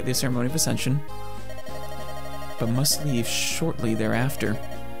Ascension, but must leave shortly thereafter.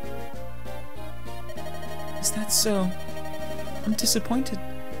 Is that so? I'm disappointed.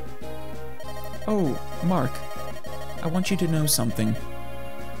 Oh, Mark, I want you to know something.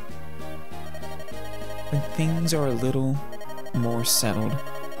 When things are a little more settled.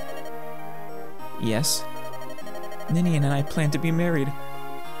 Yes? Ninian and I plan to be married.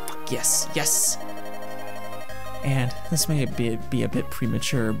 Fuck yes, yes! And this may be a bit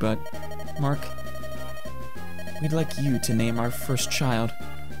premature, but Mark, we'd like you to name our first child.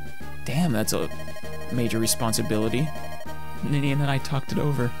 Damn, that's a major responsibility. Ninian and I talked it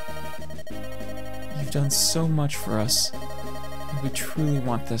over. You've done so much for us, and we truly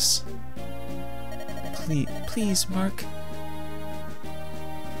want this. Please, Mark.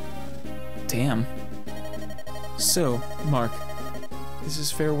 Damn. So, Mark, this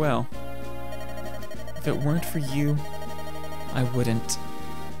is farewell. If it weren't for you, I wouldn't.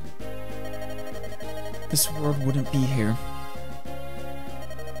 This world wouldn't be here.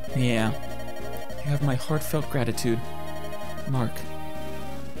 Yeah, you have my heartfelt gratitude, Mark.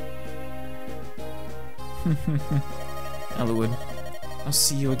 Eliwood, I'll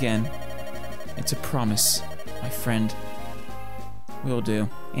see you again. It's a promise, my friend. Will do.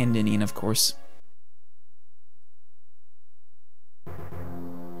 And Ninian, of course.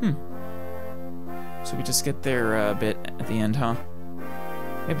 So we just get there a bit at the end, huh?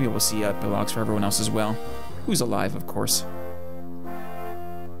 Maybe we'll see epilogues for everyone else as well. Who's alive, of course.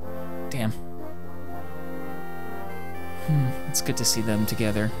 Damn. It's good to see them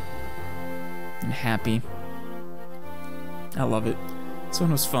together. And happy. I love it. This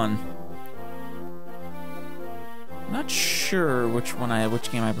one was fun. Not sure which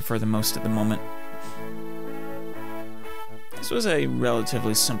game I prefer the most at the moment. This was a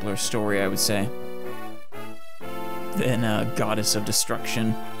relatively simpler story, I would say, than Goddess of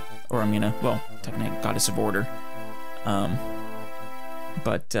Destruction, or well, technically Goddess of Order.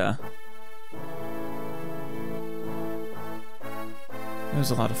 But it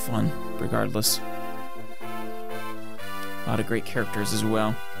was a lot of fun, regardless. A lot of great characters as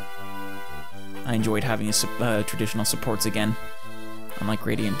well. I enjoyed having traditional supports again, unlike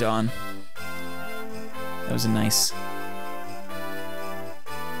Radiant Dawn. That was nice.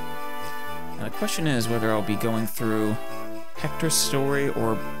 Now the question is whether I'll be going through Hector's story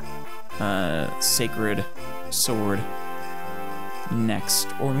or Sacred Sword next,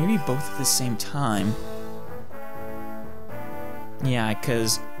 or maybe both at the same time. Yeah,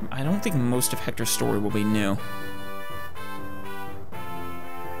 because I don't think most of Hector's story will be new.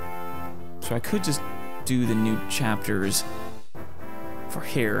 So I could just do the new chapters for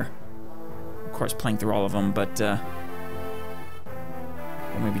here. Of course, playing through all of them, but or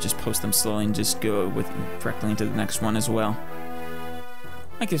maybe just post them slowly and just go directly into the next one as well.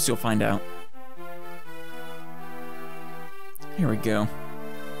 I guess you'll find out. Here we go.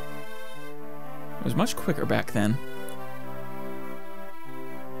 It was much quicker back then.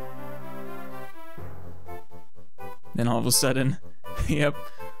 Then all of a sudden, yep,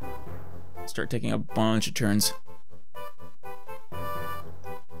 start taking a bunch of turns.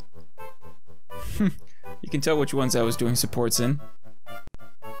 You can tell which ones I was doing supports in.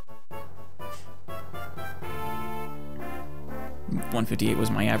 $158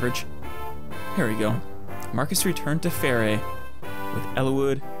 was my average. Here we go. Marcus returned to Fire with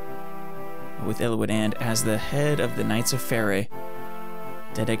Eliwood, and as the head of the Knights of Fire,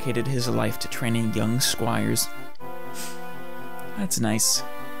 dedicated his life to training young squires. That's nice.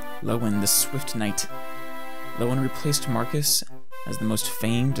 Lowen, the Swift Knight. Lowen replaced Marcus as the most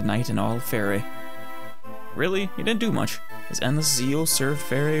famed knight in all of Fire. Really? He didn't do much. His endless zeal served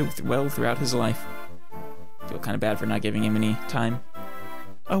Fire well throughout his life. Feel kind of bad for not giving him any time.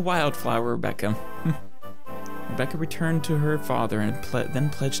 A wildflower, Rebecca. Rebecca returned to her father and then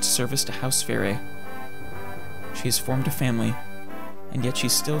pledged service to House Fare. She has formed a family, and yet she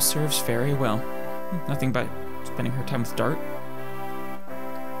still serves Fare well. Nothing but spending her time with Dart.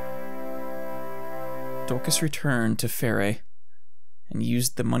 Dorcas returned to Fare and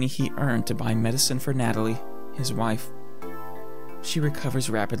used the money he earned to buy medicine for Natalie, his wife. She recovers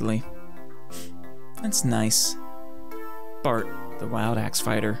rapidly. That's nice. Bart, the wild axe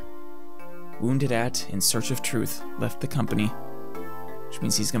fighter, wounded at In Search of Truth, left the company, which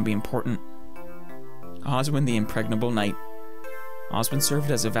means he's going to be important. Oswin, the impregnable knight. Oswin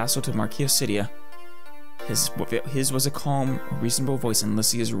served as a vassal to Marquis of Cydia. His was a calm, reasonable voice in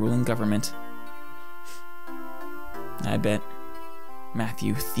Lycia's ruling government. I bet.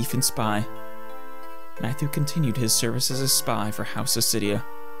 Matthew, thief and spy. Matthew continued his service as a spy for House of Cydia.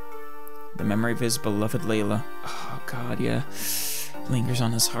 The memory of his beloved Layla, oh god, yeah, lingers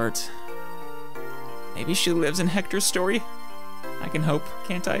on his heart. Maybe she lives in Hector's story? I can hope,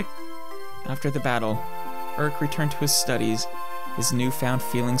 can't I? After the battle, Urk returned to his studies. His newfound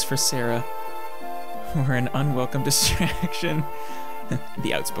feelings for Sarah were an unwelcome distraction.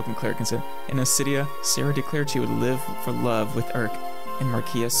 The outspoken cleric said, in Cydia, Sarah declared she would live for love with Urk, and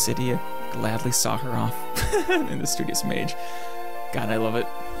Marquis of Cydia gladly saw her off. In the studious mage. God, I love it.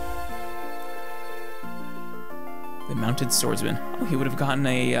 The mounted swordsman. Oh, he would have gotten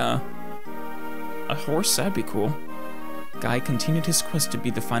a horse. That'd be cool. Guy continued his quest to be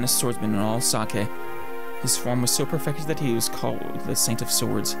the finest swordsman in all Sake. His form was so perfected that he was called the Saint of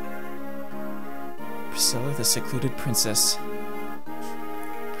Swords. Priscilla, the secluded princess.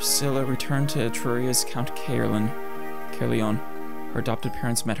 Priscilla returned to Etruria's Count Caerleon. Her adopted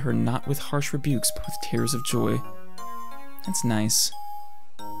parents met her not with harsh rebukes, but with tears of joy. That's nice.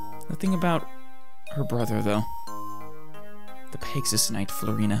 Nothing about her brother, though. The Pegasus Knight,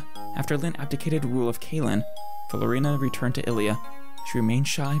 Florina. After Lyn abdicated rule of Caelin, Florina returned to Ilia. She remained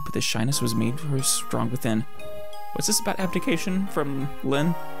shy, but the shyness was made her strong within. What's this about abdication from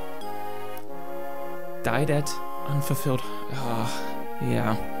Lyn? Died at unfulfilled...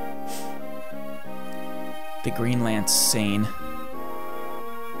 yeah. The Green Lance, Sane.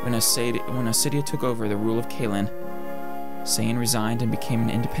 When Cydia took over the rule of Caelin, Sane resigned and became an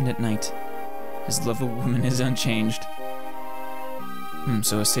independent knight. His love of women is unchanged.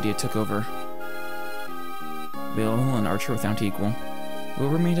 So Cydia took over. Bill, an archer without equal. Will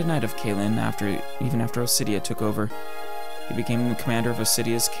remained a knight of Caelin even after Cydia took over. He became the commander of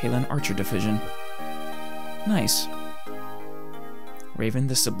Cydia's Caelin Archer Division. Nice. Raven,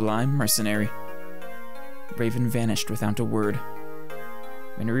 the sublime mercenary. Raven vanished without a word.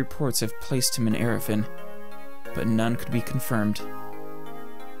 Many reports have placed him in Arafin, but none could be confirmed.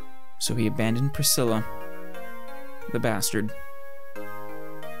 So he abandoned Priscilla, the bastard.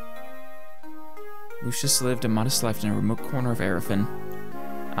 Lucius lived a modest life in a remote corner of Arafin.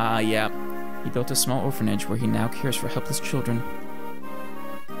 Ah, yeah. He built a small orphanage where he now cares for helpless children.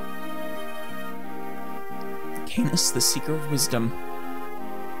 Canis, the seeker of wisdom.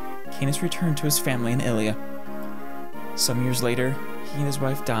 Canis returned to his family in Ilia. Some years later, he and his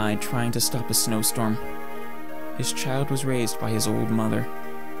wife died trying to stop a snowstorm. His child was raised by his old mother.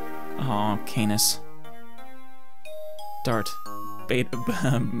 Aw, Canis. Dart,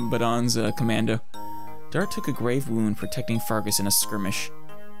 Badon's commando. Dart took a grave wound protecting Fargus in a skirmish.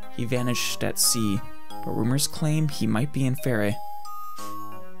 He vanished at sea, but rumors claim he might be in Fare.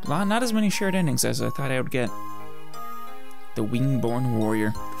 Not as many shared endings as I thought I would get. The Wingborn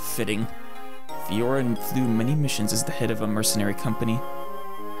Warrior. Fitting. Fiora flew many missions as the head of a mercenary company.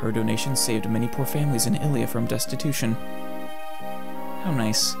 Her donation saved many poor families in Ilia from destitution. How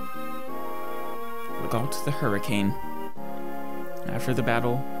nice. Legault the Hurricane. After the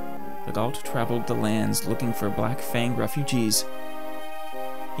battle, the Galt traveled the lands looking for black-fanged refugees.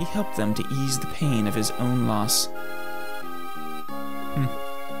 He helped them to ease the pain of his own loss.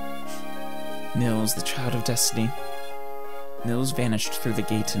 Nils, the child of destiny. Nils vanished through the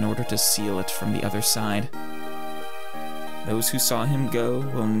gate in order to seal it from the other side. Those who saw him go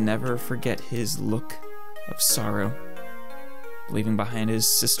will never forget his look of sorrow, leaving behind his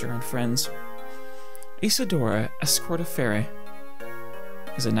sister and friends. Isadora, escort of Fere.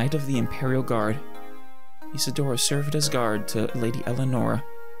 As a knight of the Imperial Guard, Isadora served as guard to Lady Eleonora.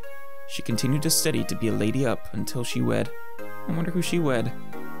 She continued to study to be a lady up until she wed. I wonder who she wed.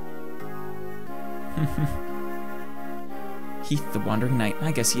 Heath, the Wandering Knight.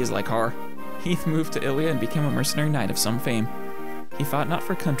 I guess he is like her. Heath moved to Ilia and became a mercenary knight of some fame. He fought not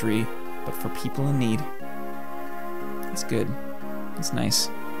for country, but for people in need. That's good. That's nice.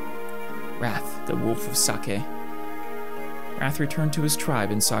 Wrath, the Wolf of Sake. Wrath returned to his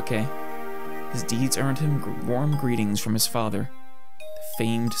tribe in Sake. His deeds earned him warm greetings from his father, the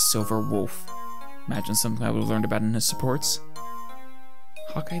famed Silver Wolf. Imagine something I would have learned about in his supports.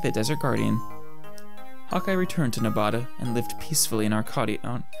 Hawkeye, the Desert Guardian. Hawkeye returned to Nevada and lived peacefully in Arcadia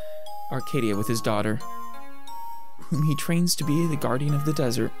with his daughter, whom he trains to be the guardian of the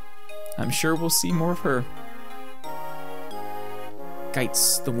desert. I'm sure we'll see more of her.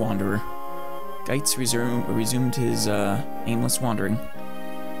 Geitz, the Wanderer. Geitz resumed his aimless wandering.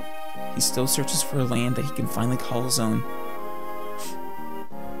 He still searches for a land that he can finally call his own.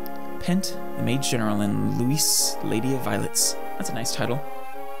 Pent, the Mage General, and Luis, Lady of Violets. That's a nice title.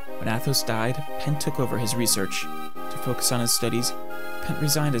 When Athos died, Pent took over his research. To focus on his studies, Pent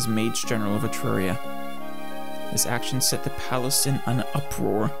resigned as Mage General of Etruria. This action set the palace in an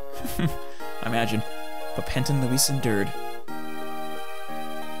uproar. Imagine, but Pent and Luis endured.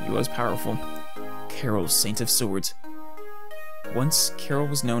 He was powerful. Carol, Saint of Swords. Once, Carol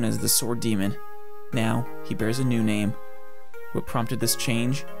was known as the Sword Demon. Now, he bears a new name. What prompted this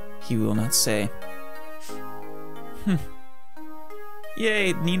change, he will not say.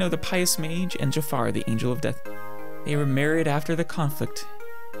 Yay, Nino the Pious Mage and Jafar the Angel of Death. They were married after the conflict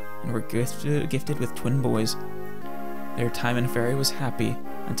and were gifted with twin boys. Their time in Fairy was happy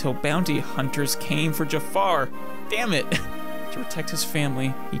until bounty hunters came for Jafar. Damn it! To protect his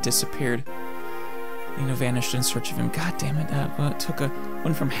family, he disappeared. Nino vanished in search of him. God damn it, it took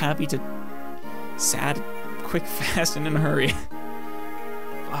went from happy to sad, quick, fast, and in a hurry.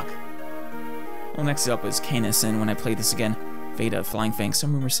 Fuck. Well, next up is Canis, and when I play this again, Veda, Flying Fang.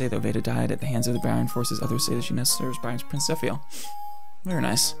 Some rumors say that Veda died at the hands of the Baron forces. Others say that she now serves Baron's Prince Zephiel. Very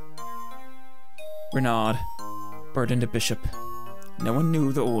nice. Renaud, burdened a bishop. No one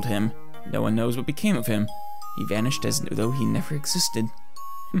knew the old him. No one knows what became of him. He vanished as though he never existed.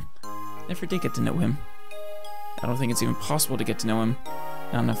 Never did get to know him. I don't think it's even possible to get to know him.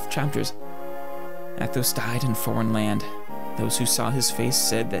 Not enough chapters. Athos died in foreign land. Those who saw his face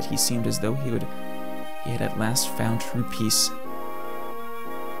said that he seemed as though he had at last found true peace.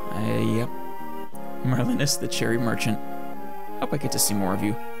 Yep. Merlinus, the cherry merchant. Hope I get to see more of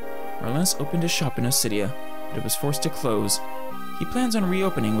you. Merlinus opened his shop in Ossidia, but it was forced to close. He plans on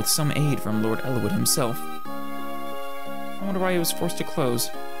reopening with some aid from Lord Eliwood himself. I wonder why he was forced to close.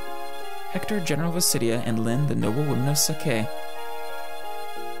 Hector, General of Ossidia, and Lynn, the noble woman of Sake.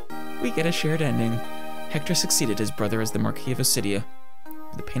 We get a shared ending. Hector succeeded his brother as the Marquis of Ossidia.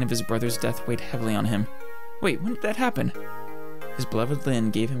 The pain of his brother's death weighed heavily on him. Wait, when did that happen? His beloved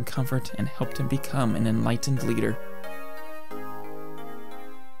Lynn gave him comfort and helped him become an enlightened leader.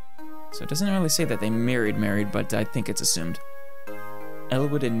 So it doesn't really say that they married, but I think it's assumed.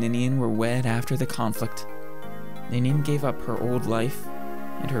 Eliwood and Ninian were wed after the conflict. Ninian gave up her old life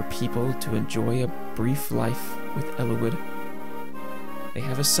and her people to enjoy a brief life with Eliwood. They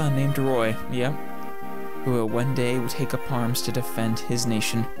have a son named Roy, yep, who will one day take up arms to defend his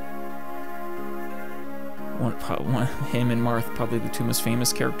nation. Him and Marth, probably the two most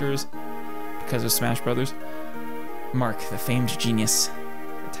famous characters because of Smash Brothers. Mark, the famed genius.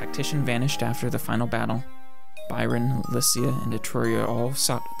 The tactician vanished after the final battle. Byron, Lycia, and Etruria all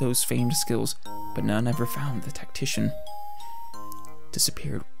sought those famed skills, but none ever found the tactician.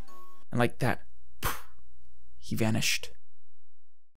 Disappeared. And like that, he vanished.